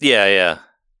 Yeah.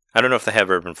 I don't know if they have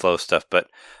Urban Flow stuff, but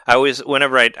I always,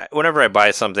 whenever I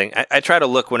buy something, I try to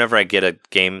look. Whenever I get a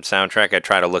game soundtrack, I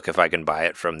try to look if I can buy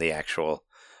it from the actual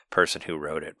person who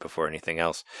wrote it before anything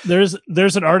else. There's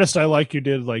an artist I like who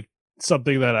did like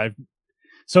something that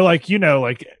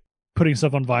like putting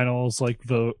stuff on vinyls like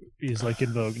Vogue is like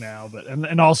in vogue now, but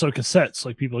and also cassettes,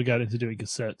 like people got into doing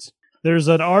cassettes. There's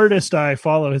an artist I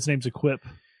follow, his name's Equip.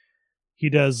 He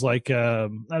does like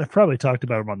I've probably talked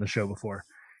about him on the show before.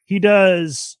 He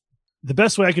does, the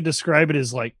best way I could describe it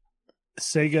is like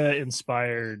Sega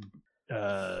inspired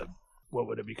what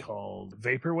would it be called?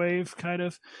 Vaporwave kind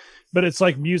of. But it's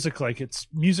like music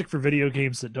for video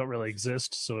games that don't really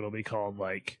exist, so it'll be called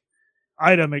like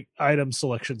item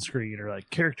selection screen or like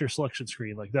character selection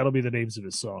screen. Like that'll be the names of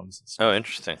his songs. Oh,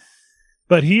 interesting.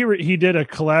 But he did a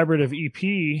collaborative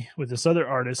EP with this other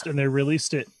artist, and they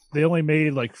released it. They only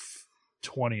made like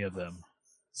 20 of them,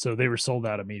 so they were sold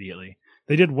out immediately.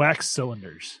 They did Wax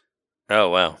Cylinders. Oh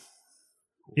wow.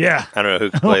 Yeah, I don't know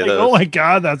who can play those. Oh my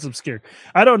god, that's obscure.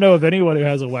 I don't know of anyone who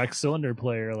has a Wax Cylinder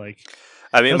player. Like,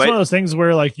 I mean, it's one of those things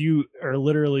where like you are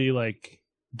literally like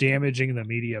damaging the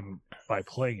medium by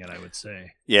playing it, I would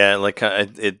say. Yeah, like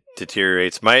it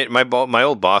deteriorates. My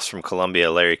old boss from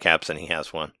Columbia, Larry Capson, he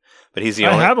has one, but he's the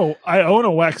only. I own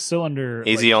a Wax Cylinder.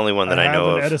 He's the only one that I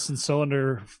know of. An Edison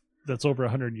cylinder that's over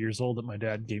 100 years old that my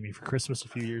dad gave me for Christmas a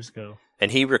few years ago.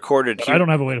 And he recorded. I don't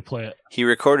have a way to play it. He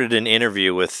recorded an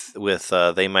interview with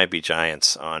They Might Be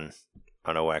Giants on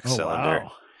a Wax Cylinder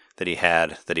that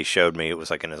he showed me. It was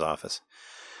like in his office.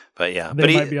 But yeah,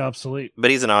 they might be obsolete.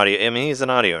 But he's an audio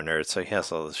nerd, so he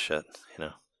has all this shit. You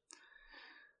know,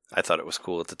 I thought it was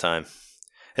cool at the time.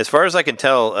 As far as I can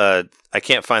tell, I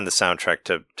can't find the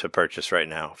soundtrack to purchase right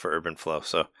now for Urban Flow,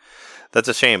 so that's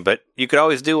a shame. But you could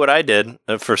always do what I did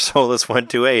for Solus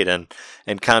 128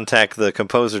 and contact the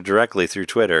composer directly through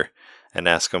Twitter and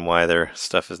ask them why their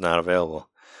stuff is not available,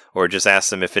 or just ask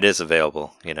them if it is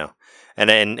available. You know,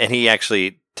 and he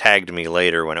actually tagged me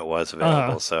later when it was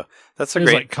available. So that's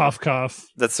like cough.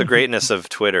 That's the greatness of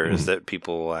Twitter, is that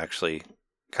people will actually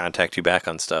contact you back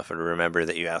on stuff and remember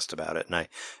that you asked about it.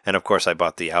 And of course I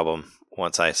bought the album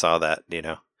once I saw that, you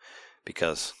know,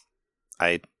 because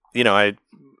I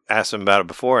asked him about it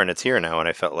before and it's here now, and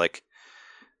I felt like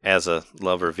as a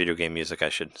lover of video game music I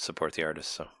should support the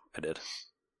artist, so I did.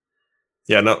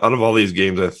 Yeah, no, out of all these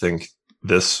games, I think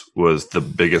this was the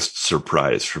biggest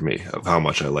surprise for me of how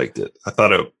much I liked it. I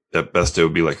thought at best it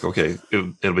would be like, okay,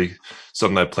 it'll be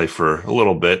something I play for a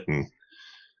little bit and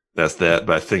that's that.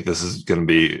 But I think this is going to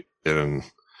be in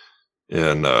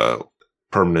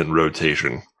permanent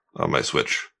rotation on my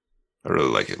Switch. I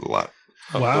really like it a lot.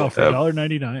 Wow, for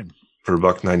 $1.99. For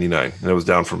 $1.99, and it was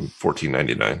down from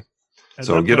 $14.99.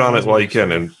 So get on it while you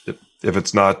can, and if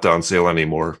it's not on sale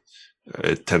anymore,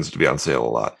 it tends to be on sale a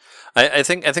lot. I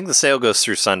think the sale goes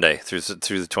through Sunday, through the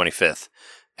 25th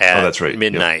at that's right.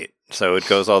 midnight. Yep. So it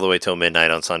goes all the way till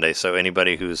midnight on Sunday. So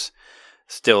anybody who's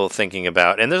still thinking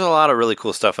about, and there's a lot of really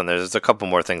cool stuff on there. There's a couple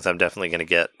more things I'm definitely going to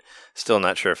get. Still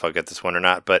not sure if I'll get this one or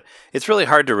not, but it's really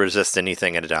hard to resist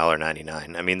anything at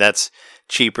 $1.99. I mean, that's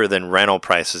cheaper than rental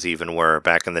prices even were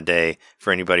back in the day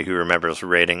for anybody who remembers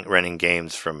renting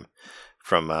games from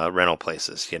rental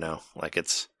places, you know, like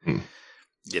it's,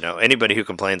 you know, anybody who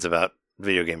complains about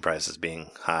video game prices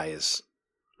being high is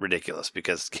ridiculous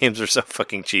because games are so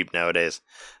fucking cheap nowadays.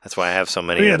 That's why I have so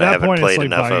many that I haven't played it's like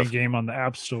enough buying of. A game on the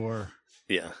App Store.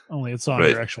 Yeah. Only it's on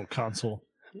your actual console.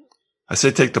 I say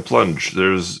take the plunge.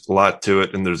 There's a lot to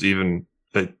it, and there's even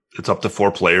it's up to 4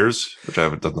 players, which I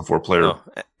haven't done the 4-player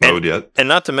mode yet. And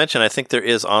not to mention, I think there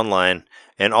is online.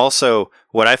 And also,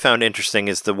 what I found interesting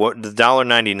is the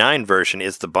 $1.99 version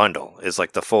is the bundle, is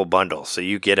like the full bundle, so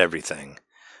you get everything,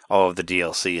 all of the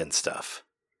DLC and stuff.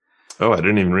 Oh, I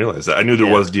didn't even realize that. I knew there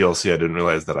was DLC. I didn't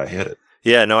realize that I had it.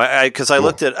 Yeah, no, because I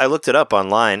looked it up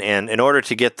online, and in order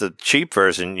to get the cheap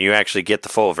version, you actually get the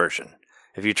full version.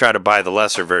 If you try to buy the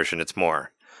lesser version, it's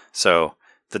more. So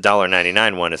the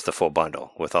 $1.99 one is the full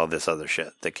bundle with all this other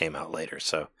shit that came out later.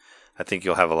 So I think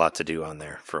you'll have a lot to do on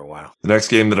there for a while. The next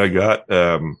game that I got,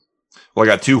 I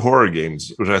got 2 horror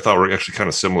games, which I thought were actually kind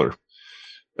of similar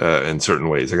in certain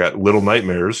ways. I got Little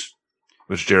Nightmares,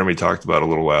 which Jeremy talked about a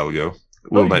little while ago.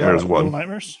 Little Nightmares 1. Little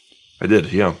Nightmares? I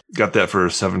did, yeah. Got that for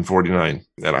 $7.49,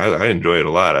 and I enjoy it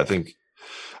a lot. I don't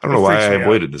know why I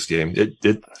avoided this game. It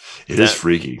is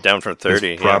freaky. Down from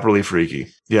 30. It's properly freaky.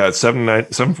 Yeah, it's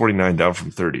 $7.49 down from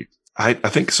 30. I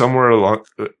think somewhere along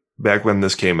back when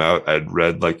this came out, I'd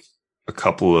read like a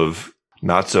couple of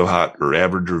not so hot or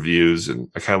average reviews, and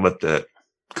I kind of let that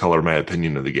color my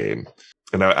opinion of the game.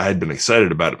 And I had been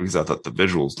excited about it because I thought the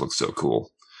visuals looked so cool.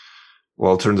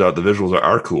 Well, it turns out the visuals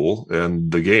are cool,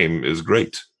 and the game is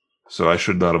great. So I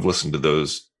should not have listened to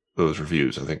those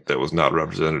reviews. I think that was not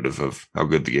representative of how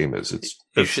good the game is.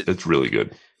 It's really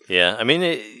good. Yeah, I mean,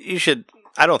 you should.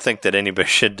 I don't think that anybody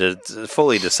should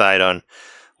fully decide on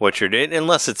what you're doing,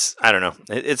 unless it's, I don't know.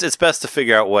 It's best to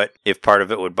figure out what, if part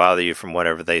of it would bother you from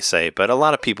whatever they say. But a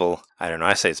lot of people, I don't know,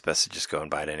 I say it's best to just go and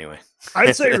buy it anyway.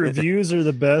 I'd say reviews are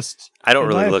the best. I don't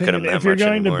really look at them that much if you're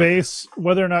going anymore. to base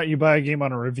whether or not you buy a game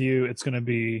on a review, it's going to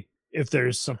be if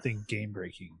there's something game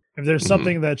breaking. If there's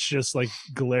something that's just like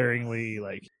glaringly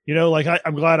like, like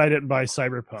I'm glad I didn't buy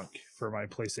Cyberpunk for my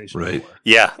PlayStation 4.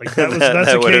 Yeah, like that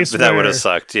would have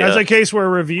sucked. Yeah, that's a case where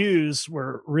reviews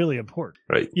were really important.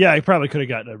 Right. Yeah, I probably could have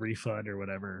gotten a refund or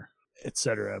whatever,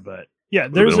 etc. But yeah,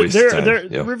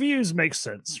 reviews make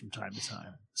sense from time to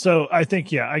time. So I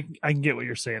think I can get what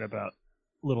you're saying about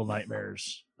Little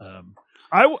Nightmares.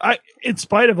 I in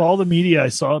spite of all the media I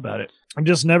saw about it, it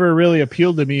just never really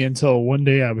appealed to me until one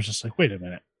day I was just like, wait a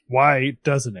minute, why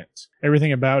doesn't it?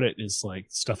 Everything about it is like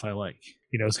stuff I like.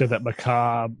 It's got that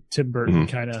macabre Tim Burton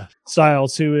kind of style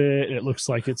to it. It looks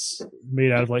like it's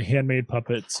made out of like handmade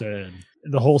puppets, and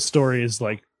the whole story is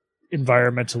like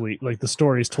environmentally, like the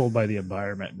story is told by the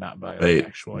environment, not by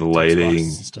actual the lighting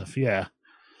and stuff. Yeah,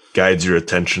 guides your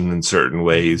attention in certain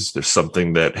ways. There's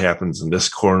something that happens in this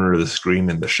corner of the screen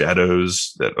in the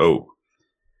shadows that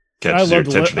catches your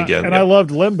attention again. And I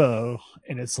loved Limbo,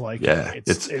 and it's like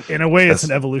it's in a way it's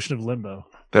an evolution of Limbo.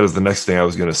 That was the next thing I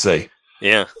was going to say.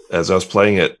 Yeah. As I was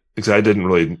playing it, because I didn't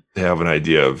really have an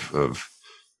idea of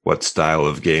what style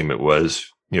of game it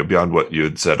was, beyond what you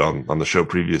had said on the show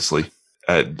previously.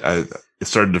 It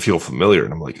started to feel familiar,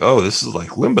 and I'm like, oh, this is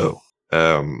like Limbo.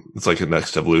 It's like a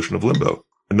next evolution of Limbo.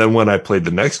 And then when I played the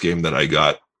next game that I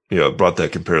got, it brought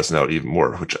that comparison out even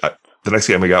more, the next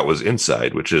game I got was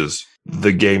Inside, which is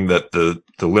the game that the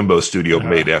Limbo studio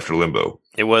made after Limbo.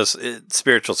 It was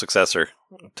spiritual successor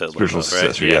to Limbo,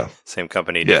 successor, right? Yeah. Same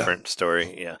company, different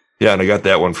story. Yeah. Yeah, and I got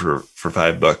that one for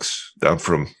 $5 down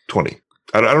from 20.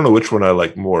 I don't know which one I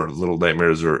like more, Little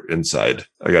Nightmares or Inside.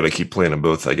 I got to keep playing them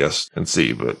both, I guess, and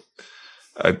see. But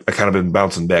I kind of been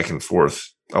bouncing back and forth.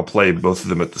 I'll play both of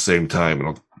them at the same time, and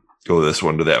I'll go this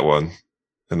one to that one,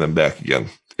 and then back again.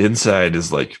 Inside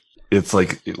is it's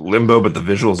like Limbo, but the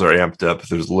visuals are amped up.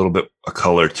 There's a little bit of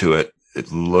color to it.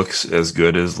 It looks as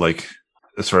good as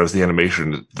as far as the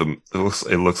animation,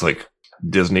 it looks like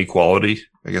Disney quality,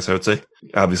 I guess I would say.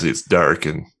 Obviously, it's dark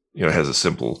and it has a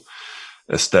simple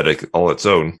aesthetic all its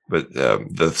own, but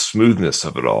the smoothness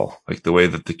of it all, like the way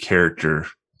that the character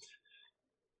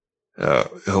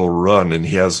he'll run and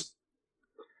he has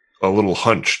a little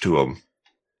hunch to him,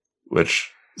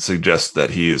 which suggests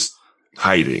that he is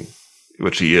hiding,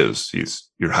 which he is.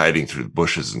 You're hiding through the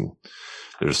bushes, and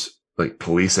there's like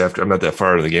police after. I'm not that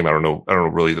far in the game. I don't know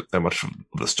really that much of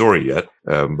the story yet,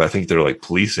 but I think they're like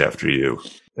police after you.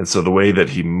 And so the way that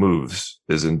he moves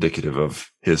is indicative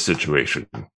of his situation.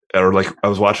 Or like I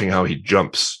was watching how he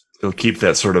jumps. He'll keep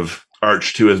that sort of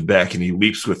arch to his back, and he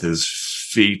leaps with his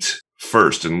feet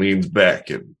first and leans back.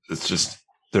 And it's just,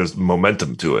 there's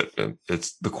momentum to it. And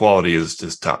the quality is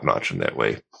just top notch in that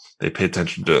way. They pay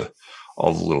attention to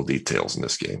all the little details in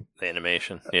this game. The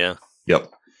animation. Yeah.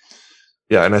 Yep.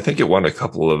 Yeah, and I think it won a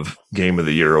couple of Game of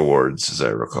the Year awards, as I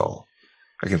recall.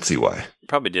 I can see why.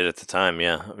 Probably did at the time,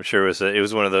 yeah. I'm sure it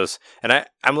was one of those. And I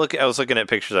was looking at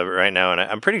pictures of it right now, and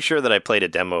I'm pretty sure that I played a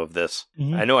demo of this.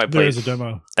 Mm-hmm. I know I played. There is a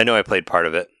demo. I know I played part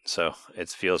of it, so it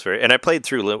feels very. And I played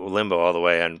through Limbo all the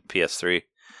way on PS3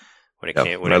 when it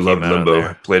came. When I loved Limbo.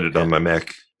 I played it on my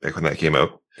Mac back when that came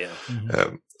out. Yeah.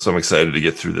 Mm-hmm. So I'm excited to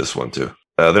get through this one too.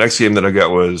 The next game that I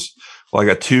got was, I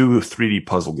got 2 3D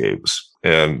puzzle games.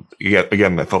 And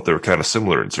again, I felt they were kind of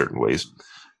similar in certain ways.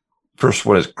 First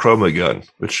one is Chroma Gun,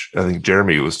 which I think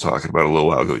Jeremy was talking about a little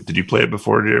while ago. Did you play it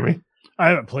before, Jeremy? I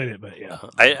haven't played it, but yeah.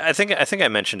 I think I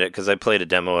mentioned it because I played a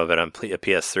demo of it on a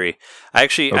PS3.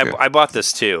 I bought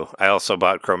this too. I also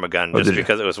bought Chroma Gun just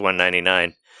because it was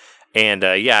 $1.99. And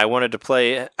I wanted to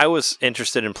play. I was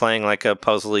interested in playing like a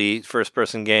puzzly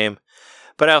first-person game.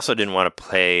 but I also didn't want to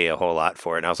pay a whole lot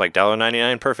for it. And I was like,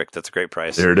 $1.99, perfect. That's a great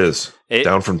price. There it is.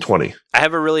 Down from 20. I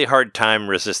have a really hard time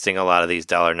resisting a lot of these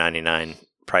 $1.99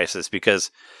 prices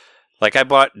because, like, I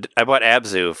bought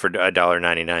Abzu for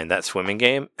 $1.99, that swimming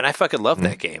game, and I fucking loved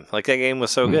that game. Like, that game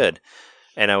was so good.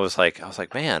 And I was like,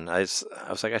 man, I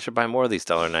should buy more of these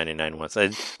 $1.99 ones. I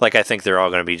think they're all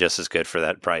going to be just as good for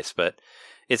that price. But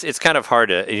it's kind of hard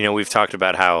to, we've talked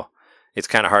about how it's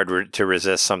kind of hard to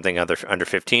resist something under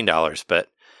 $15. But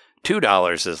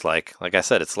 $2 is like I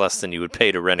said, it's less than you would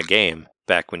pay to rent a game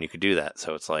back when you could do that.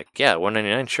 So it's like, yeah,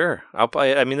 $1.99, sure, I'll buy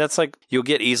it. I mean, that's like you'll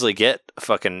easily get a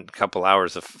fucking couple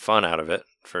hours of fun out of it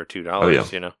for $2. Oh,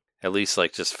 yeah. At least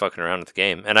like just fucking around with the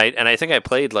game. And I think I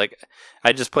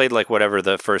just played like whatever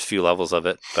the first few levels of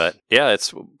it. But yeah,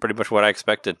 it's pretty much what I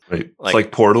expected. Right. It's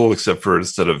like Portal, except for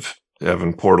instead of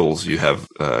having portals, you have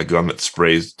a gun that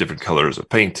sprays different colors of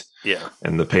paint. Yeah.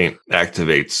 And the paint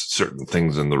activates certain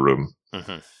things in the room.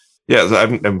 Mm-hmm. Yeah, so I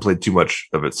haven't played too much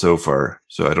of it so far,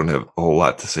 so I don't have a whole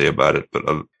lot to say about it. But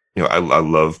I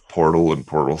love Portal and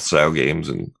Portal style games,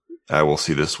 and I will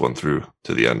see this one through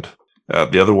to the end.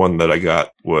 The other one that I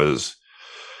got was,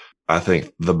 I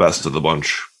think, the best of the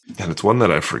bunch, and it's one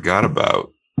that I forgot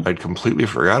about. I'd completely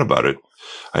forgot about it.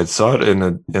 I saw it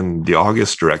in the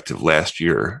August directive last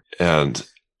year, and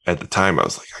at the time I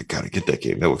was like, I gotta get that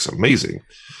game. That looks amazing.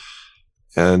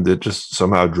 And it just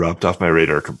somehow dropped off my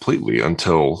radar completely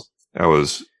until I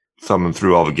was thumbing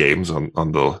through all the games on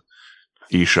the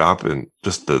eShop, and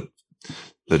just the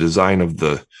design of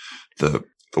the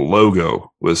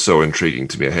logo was so intriguing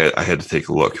to me. I had to take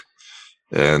a look.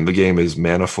 And the game is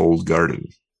Manifold Garden.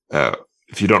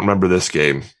 If you don't remember this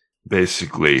game,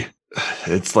 basically,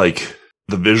 it's like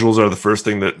the visuals are the first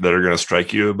thing that are going to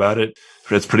strike you about it.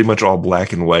 It's pretty much all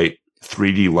black and white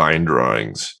 3D line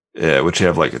drawings, which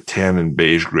have like a tan and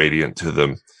beige gradient to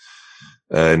them.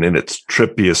 And in its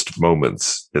trippiest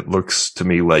moments, it looks to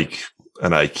me like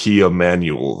an IKEA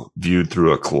manual viewed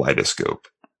through a kaleidoscope.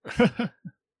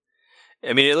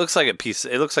 I mean, it looks like a piece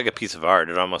of art.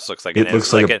 It almost looks like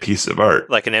a piece of art,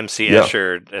 like an MC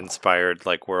Escher inspired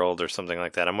like world or something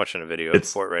like that. I'm watching a video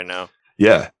for it right now.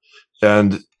 Yeah,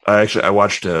 and I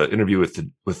watched an interview with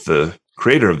the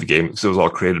creator of the game, because it was all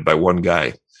created by one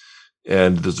guy,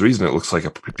 and there's a reason it looks like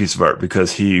a piece of art,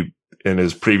 because he, in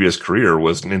his previous career,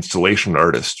 was an installation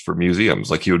artist for museums.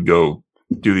 Like, he would go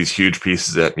do these huge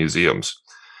pieces at museums,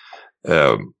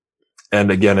 and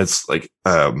again, it's like.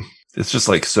 It's just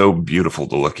like so beautiful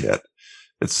to look at.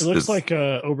 It looks like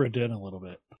Obra Dinn a little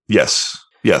bit. Yes,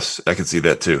 I can see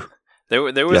that too. There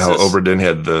was how Obra Dinn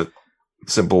had the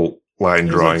simple line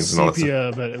drawings like and all that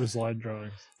stuff. But it was line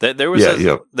drawings.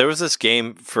 There was this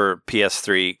game for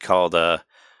PS3 called The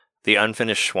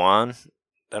Unfinished Swan.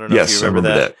 I don't know if you remember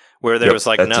that. Where there was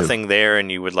like nothing there, and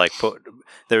you would like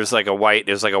there was like a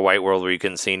white world where you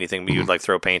couldn't see anything, but you'd like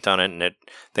throw paint on it, and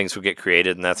things would get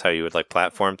created, and that's how you would like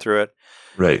platform through it.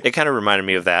 Right. It kind of reminded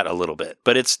me of that a little bit,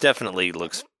 but it's definitely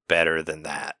looks better than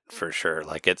that for sure.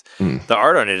 Like, it's the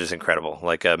art on it is incredible.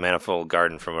 Like a Manifold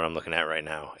Garden, from what I'm looking at right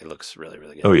now, it looks really,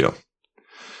 really good. Oh yeah,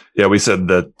 yeah. We said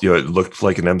that it looked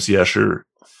like an MC Escher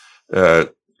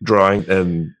drawing,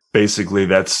 and basically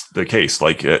that's the case.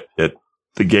 Like the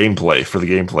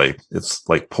gameplay, it's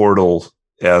like Portal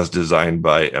as designed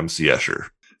by MC Escher.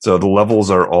 So the levels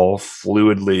are all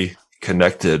fluidly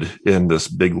connected in this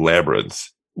big labyrinth,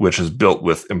 which is built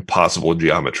with impossible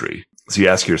geometry. So you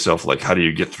ask yourself, like, how do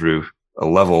you get through a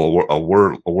level, a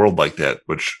world like that,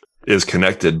 which is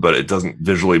connected, but it doesn't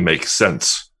visually make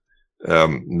sense?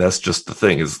 And that's just the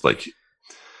thing, is like,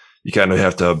 you kind of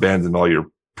have to abandon all your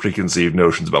preconceived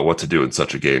notions about what to do in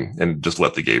such a game and just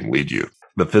let the game lead you.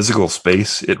 The physical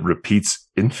space, it repeats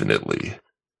infinitely.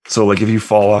 So like, if you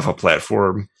fall off a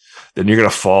platform, then you're going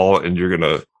to fall, and you're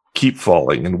going to keep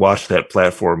falling and watch that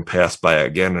platform pass by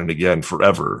again and again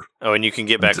forever. Oh, and you can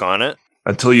get back on it?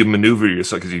 Until you maneuver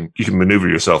yourself, because you can maneuver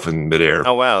yourself in midair.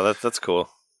 Oh wow, that's cool.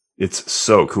 It's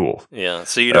so cool. Yeah,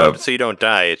 so you don't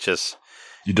die. It's just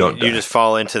you don't. You just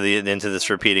fall into this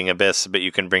repeating abyss, but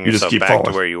you can bring yourself back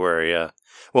to where you were. Yeah.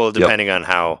 Well, depending on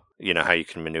how you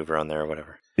can maneuver on there or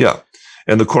whatever. Yeah,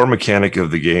 and the core mechanic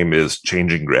of the game is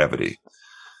changing gravity.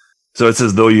 So it's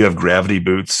as though you have gravity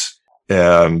boots,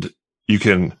 and you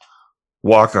can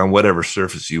walk on whatever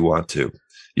surface you want to.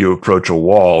 You approach a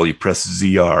wall, you press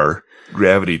ZR,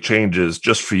 gravity changes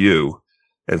just for you.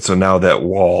 And so now that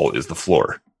wall is the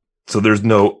floor. So there's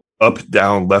no up,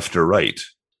 down, left, or right,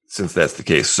 since that's the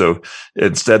case. So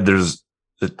instead, there's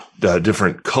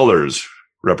different colors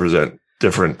represent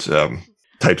different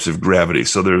types of gravity.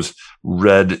 So there's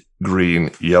red,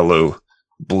 green, yellow,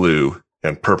 blue,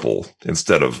 and purple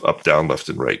instead of up, down, left,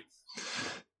 and right.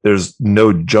 there's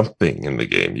no jumping in the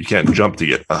game. You can't jump to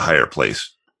get a higher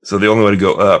place. So the only way to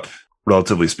go up,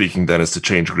 relatively speaking, then is to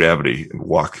change gravity and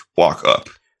walk up.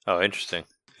 Oh, interesting.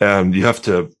 And you have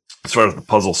to, as far as the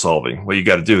puzzle solving, what you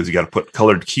got to do is you got to put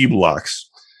colored key blocks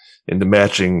into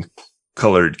matching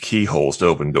colored keyholes to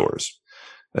open doors.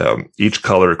 Each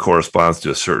color corresponds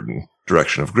to a certain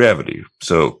direction of gravity.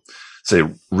 So, say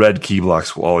red key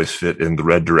blocks will always fit in the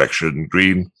red direction.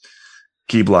 Green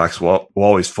key blocks will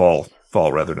always fall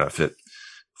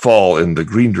in the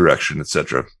green direction,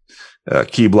 etc.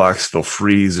 Key blocks, they'll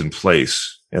freeze in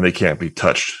place and they can't be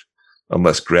touched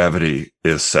unless gravity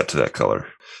is set to that color.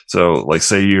 So, like,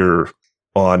 say you're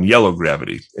on yellow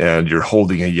gravity and you're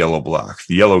holding a yellow block.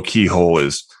 The yellow keyhole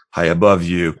is high above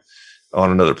you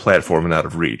on another platform and out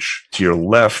of reach. To your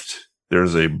left,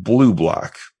 there's a blue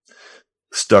block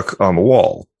stuck on the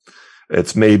wall.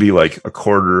 It's maybe like a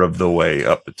quarter of the way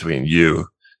up between you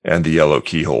and the yellow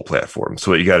keyhole platform.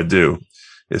 So what you got to do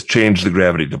is change the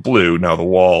gravity to blue. Now the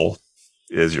wall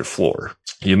is your floor.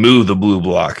 You move the blue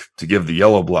block to give the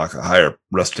yellow block a higher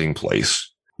resting place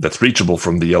that's reachable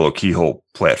from the yellow keyhole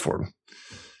platform.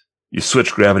 You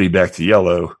switch gravity back to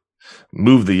yellow,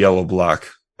 move the yellow block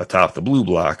atop the blue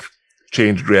block,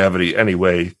 change gravity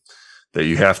anyway that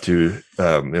you have to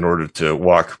in order to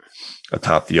walk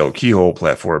atop the yellow keyhole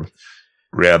platform,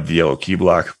 grab the yellow key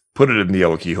block, put it in the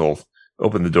yellow keyhole,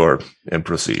 open the door, and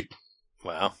proceed.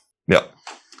 Wow. Yeah.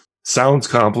 Sounds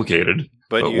complicated,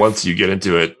 but you- once you get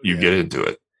into it, you get into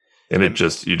it. And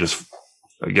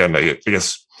again, I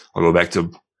guess I'll go back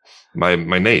to my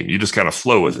name. You just kind of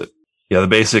flow with it. Yeah, the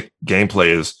basic gameplay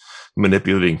is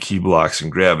manipulating key blocks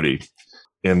and gravity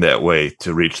in that way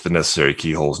to reach the necessary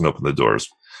keyholes and open the doors.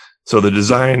 So the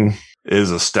design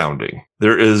is astounding.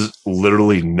 There is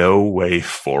literally no way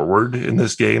forward in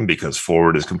this game because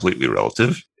forward is completely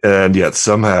relative. And yet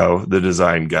somehow the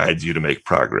design guides you to make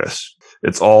progress.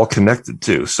 It's all connected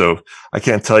too. So I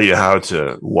can't tell you how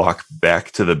to walk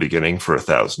back to the beginning for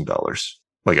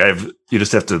 $1,000. You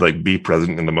just have to be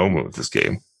present in the moment with this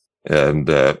game. And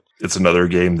it's another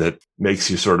game that makes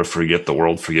you sort of forget the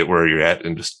world, forget where you're at,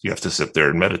 and just you have to sit there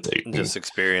and meditate. And just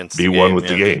experience. Be one with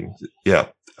the game. Yeah.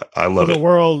 I love it. The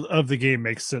world of the game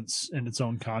makes sense in its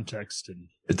own context, and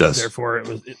It does. therefore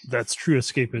that's true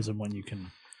escapism when you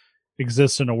can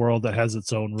exist in a world that has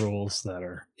its own rules that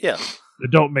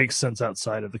don't make sense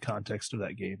outside of the context of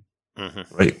that game.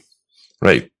 Mm-hmm.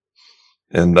 Right.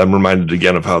 And I'm reminded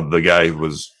again of how the guy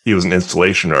was an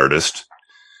installation artist.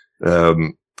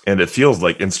 And it feels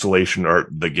like installation art,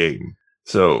 the game.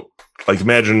 So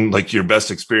imagine your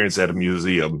best experience at a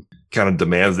museum kind of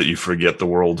demands that you forget the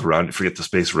world around you, forget the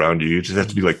space around you. You just have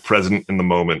to be present in the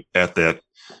moment at that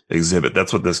exhibit.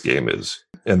 That's what this game is.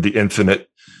 And the infinite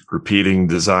repeating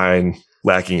design,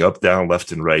 lacking up, down,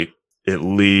 left, and right, it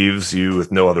leaves you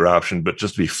with no other option but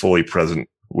just be fully present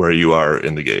where you are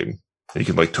in the game. You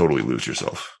can totally lose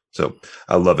yourself. So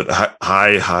I love it.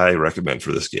 High recommend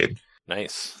for this game.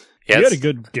 Nice. You Yeah, had a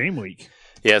good game week.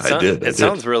 Yeah, I did. It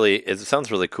sounds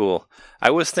really cool. I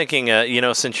was thinking,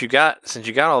 since you got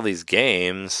all these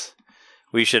games,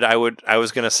 I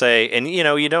was going to say, and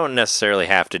you don't necessarily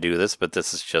have to do this, but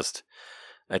this is just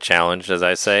a challenge, as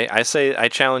I say. I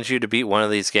challenge you to beat one of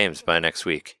these games by next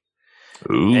week.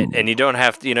 Ooh. And you don't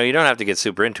have to, you don't have to get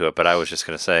super into it, but I was just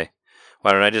going to say,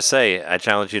 why don't I just say, I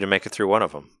challenge you to make it through one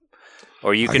of them.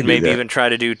 Or you can maybe even try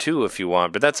to do two if you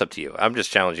want, but that's up to you. I'm just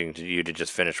challenging you to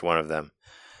just finish one of them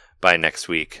by next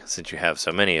week, since you have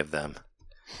so many of them.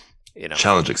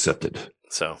 Challenge accepted.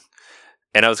 So,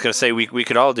 and I was going to say we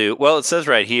could all do. Well, it says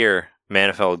right here,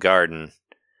 Manifold Garden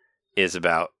is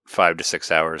about 5 to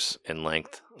 6 hours in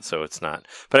length, so it's not.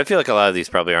 But I feel like a lot of these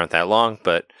probably aren't that long.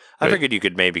 But I figured you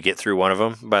could maybe get through one of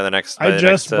them by the next. I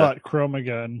just bought Chrome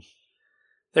again.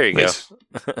 There you Nice.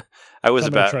 go. I was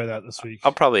I'm gonna about. try that this week.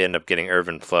 I'll probably end up getting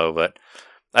Irvin Flow, but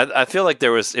I feel like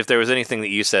if there was anything that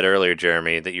you said earlier,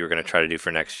 Jeremy, that you were going to try to do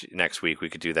for next week, we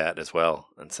could do that as well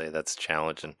and say that's a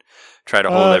challenge and try to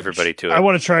hold everybody to it. I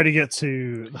want to try to get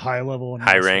to the high level and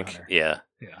high rank, yeah,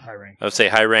 high rank. I would say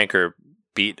high rank or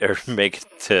beat or make it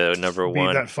to number Beat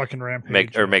one. that fucking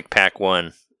rampage. Make pack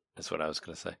one. That's what I was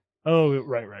going to say. Oh,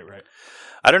 right.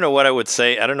 I don't know what I would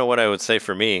say. I don't know what I would say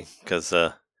for me because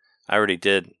I already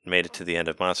made it to the end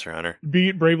of Monster Hunter.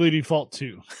 Beat Bravely Default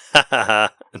 2.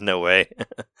 No way.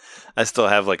 I still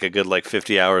have a good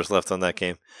 50 hours left on that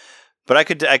game. But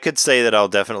I could say that I'll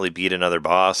definitely beat another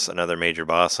major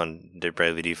boss on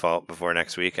Bravely Default before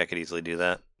next week. I could easily do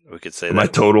that. We could say My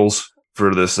that. totals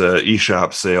for this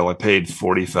eShop sale, I paid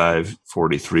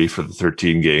 $45.43 for the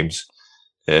 13 games.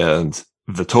 And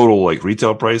the total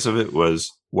retail price of it was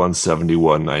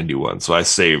 $171.91. So I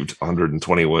saved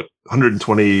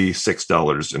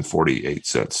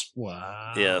 $126.48.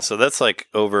 Wow. Yeah, so that's like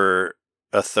over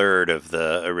a third of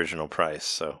the original price.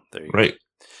 So there you go. Right.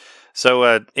 So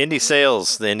the indie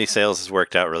sales has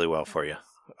worked out really well for you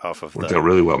off of Worked out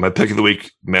really well. My pick of the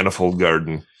week, Manifold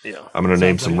Garden. Yeah. I'm going to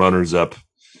name Sounds some like- runners up.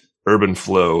 Urban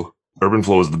Flow. Urban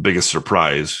Flow is the biggest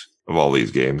surprise of all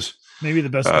these games. Maybe the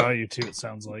best value too. It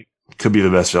sounds like. Could be the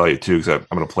best value too, because I'm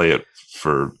going to play it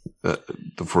for the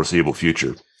foreseeable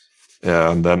future.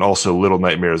 And then also Little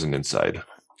Nightmares and Inside.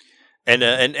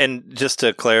 And just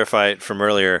to clarify from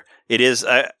earlier, it is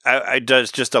I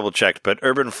just double checked, but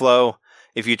Urban Flow,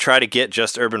 if you try to get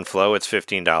just Urban Flow, it's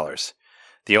 $15.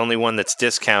 The only one that's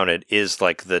discounted is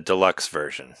like the deluxe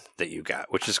version that you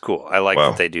got, which is cool. I like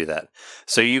that they do that.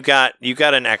 So you got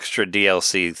an extra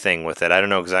DLC thing with it. I don't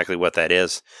know exactly what that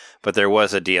is, but there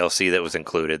was a DLC that was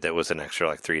included that was an extra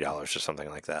like $3 or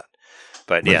something like that.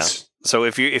 But Nice. yeah, so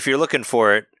if you're looking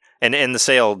for it, and the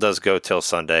sale does go till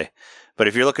Sunday, but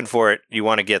if you're looking for it, you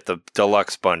want to get the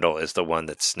deluxe bundle is the one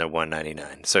that's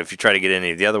 $199. So if you try to get any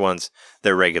of the other ones,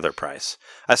 they're regular price.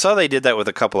 I saw they did that with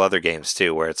a couple other games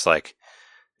too, where it's like,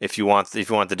 if you want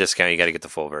the discount, you got to get the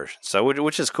full version. So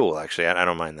which is cool actually. I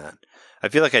don't mind that. I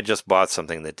feel like I just bought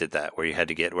something that did that, where I had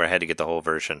to get the whole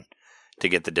version to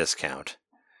get the discount,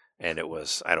 and it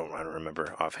was I don't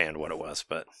remember offhand what it was,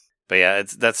 but yeah,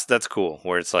 that's cool.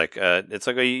 Where it's like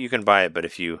you can buy it, but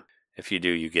if you do,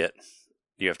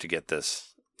 you have to get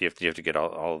this. You have to get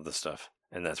all of the stuff,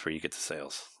 and that's where you get the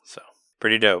sales. So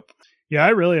pretty dope. Yeah, I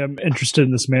really am interested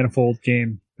in this Manifold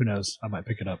game. Who knows? I might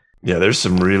pick it up. Yeah, there's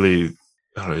some really,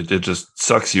 I don't know, it just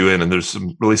sucks you in, and there's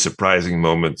some really surprising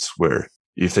moments where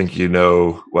you think you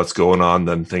know what's going on,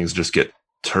 then things just get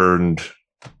turned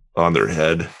on their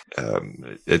head.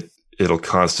 It'll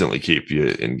constantly keep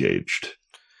you engaged.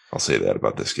 I'll say that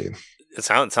about this game. It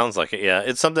sounds like it. Yeah,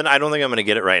 it's something I don't think I'm going to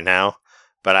get it right now,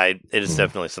 but it is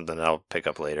definitely something that I'll pick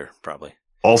up later, probably.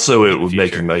 Also, it In the would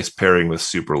make a future. nice pairing with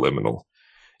Superliminal.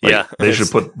 Like, Yeah, they should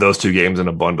it's- put those two games in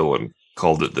a bundle and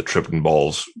called it the Trippin'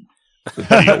 Balls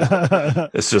deal.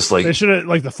 It's just like, They should have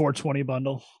like the 420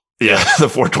 bundle. yeah, the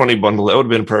 420 bundle. That would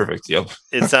have been perfect. Yep.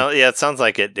 It sounds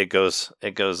like it goes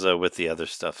with the other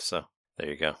stuff. So there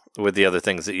you go, with the other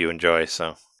things that you enjoy.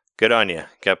 So good on you.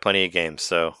 Got plenty of games.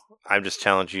 So I'm just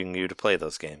challenging you to play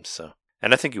those games. So,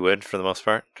 and I think you would for the most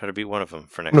part. Try to beat one of them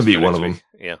for next. I'm gonna beat for one next of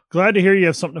week. Yeah. Glad to hear you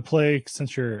have something to play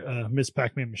since your Miss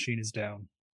Pac-Man machine is down.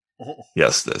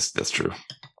 Yes, that's true.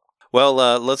 Well,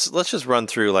 let's just run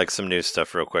through like some new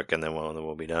stuff real quick, and then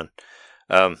we'll be done.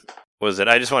 I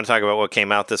just want to talk about what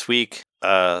came out this week.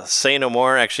 Say No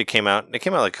More actually came out. It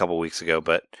came out like a couple weeks ago,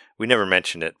 but we never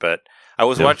mentioned it. But I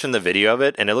was watching the video of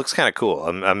it, and it looks kind of cool.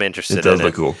 I'm interested. It does in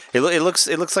look cool. It looks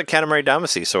like Katamari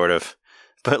Damacy sort of,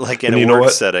 but like in And a you know work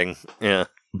what? setting. Yeah.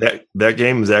 That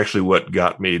game is actually what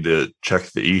got me to check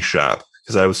the eShop,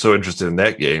 because I was so interested in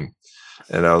that game,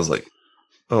 and I was like,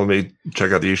 "Oh, let me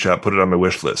check out the eShop, put it on my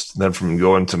wish list." And then from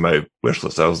going to my wish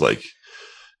list, I was like,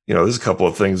 there's a couple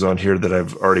of things on here that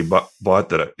I've already bought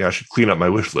that I should clean up my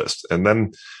wish list. And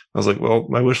then I was like, well,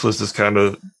 my wish list is kind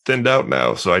of thinned out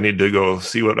now, so I need to go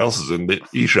see what else is in the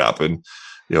eShop and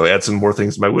add some more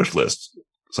things to my wish list.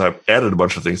 So I added a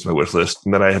bunch of things to my wish list,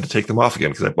 and then I had to take them off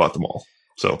again because I bought them all.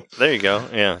 So There you go.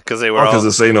 Yeah, because they were because all.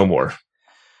 of Say No More.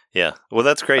 Yeah. Well,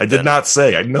 that's great. I then. did not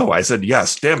say. I know. I said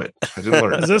yes. Damn it! I didn't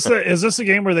learn. Is this a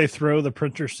game where they throw the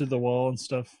printers through the wall and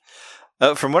stuff?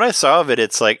 From what I saw of it,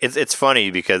 it's like it's funny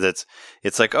because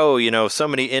it's like, oh, so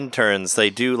many interns,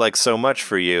 they do like so much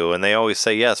for you, and they always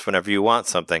say yes whenever you want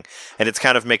something, and it's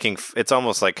kind of it's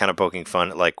almost like kind of poking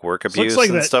fun at like work This abuse looks like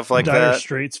and that stuff like Dire that.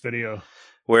 Straits video.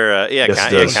 Where Yes, it yeah,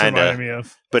 does. kind Reminded of. me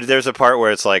of. But there's a part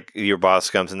where it's like your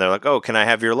boss comes and they're like, "Oh, can I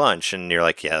have your lunch?" And you're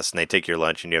like, "Yes." And they take your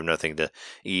lunch and you have nothing to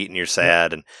eat and you're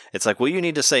sad. And it's like, "Well, you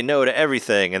need to say no to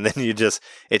everything." And then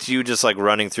it's you just like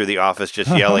running through the office,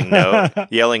 just yelling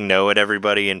no at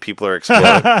everybody, and people are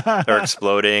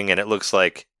exploding. And it looks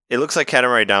like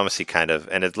Katamari Damacy kind of,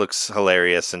 and it looks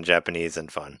hilarious and Japanese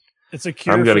and fun. It's a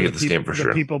cure. I'm gonna for get the this game for the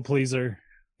sure. People pleaser.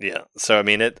 Yeah. So I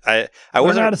mean, I Learn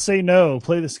wasn't how to say no.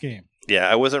 Play this game. Yeah,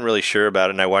 I wasn't really sure about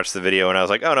it, and I watched the video, and I was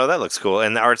like, "Oh no, that looks cool."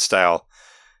 And the art style,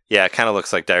 yeah, it kind of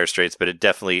looks like Dire Straits, but it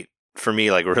definitely, for me,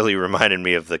 like really reminded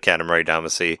me of the Katamari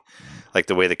Damacy, like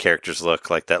the way the characters look,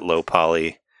 like that low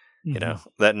poly,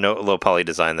 that low poly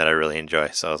design that I really enjoy.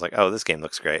 So I was like, "Oh, this game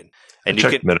looks great." And I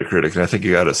checked Metacritic, and I think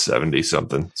you got a 70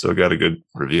 something, so it got a good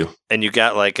review. and you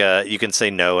got like you can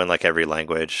say no in like every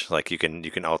language, like you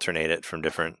can alternate it from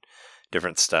different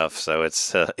stuff. So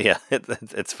it's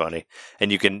it's funny,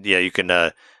 and you can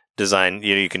design.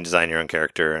 You can design your own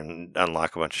character and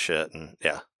unlock a bunch of shit. And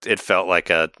yeah, it felt like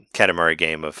a Katamari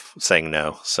game of saying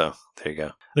no. So there you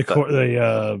go.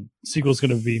 The sequel's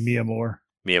going to be Mia Moore.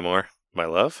 Mia Moore, my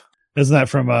love. Isn't that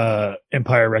from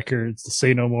Empire Records? The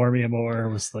Say No More, Mia Moore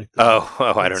was like the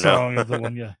I don't song know. of the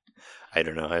one guy. I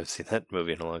don't know. I haven't seen that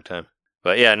movie in a long time.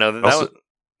 But yeah, no, that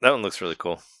one looks really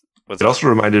cool. It also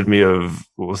reminded me of,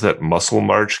 what was that Muscle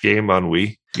March game on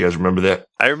Wii? You guys remember that?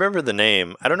 I remember the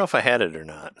name. I don't know if I had it or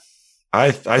not.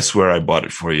 I swear I bought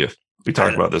it for you. We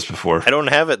talked about this before. I don't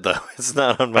have it though. It's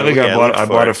not on my. I think I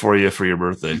bought it for you for your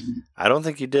birthday. I don't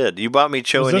think you did. You bought me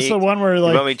Cho Is and this Iki. the one where You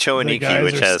like bought me Cho and the Iki, guys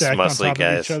which are has stacked on muscly top of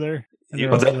guys. each other, and You-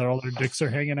 all their dicks are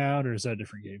hanging out, or is that a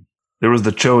different game? There was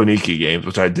the Cho and Iki games,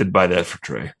 which I did buy that for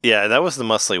Trey. Yeah, that was the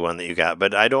muscly one that you got,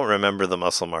 but I don't remember the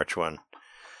Muscle March one.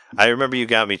 I remember you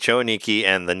got me Cho and Iki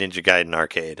and the Ninja Gaiden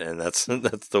arcade, and that's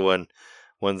the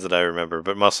ones that I remember.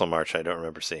 But Muscle March, I don't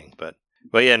remember seeing. But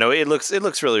yeah, no, it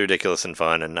looks really ridiculous and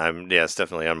fun, and it's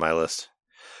definitely on my list.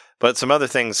 But some other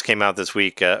things came out this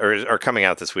week, or are coming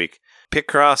out this week.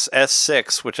 Picross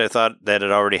S6, which I thought that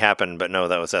had already happened, but no,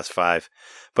 that was S5.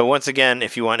 But once again,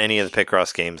 if you want any of the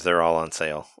Picross games, they're all on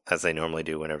sale, as they normally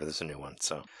do whenever there's a new one.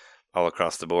 So all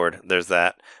across the board, there's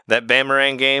that. That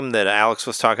Boomerang game that Alex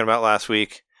was talking about last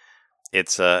week,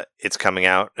 it's coming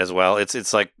out as well.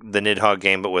 It's like the Nidhogg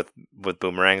game, but with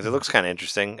boomerangs. It looks kind of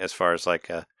interesting as far as like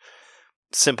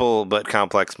simple but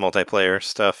complex multiplayer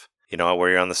stuff. Where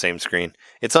you're on the same screen.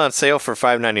 It's on sale for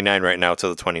 $5.99 right now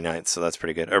till the 29th, so that's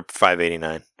pretty good. Or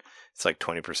 $5.89. It's like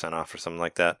 20% off or something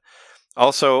like that.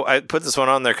 Also, I put this one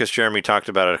on there because Jeremy talked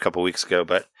about it a couple weeks ago,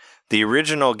 but the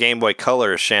original Game Boy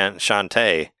Color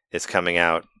Shantae is coming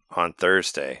out on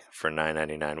Thursday for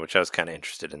 $9.99, which I was kind of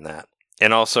interested in that.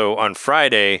 And also on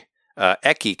Friday,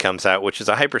 Eki comes out, which is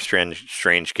a Hyper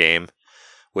Strange game,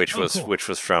 which was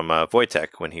from Wojtek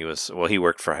when he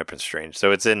worked for Hyper Strange.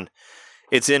 So it's in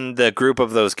the group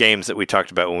of those games that we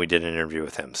talked about when we did an interview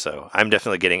with him. So I'm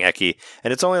definitely getting Eki,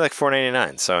 and it's only like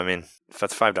 $4.99. So I mean, if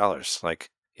that's $5, like,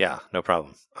 yeah, no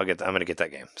problem. I'm going to get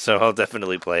that game. So I'll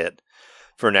definitely play it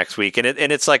for next week. And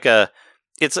it's like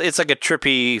it's like a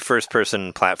trippy first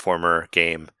person platformer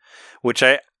game, which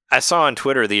I saw on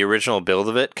Twitter. The original build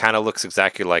of it kind of looks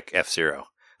exactly like F-Zero.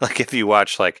 Like if you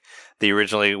watch like the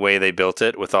originally way they built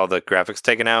it with all the graphics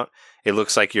taken out, it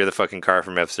looks like you're the fucking car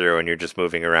from F-Zero and you're just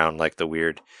moving around like the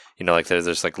weird, like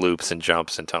there's like loops and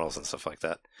jumps and tunnels and stuff like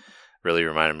that. Really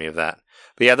reminded me of that.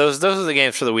 But yeah, those are the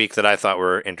games for the week that I thought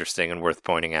were interesting and worth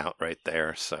pointing out right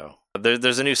there. So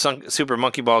there's a new Super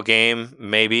Monkey Ball game,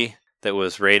 maybe, that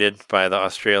was rated by the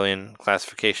Australian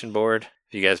Classification Board. Have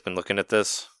you guys been looking at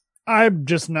this? I'm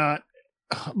just not.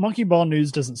 Monkey Ball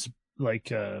news doesn't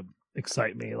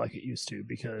excite me like it used to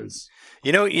because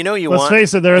let's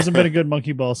face it, there hasn't been a good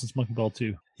Monkey Ball since Monkey Ball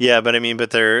 2. Yeah, but I mean,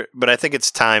 but I think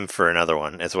it's time for another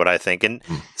one, is what I think. And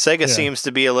Sega seems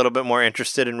to be a little bit more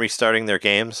interested in restarting their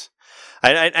games.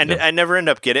 I never end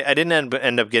up getting. I didn't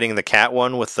end up getting the cat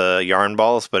one with the yarn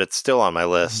balls, but it's still on my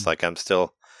list. Like I'm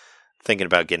still thinking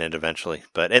about getting it eventually.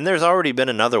 And there's already been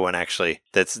another one actually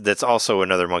that's also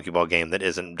another Monkey Ball game that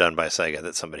isn't done by Sega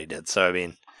that somebody did. So I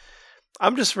mean,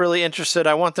 I'm just really interested.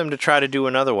 I want them to try to do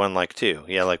another one like 2.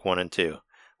 Yeah, like 1 and 2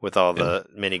 with all the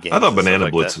mini games. I thought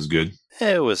Banana Blitz was good.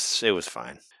 It was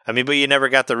fine. I mean, but you never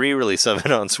got the re-release of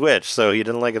it on Switch, so you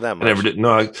didn't like it that much. I never did.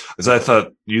 No, because I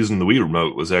thought using the Wii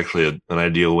remote was actually an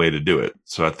ideal way to do it.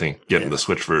 So I think getting the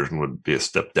Switch version would be a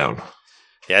step down.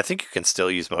 Yeah, I think you can still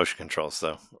use motion controls,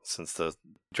 though, since the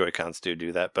Joy-Cons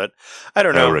do that. But I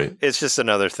don't know. Oh, right. It's just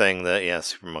another thing that,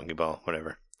 Super Monkey Ball,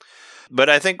 whatever. But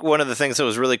I think one of the things that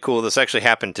was really cool, this actually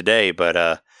happened today,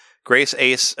 but Grace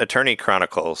Ace Attorney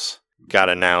Chronicles got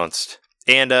announced.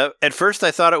 And at first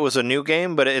I thought it was a new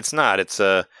game, but it's not. It's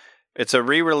a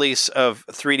re-release of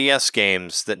 3DS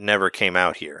games that never came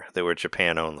out here. They were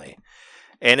Japan only.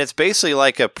 And it's basically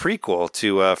like a prequel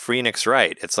to Phoenix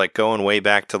Wright. It's like going way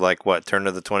back to like turn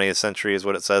of the 20th century is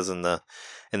what it says in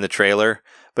the trailer.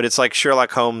 But it's like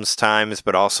Sherlock Holmes times,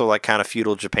 but also like kind of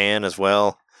feudal Japan as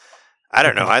well. I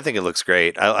don't know. I think it looks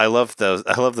great. I love those.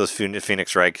 I love those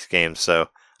Phoenix Wright games. So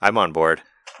I'm on board.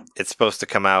 It's supposed to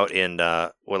come out in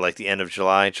like the end of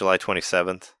July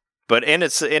 27th. And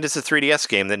it's a 3DS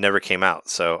game that never came out.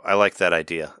 So I like that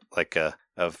idea, like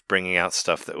of bringing out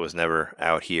stuff that was never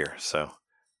out here. So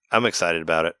I'm excited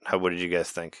about it. What did you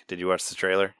guys think? Did you watch the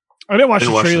trailer? I didn't watch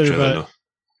the trailer,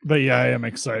 but yeah, I am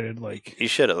excited. Like you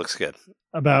should. It looks good.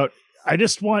 I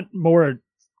just want more.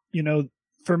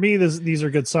 For me, these are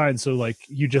good signs. So, like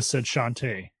you just said,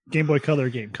 Shantae, Game Boy Color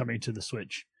game coming to the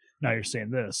Switch. Now you're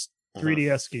saying this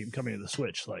 3DS game coming to the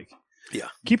Switch. Like, yeah,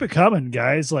 keep it coming,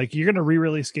 guys. Like, you're gonna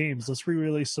re-release games. Let's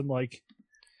re-release some like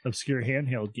obscure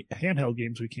handheld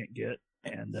games we can't get,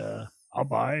 and I'll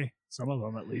buy some of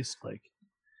them at least. Like,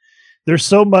 there's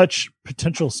so much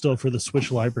potential still for the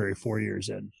Switch library 4 years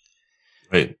in.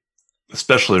 Right.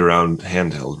 Especially around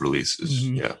handheld releases.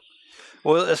 Mhm. Yeah.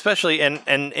 Well, especially and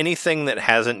anything that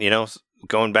hasn't,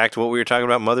 going back to what we were talking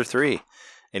about, Mother 3,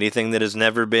 anything that has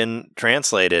never been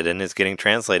translated and is getting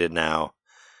translated now.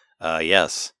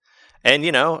 Yes. And,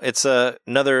 it's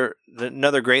another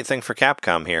great thing for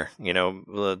Capcom here.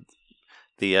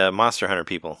 The Monster Hunter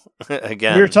people.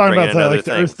 Again, We were talking bringing about that, another like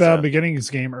the thing, Earthbound so, Beginnings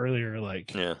game earlier.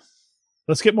 Like, yeah.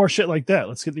 let's get more shit like that.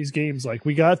 Let's get these games. Like,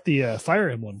 we got the Fire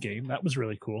Emblem game. That was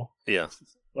really cool. Yeah.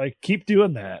 Like, keep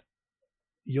doing that.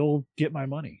 You'll get my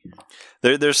money.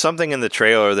 There's something in the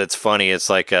trailer that's funny. It's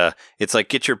like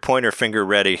get your pointer finger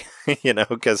ready,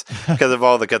 because of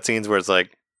all the cutscenes where it's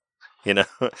like,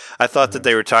 I thought that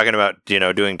they were talking about,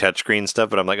 doing touchscreen stuff,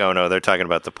 but I'm like, oh no, they're talking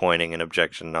about the pointing and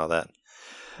objection and all that.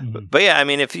 Mhm. But yeah, I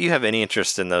mean, if you have any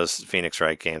interest in those Phoenix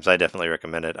Wright games, I definitely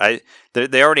recommend it.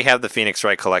 They already have the Phoenix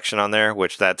Wright collection on there,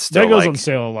 which that's still That goes like, on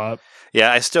sale a lot.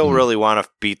 yeah, I still Mhm. really want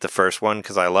to beat the first one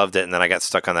because I loved it, and then I got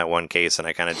stuck on that one case, and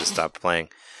I kind of just stopped playing.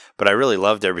 But I really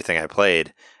loved everything I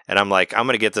played, and I'm like, I'm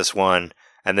gonna get this one,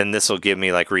 and then this will give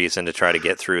me like reason to try to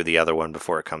get through the other one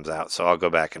before it comes out. So I'll go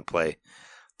back and play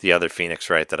the other Phoenix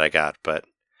Wright that I got. But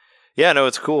yeah, no,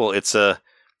 it's cool. It's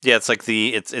it's like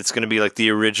it's gonna be like the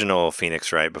original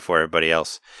Phoenix Wright before everybody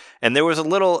else. And there was a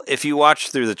little, if you watch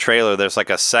through the trailer, there's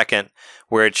like a second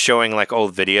where it's showing like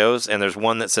old videos, and there's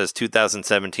one that says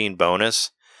 2017 bonus,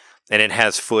 and it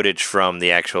has footage from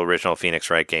the actual original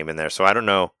Phoenix Wright game in there. So I don't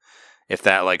know if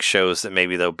that like shows that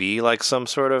maybe there'll be like some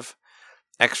sort of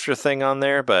extra thing on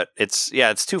there, but it's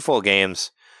 2 full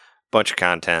games, bunch of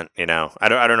content. I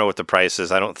don't know what the price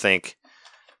is. I don't think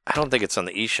it's on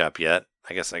the eShop yet.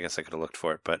 I guess I could have looked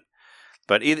for it, but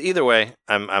either way,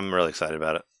 I'm really excited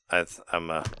about it. It's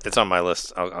on my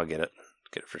list. I'll get it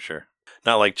for sure.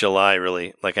 Not like July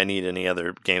really. Like I need any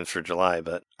other games for July,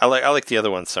 but I like the other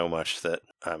one so much that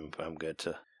I'm good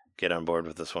to get on board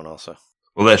with this one also.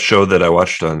 Well, that show that I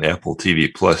watched on Apple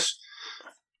TV Plus,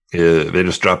 they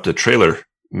just dropped a trailer,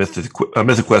 Mythic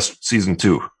Quest Season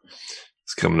 2.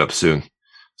 It's coming up soon.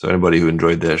 So anybody who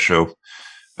enjoyed that show,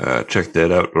 check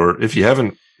that out. Or if you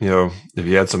haven't, if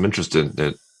you had some interest in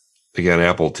it, again,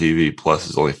 Apple TV Plus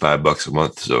is only $5 a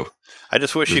month. So I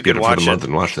just wish you get could it watch for the month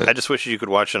and watch that. I just wish you could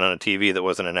watch it on a TV that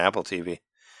wasn't an Apple TV.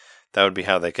 That would be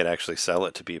how they could actually sell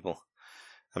it to people.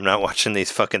 I'm not watching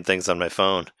these fucking things on my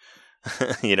phone.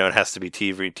 It has to be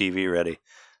TV ready.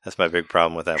 That's my big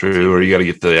problem with Apple True, TV. or you got to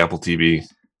get the Apple TV.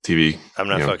 I'm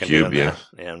not fucking Cube, doing that.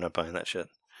 Yeah, I'm not buying that shit.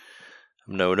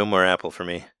 No more Apple for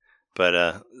me.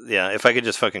 But if I could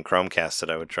just fucking Chromecast it,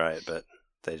 I would try it. But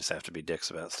they just have to be dicks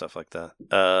about stuff like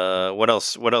that. What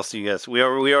else? What else do you guys? We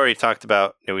already talked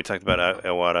about. We talked about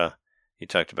Iwata. You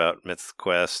talked about Myth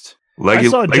Quest.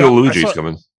 Lego Luigi's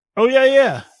coming. Oh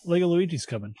yeah. Lego Luigi's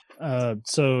coming.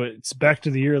 So it's back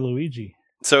to the year of Luigi.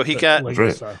 So he got. Lego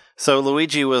right. style. So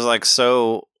Luigi was like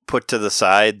so put to the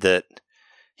side that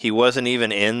he wasn't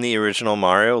even in the original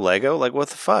Mario Lego. Like, what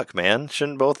the fuck, man?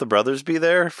 Shouldn't both the brothers be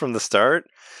there from the start?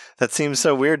 That seems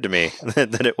so weird to me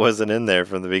that it wasn't in there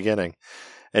from the beginning.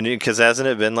 And because hasn't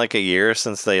it been like a year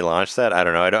since they launched that? I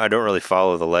don't know. I don't really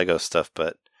follow the Lego stuff,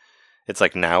 but it's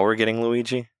like now we're getting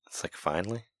Luigi. It's like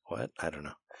finally. What? I don't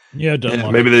know. Yeah,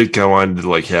 Maybe they kind of wanted to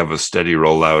like have a steady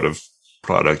rollout of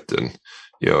product and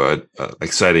a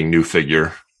exciting new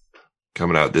figure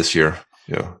coming out this year.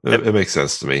 It makes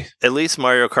sense to me. At least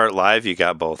Mario Kart Live, you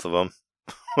got both of them,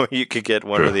 or you could get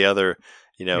one or the other.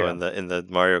 In the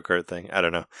Mario Kart thing. I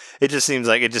don't know. It just seems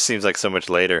like so much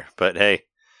later. But hey,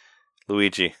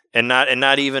 Luigi, and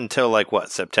not even till like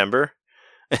what, September?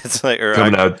 It's like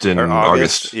coming out in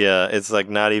August. Yeah, it's like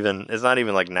not even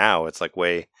like now. It's like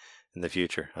way in the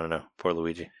future. I don't know. Poor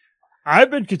Luigi. I've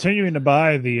been continuing to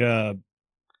buy the.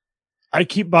 I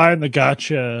keep buying the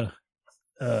gotcha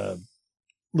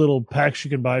little packs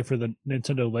you can buy for the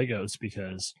Nintendo Legos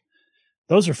because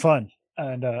those are fun.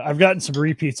 And I've gotten some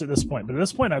repeats at this point, but at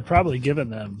this point, I've probably given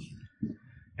them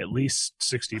at least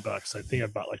 $60. I think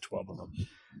I've bought like 12 of them.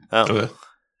 Oh, Okay.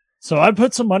 So I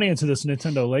put some money into this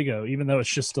Nintendo Lego, even though it's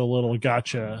just a little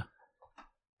gotcha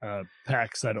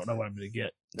packs. I don't know what I'm going to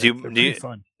get. They're pretty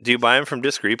fun. Do you buy them from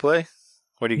Disc Replay?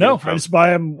 Where do you get No, them from? I just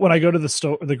buy them when I go to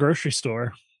the grocery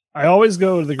store. I always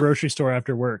go to the grocery store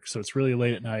after work, so it's really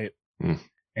late at night.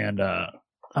 And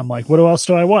I'm like, what else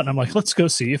do I want? And I'm like, let's go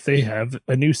see if they have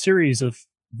a new series of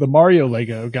the Mario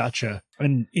Lego gotcha.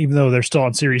 And even though they're still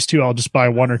on series 2, I'll just buy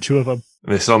 1 or 2 of them.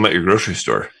 And they sell them at your grocery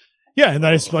store. Yeah, and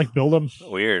then I just like build them.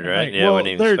 Weird, right? Like, Yeah, I well,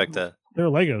 wouldn't even expect that. They're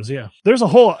Legos, yeah. There's a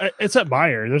whole. It's at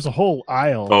Meyer. There's a whole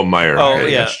aisle. Oh, Meyer. Oh,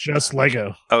 Okay. yeah. It's just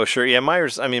Lego. Oh, sure. Yeah, Meyer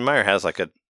has like a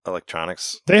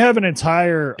electronics. They have an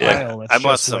entire Yeah. aisle. That's I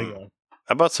bought just some- Lego.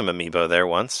 I bought some amiibo there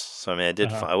once, so I mean,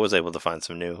 Uh-huh. I was able to find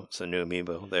some new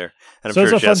amiibo there. And I'm So it's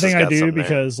sure a fun Jess has thing I got do some there.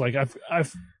 because, like,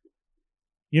 I've,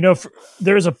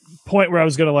 there's a point where I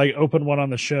was gonna like open one on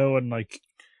the show and like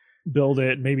build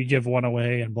it, maybe give one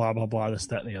away, and blah blah blah, this,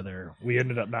 that, and the other. We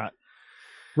ended up not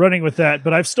running with that,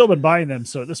 but I've still been buying them.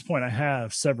 So at this point, I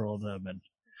have several of them, and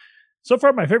so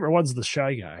far, my favorite one's the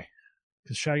Shy Guy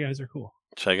because Shy Guys are cool.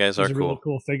 Shy Guys He's are a really cool.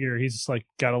 cool figure. He's like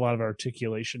got a lot of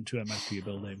articulation to him after you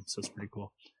build him, so it's pretty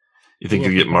cool. You think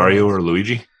you get Mario or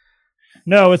Luigi?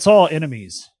 No, it's all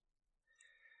enemies.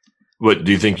 What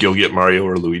do you think you'll get Mario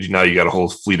or Luigi? Now you got a whole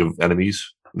fleet of enemies.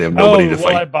 They have nobody to will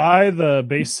I fight. buy the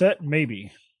base set?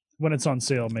 Maybe when it's on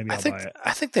sale. Maybe I I'll think buy it.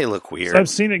 I think they look weird. So I've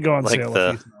seen it go on Like sale the-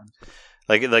 a few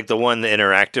times. Like the one, the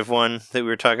interactive one that we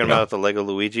were talking Yeah. about, the Lego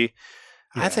Luigi.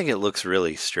 Yeah. I think it looks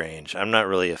really strange. I'm not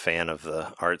really a fan of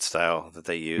the art style that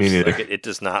they use. Me neither. Like it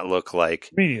does not look like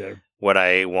Me neither. what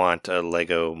I want a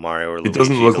Lego Mario or Luigi It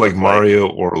doesn't look to like Mario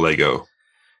or Lego.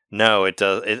 No, it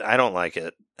does. I don't like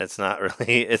it. It's not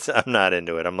really. I'm not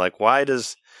into it. I'm like, why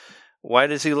does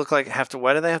he look like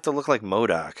why do they have to look like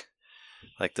MODOK?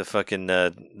 Like the fucking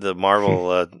the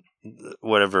Marvel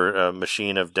whatever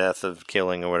machine of death of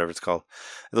killing or whatever it's called.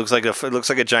 It looks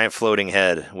like a giant floating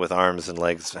head with arms and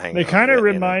legs hanging. They off kind it, of you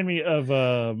know? remind me of.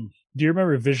 Do you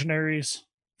remember Visionaries?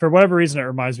 For whatever reason, it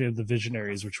reminds me of the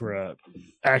Visionaries, which were a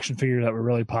action figure that were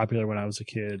really popular when I was a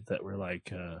kid. That were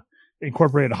like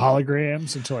incorporated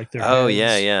holograms into like their. Oh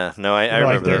heads, yeah. No, I like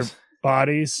remember their those.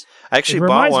 bodies. I actually It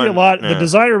bought reminds one. me a lot. Yeah. The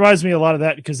design reminds me a lot of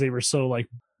that because they were so like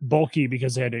bulky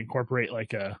because they had to incorporate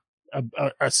like a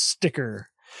sticker,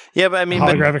 Yeah, but I mean,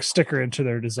 but, holographic sticker into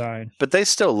their design. but they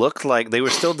still looked like they were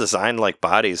still designed like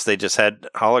bodies. They just had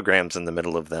holograms in the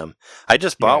middle of them. I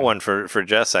just bought Yeah. one for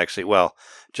Jess actually. Well,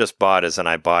 just bought as in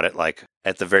I bought it like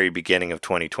at the very beginning of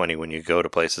 2020 when you go to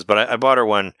places. But I bought her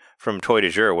one from Toy de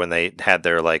Jour when they had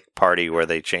their like party where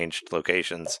they changed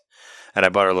locations. And I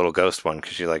bought her a little ghost one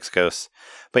because she likes ghosts.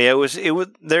 But yeah, it was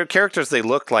their characters. They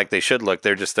looked like they should look.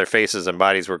 They're just their faces and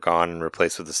bodies were gone and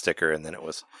replaced with a sticker. And then it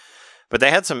was. But they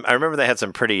had some. I remember they had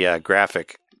some pretty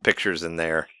graphic pictures in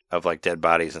there of like dead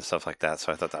bodies and stuff like that.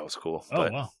 So I thought that was cool. Oh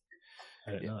But wow!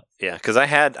 I didn't know that. yeah, because I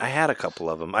had a couple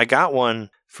of them. I got one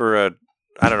for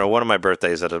I don't know, one of my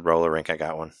birthdays at a roller rink. I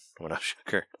got one when I was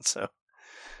younger.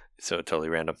 So totally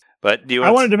random. But do you?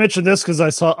 I wanted to mention this because I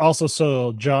also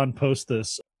saw John post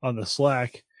this on the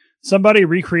Slack. Somebody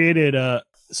recreated.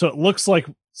 So it looks like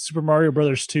Super Mario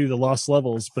Brothers 2: The Lost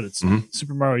Levels, but it's Mhm.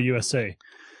 Super Mario USA,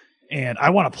 and I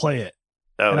want to play it.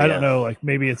 Oh, And yeah. I don't know, like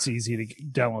maybe it's easy to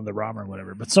download the ROM or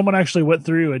whatever. But someone actually went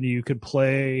through and you could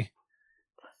play.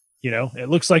 You know, it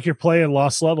looks like you're playing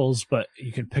Lost Levels, but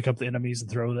you can pick up the enemies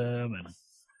and throw them,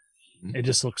 and it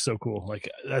just looks so cool. Like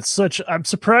that's such. I'm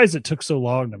surprised it took so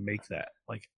long to make that.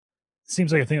 Like, it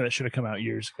seems like a thing that should have come out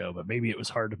years ago, but maybe it was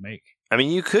hard to make. I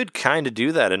mean, you could kind of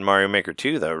do that in Mario Maker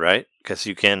 2, though, right? Because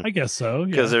you can. I guess so.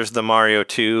 Because Yeah. there's the Mario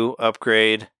 2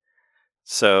 upgrade.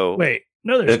 So Wait,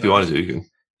 no, there's If you not. wanted to, you can.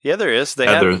 yeah, there is. They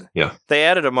Add had, yeah. they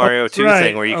added a Mario that's 2 right.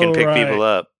 thing where you can Oh, pick right. people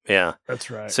up. Yeah. That's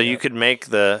right. So you yeah. could make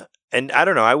and I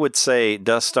don't know, I would say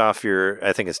dust off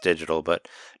I think it's digital, but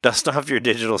dust off your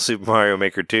digital Super Mario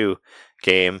Maker 2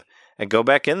 game and go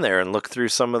back in there and look through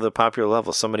some of the popular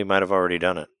levels. Somebody might have already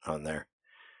done it on there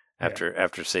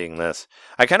after seeing this.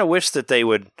 I kind of wish that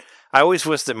I always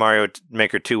wish that Mario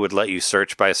Maker 2 would let you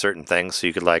search by certain things, so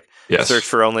you could like Yes. search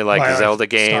for only like By Zelda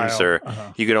games, style.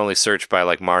 or you could only search by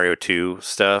like Mario 2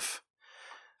 stuff.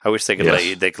 I wish they could Yes.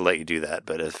 let you do that,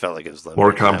 but it felt like it was limited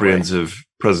More in that way. comprehensive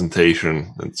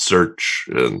presentation and search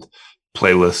and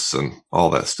playlists and all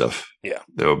that stuff. Yeah.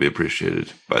 That would be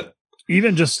appreciated. But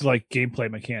Even just like gameplay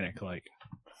mechanic, like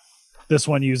this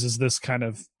one uses this kind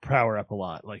of power up a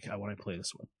lot. Like I want to play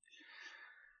this one.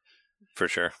 For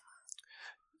sure.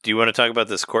 Do you want to talk about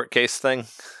this court case thing?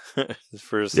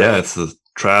 For a yeah, second? it's the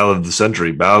trial of the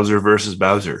century, Bowser versus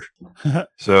Bowser.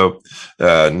 So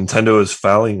Nintendo is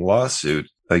filing lawsuit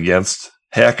against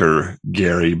hacker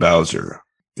Gary Bowser.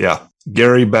 Yeah.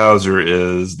 Gary Bowser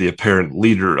is the apparent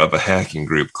leader of a hacking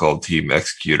group called Team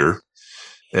Executor.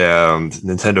 And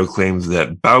Nintendo claims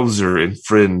that Bowser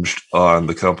infringed on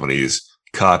the company's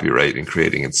copyright in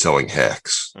creating and selling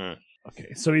hacks.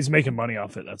 Okay, so he's making money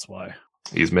off it. That's why.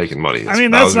 He's making money. I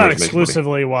mean, that's Bowser not is making money.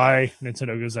 exclusively why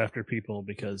Nintendo goes after people,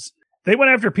 because they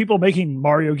went after people making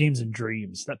Mario games in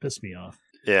Dreams. That pissed me off.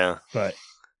 Yeah. But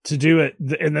to do it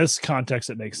in this context,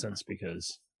 it makes sense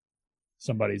because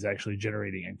somebody's actually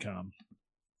generating income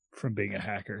from being a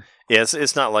hacker. Yeah,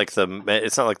 it's not like the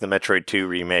Metroid 2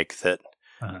 remake that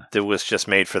was just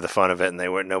made for the fun of it, and they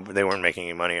weren't making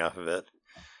any money off of it.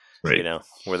 Right. You know,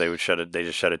 where they just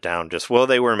shut it down.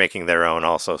 They were making their own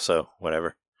also, so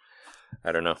whatever.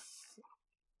 I don't know.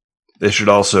 They should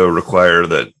also require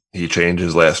that he change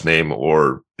his last name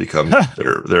or become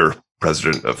their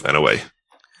president of NOA.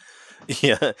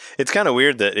 Yeah, it's kind of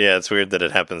weird that it's weird that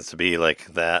it happens to be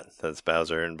like that. That's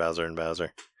Bowser and Bowser and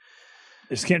Bowser.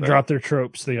 They just can't drop their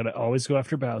tropes. They got to always go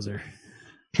after Bowser.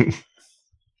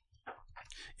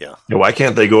 Yeah. Why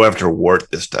can't they go after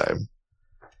Wart this time?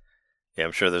 Yeah,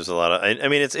 I'm sure there's a lot of. I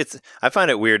mean, it's. I find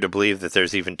it weird to believe that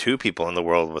there's even two people in the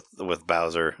world with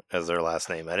Bowser as their last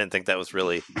name. I didn't think that was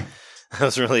really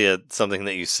something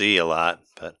that you see a lot,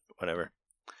 but whatever.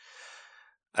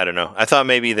 I don't know. I thought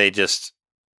maybe they just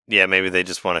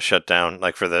want to shut down,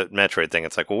 like for the Metroid thing.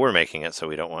 It's like, well, we're making it, so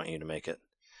we don't want you to make it.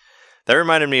 That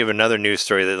reminded me of another news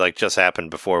story that like just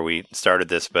happened before we started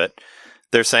this, but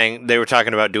they were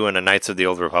talking about doing a Knights of the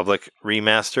Old Republic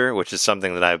remaster, which is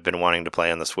something that I've been wanting to play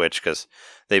on the Switch because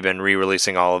they've been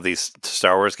re-releasing all of these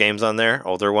Star Wars games on there,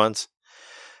 older ones.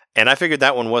 And I figured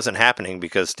that one wasn't happening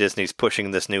because Disney's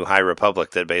pushing this new High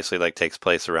Republic that basically like takes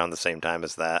place around the same time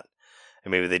as that.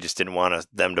 And maybe they just didn't want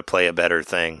them to play a better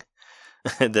thing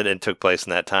that it took place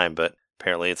in that time, but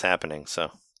apparently it's happening.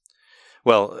 So,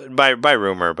 well, by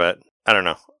rumor, but I don't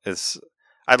know.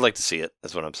 I'd like to see it,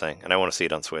 is what I'm saying, and I want to see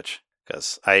it on Switch.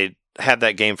 Because I had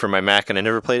that game for my Mac and I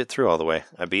never played it through all the way.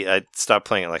 I stopped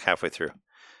playing it like halfway through.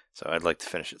 So I'd like to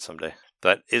finish it someday.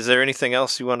 But is there anything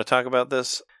else you want to talk about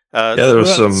this? There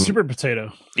was some Super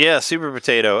Potato. Yeah, Super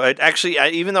Potato.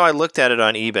 Even though I looked at it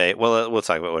on eBay, well, we'll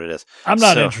talk about what it is. I'm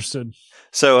not interested.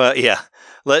 So,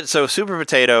 So Super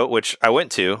Potato, which I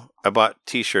went to, I bought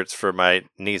T-shirts for my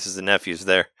nieces and nephews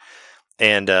there.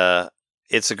 And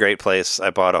it's a great place.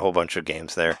 I bought a whole bunch of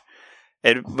games there.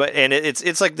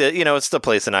 It's like it's the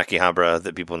place in Akihabara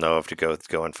that people know of to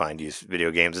go and find used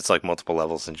video games. It's like multiple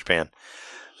levels in Japan,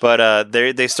 but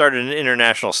they started an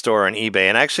international store on eBay,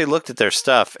 and I actually looked at their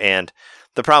stuff. And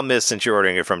the problem is, since you're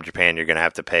ordering it from Japan, you're going to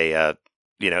have to pay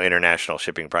international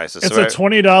shipping prices. It's a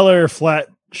 $20 flat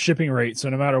shipping rate, so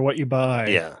no matter what you buy,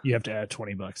 Yeah. you have to add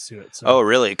 $20 to it. So. Oh,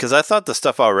 really? Because I thought the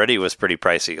stuff already was pretty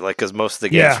pricey. Like, because most of the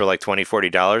games were like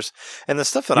 $20-$40, and the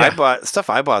stuff that I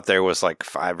bought there was like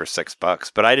 $5 or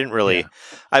 $6. But I didn't really. Yeah.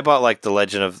 I bought like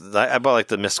I bought like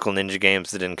the Mystical Ninja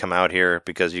games that didn't come out here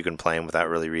because you can play them without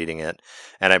really reading it,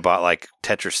 and I bought like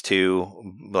Tetris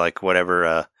 2, like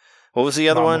whatever. What was the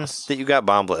other one that you got?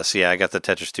 Bombless. Yeah, I got the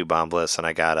Tetris 2 Bombless, and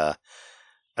I got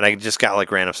And I just got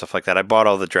like random stuff like that. I bought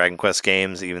all the Dragon Quest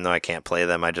games, even though I can't play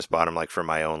them. I just bought them like for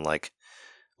my own like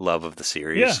love of the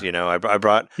series. Yeah. I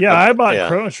bought. I bought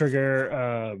Chrono Trigger.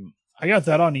 I got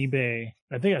that on eBay.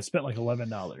 I think I spent like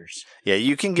 $11. Yeah,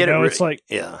 you can get It's like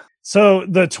yeah. So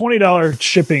the $20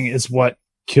 shipping is what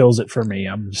kills it for me.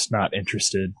 I'm just not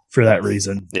interested for that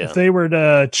reason. Yeah. If they were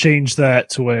to change that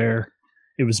to where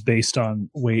it was based on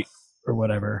weight or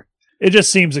whatever, it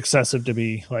just seems excessive to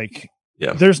me. Like.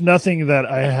 Yeah. There's nothing that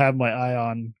I have my eye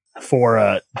on for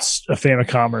a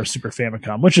Famicom or a Super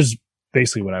Famicom, which is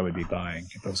basically what I would be buying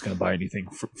if I was going to buy anything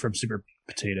from Super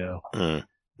Potato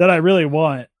that I really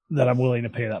want, that I'm willing to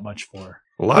pay that much for.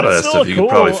 A lot of that stuff you could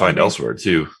probably find elsewhere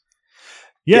too.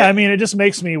 Yeah, I mean, it just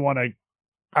makes me want to.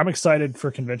 I'm excited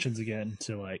for conventions again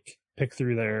to like pick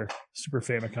through their Super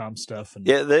Famicom stuff and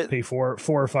pay $4 or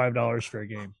 $5 for a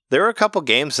game. There were a couple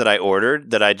games that I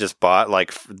ordered that I just bought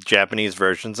like Japanese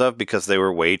versions of because they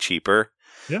were way cheaper.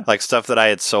 Yeah. Like stuff that I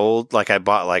had sold. Like I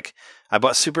bought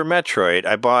Super Metroid.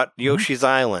 I bought Yoshi's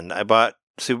Island. I bought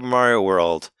Super Mario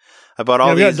World. I bought all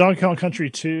these. We got Donkey Kong Country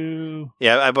 2.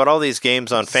 Yeah, I bought all these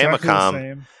games on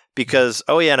Famicom. Because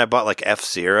and I bought like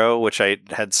F-Zero, which I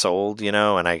had sold,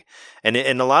 and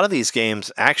a lot of these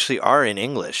games actually are in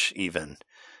English even,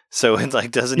 so it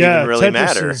like doesn't even really Tetris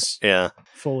matter. Is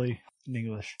fully in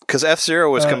English. Because F-Zero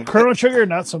was Chrono Trigger,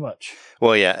 not so much.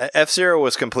 Well, yeah, F-Zero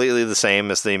was completely the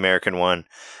same as the American one,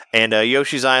 and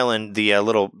Yoshi's Island, the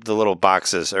little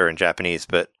boxes are in Japanese,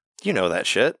 but you know that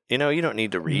shit. You don't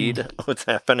need to read what's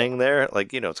happening there.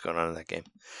 Like what's going on in that game.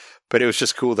 But it was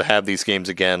just cool to have these games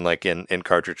again, like in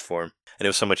cartridge form, and it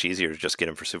was so much easier to just get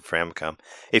them for Super Famicom.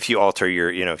 If you alter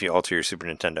your Super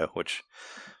Nintendo, which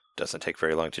doesn't take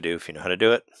very long to do if you know how to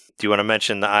do it. Do you want to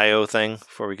mention the I/O thing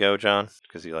before we go, John?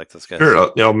 Because you like those guys.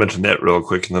 Sure, I'll mention that real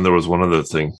quick, and then there was one other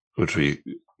thing which we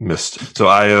missed. So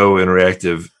I/O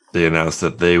Interactive, they announced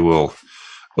that they will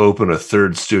open a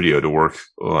third studio to work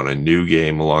on a new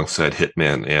game alongside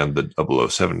Hitman and the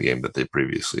 007 game that they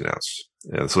previously announced.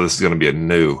 And so this is going to be a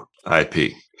new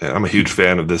IP. And I'm a huge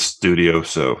fan of this studio,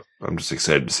 so I'm just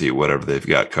excited to see whatever they've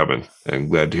got coming, and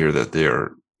glad to hear that they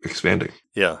are expanding.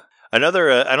 Yeah.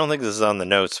 Another, I don't think this is on the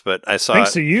notes, but I saw.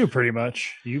 Thanks to you, pretty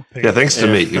much. You paid. Yeah, thanks to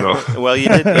me. You know, Well, you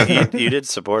did. You did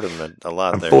support him a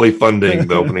lot I'm there. fully funding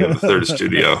the opening of the third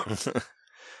studio.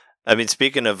 I mean,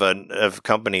 speaking of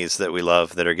companies that we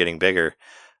love that are getting bigger,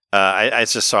 I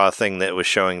just saw a thing that was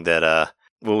showing that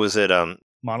what was it?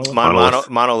 Monolith.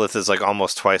 Monolith is like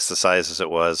almost twice the size as it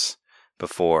was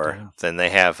before. Yeah. Then they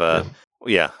have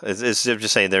it's I'm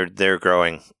just saying they're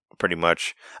growing pretty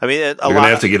much. I mean, They're going to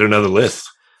have to get another list.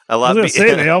 A I lot. was going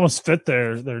to say, they almost fit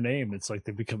their name. It's like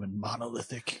they're becoming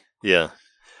monolithic. Yeah.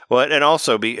 Well, and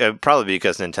also probably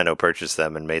because Nintendo purchased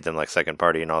them and made them like second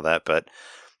party and all that, but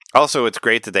also it's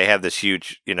great that they have this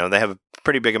huge, they have a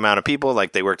pretty big amount of people.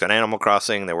 Like they worked on Animal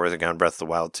Crossing, they're working on Breath of the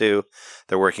Wild 2,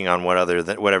 they're working on whatever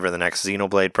the next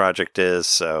Xenoblade project is.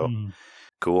 So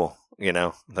cool,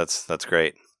 that's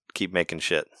great. Keep making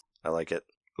shit. I like it.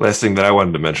 Last thing that I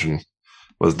wanted to mention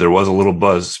was there was a little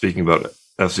buzz, speaking about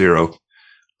F-Zero,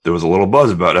 there was a little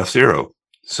buzz about F-Zero.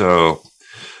 So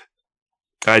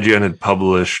IGN had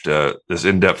published this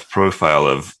in-depth profile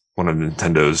of one of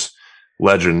Nintendo's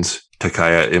legends,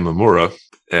 Takaya Imamura,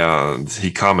 and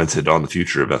he commented on the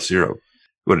future of F-Zero.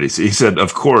 What did he say? He said,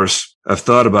 "Of course, I've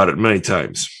thought about it many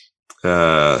times."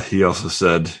 He also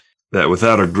said that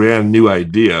without a grand new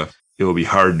idea, it will be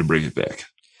hard to bring it back.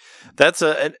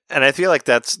 And I feel like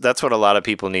that's what a lot of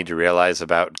people need to realize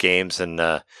about games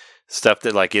and stuff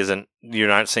that like you're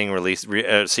not seeing release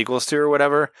sequels to or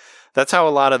whatever. That's how a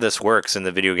lot of this works in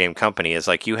the video game company, is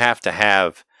like you have to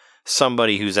have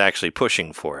somebody who's actually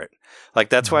pushing for it. Like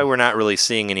that's why we're not really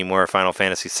seeing any more Final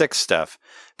Fantasy VI stuff,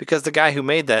 because the guy who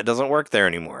made that doesn't work there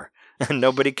anymore. And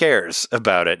nobody cares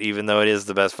about it, even though it is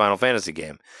the best Final Fantasy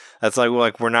game. That's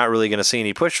like we're not really going to see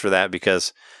any push for that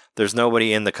because there's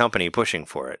nobody in the company pushing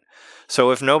for it.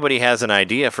 So if nobody has an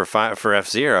idea for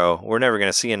F-Zero, we're never going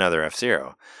to see another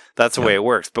F-Zero. That's the way it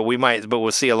works. But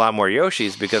we'll see a lot more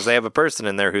Yoshis because they have a person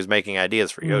in there who's making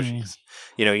ideas for Yoshis.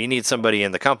 You need somebody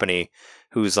in the company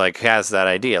who's like has that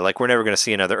idea. Like we're never going to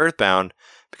see another Earthbound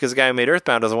because the guy who made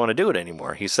Earthbound doesn't want to do it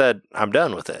anymore. He said, "I'm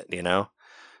done with it."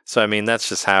 So I mean, that's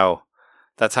just how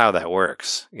that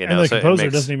works. And the composer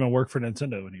doesn't even work for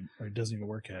Nintendo anymore. Or it doesn't even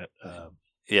work at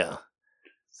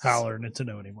HAL or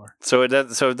Nintendo anymore. So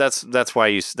that's why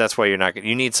you're not.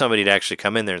 You need somebody to actually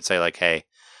come in there and say like, "Hey,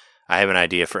 I have an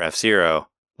idea for F-Zero.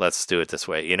 Let's do it this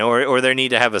way," or they need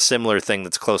to have a similar thing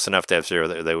that's close enough to F-Zero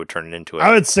that they would turn it into.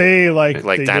 I would say like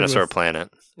Dinosaur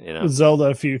Planet, Zelda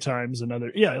a few times.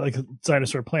 Like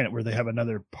Dinosaur Planet, where they have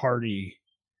another party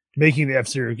making the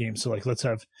F-Zero game. So like, let's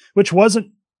have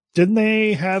didn't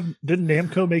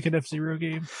Namco make an F-Zero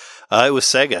game? It was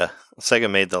Sega. Sega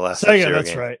made the last Sega. F-Zero That's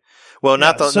game. Right. Well,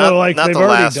 not the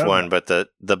last one, but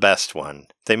the best one.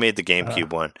 They made the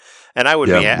GameCube one, and I would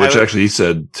actually he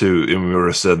said too.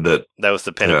 Imamura said that was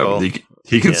the pinnacle.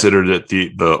 He considered it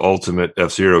the ultimate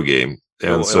F-Zero game,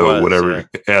 and whatever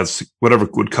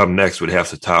would come next would have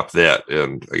to top that.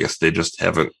 And I guess they just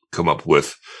haven't come up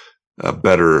with a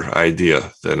better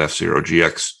idea than F-Zero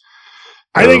GX.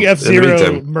 I think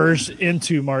F-Zero merged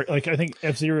into Mario. Like I think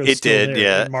F-Zero. It did,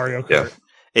 yeah. Mario Kart. Yeah.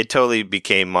 It totally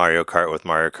became Mario Kart with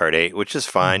Mario Kart 8, which is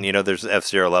fine. There's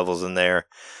F-Zero levels in there.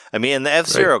 I mean, and the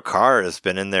F-Zero car has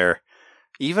been in there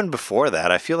even before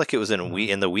that. I feel like it was in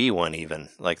the Wii one, even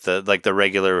like the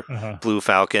regular Blue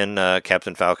Falcon,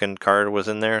 Captain Falcon card was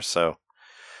in there. So,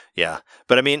 yeah.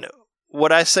 But I mean,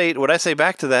 what I say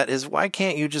back to that is, why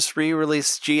can't you just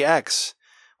re-release GX?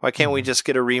 Why can't we just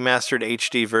get a remastered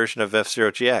HD version of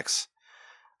F-Zero GX?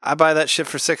 I buy that shit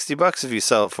for $60 if you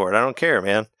sell it for it. I don't care,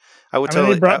 man.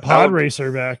 They brought Pod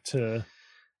Racer back to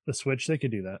the Switch. They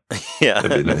could do that. Yeah,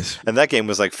 that'd be nice. And that game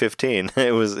was like $15.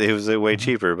 It was way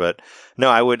cheaper, but no,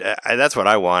 I would. That's what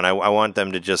I want. I want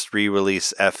them to just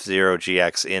re-release F-Zero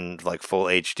GX in like full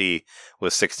HD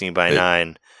with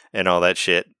 16:9 and all that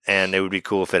shit. And it would be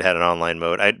cool if it had an online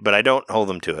mode. But I don't hold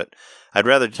them to it. I'd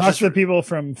rather talk to the people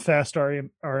from Fast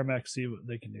RMX, see what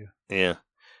they can do. Yeah,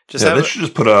 they should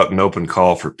just put out an open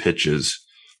call for pitches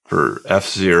for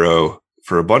F-Zero.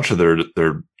 For a bunch of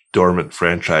their dormant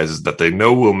franchises that they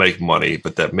know will make money,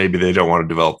 but that maybe they don't want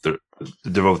to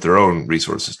devote their own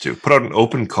resources to. Put out an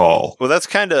open call. Well, that's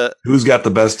kind of who's got the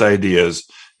best ideas.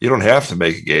 You don't have to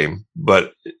make a game,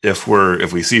 but if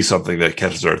we see something that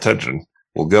catches our attention,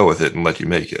 we'll go with it and let you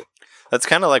make it. That's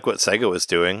kind of like what Sega was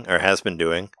doing or has been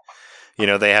doing.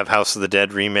 They have House of the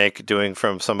Dead remake doing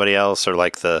from somebody else, or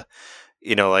like the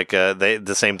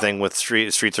same thing with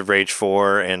Streets of Rage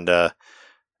 4 and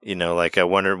You know, like a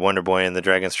Wonder Boy and the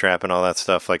Dragon's Trap and all that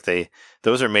stuff. Like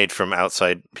those are made from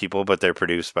outside people, but they're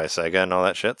produced by Sega and all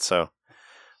that shit. So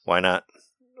why not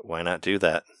do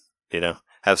that? You know,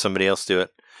 have somebody else do it,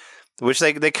 which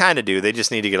they kind of do. They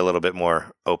just need to get a little bit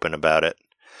more open about it.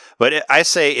 But I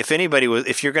say, if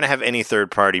you're going to have any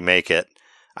third party make it,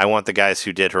 I want the guys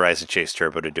who did Horizon Chase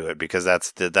Turbo to do it, because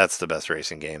that's the best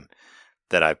racing game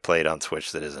that I've played on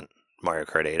Switch that isn't Mario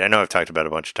Kart 8. I know I've talked about it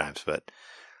a bunch of times, but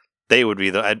they would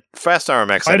be Fast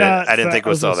RMX. I didn't think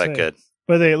was all that good,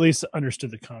 but they at least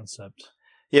understood the concept.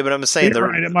 Yeah, but I'm saying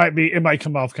it might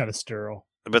come off kind of sterile.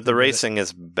 But the racing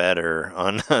is better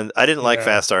on. I didn't like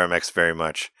Fast RMX very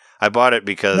much. I bought it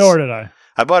because. Nor did I.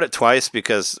 I bought it twice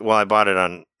because, I bought it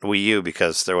on Wii U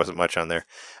because there wasn't much on there,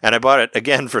 and I bought it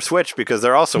again for Switch because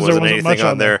there also wasn't anything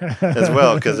on there as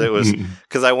well.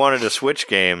 Because I wanted a Switch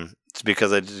game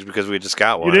because we just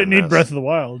got one. You didn't need Breath of the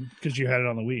Wild because you had it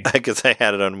on the Wii. Because I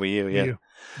had it on Wii U, yeah.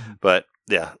 But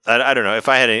yeah, I don't know if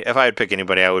I had pick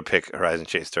anybody, I would pick Horizon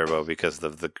Chase Turbo because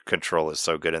the control is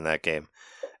so good in that game,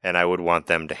 and I would want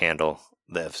them to handle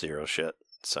the F-Zero shit.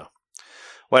 So.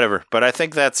 Whatever, but I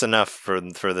think that's enough for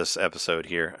this episode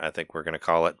here. I think we're going to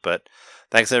call it. But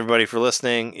thanks everybody for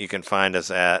listening. You can find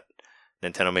us at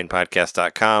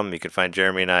NintendoMainPodcast.com. You can find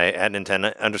Jeremy and I at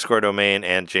Nintendo_domain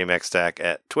and JMaxStack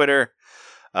at Twitter.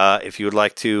 If you would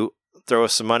like to throw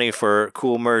us some money for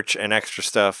cool merch and extra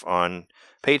stuff on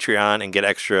Patreon and get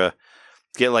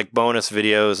like bonus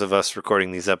videos of us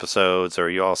recording these episodes, or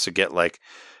you also get like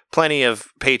plenty of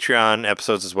Patreon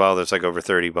episodes as well. There's like over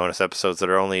 30 bonus episodes that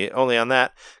are only on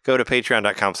that. Go to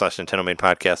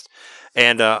patreon.com/NintendoMainPodcast.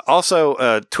 And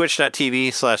also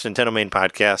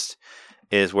twitch.tv/NintendoMainPodcast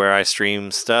is where I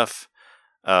stream stuff.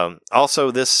 Also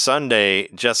this Sunday,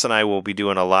 Jess and I will be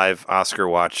doing a live Oscar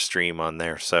watch stream on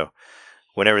there. So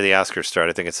whenever the Oscars start,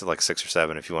 I think it's at like 6 or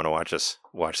 7 if you want to watch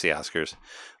the Oscars.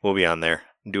 We'll be on there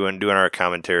doing our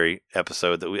commentary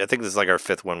episode I think this is like our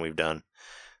 5th one we've done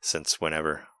since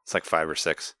whenever. It's like 5 or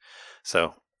 6.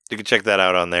 So you can check that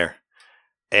out on there.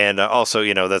 And also,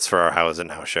 that's for our How Is It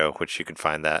Now show, which you can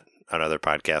find that on other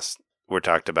podcasts. We're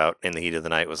talked about In the Heat of the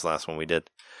Night was the last one we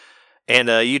did. And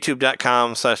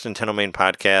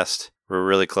youtube.com/NintendoMainPodcast. We're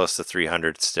really close to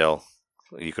 300 still.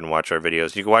 You can watch our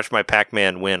videos. You can watch my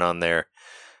Pac-Man win on there.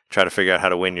 Try to figure out how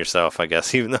to win yourself, I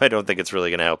guess, even though I don't think it's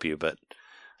really going to help you, but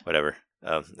whatever.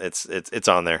 It's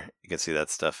on there. You can see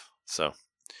that stuff. So.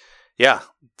 Yeah,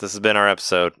 this has been our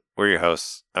episode. We're your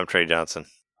hosts. I'm Trey Johnson.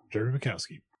 Jeremy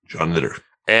Mikowski. John Litter.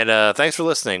 And thanks for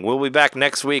listening. We'll be back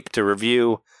next week to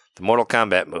review the Mortal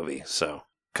Kombat movie. So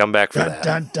come back for that.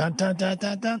 Dun, dun, dun, dun,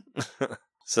 dun, dun.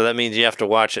 So that means you have to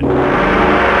watch it.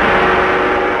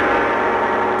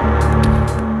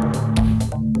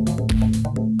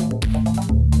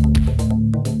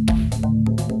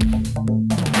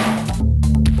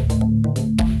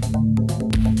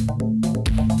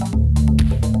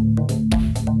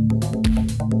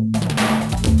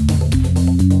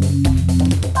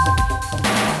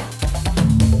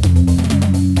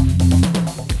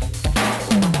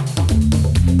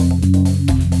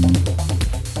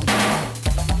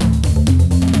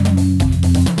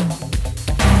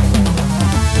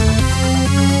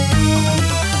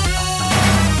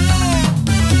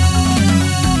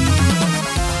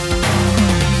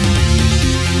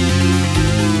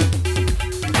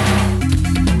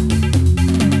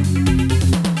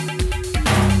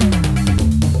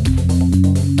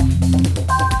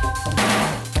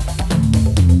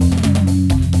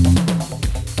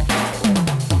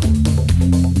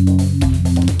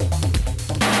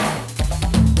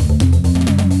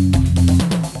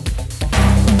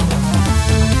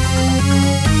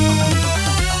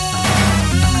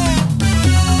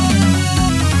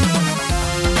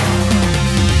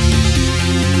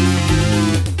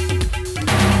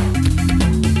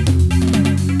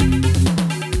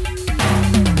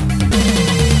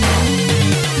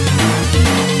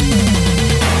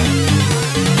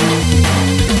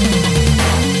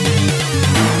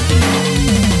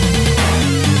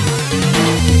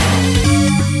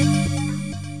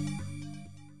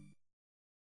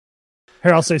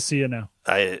 Here, I'll say see you now.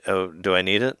 Do I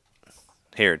need it?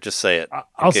 Here, just say it.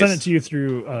 I'll send it to you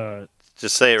through.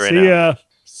 Just say it right now.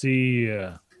 See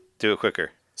ya. Do it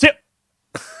quicker. See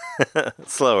ya.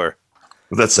 Slower.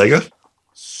 Was that Sega?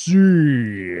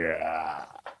 See ya.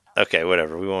 Okay,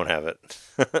 whatever. We won't have it.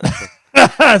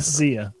 See ya.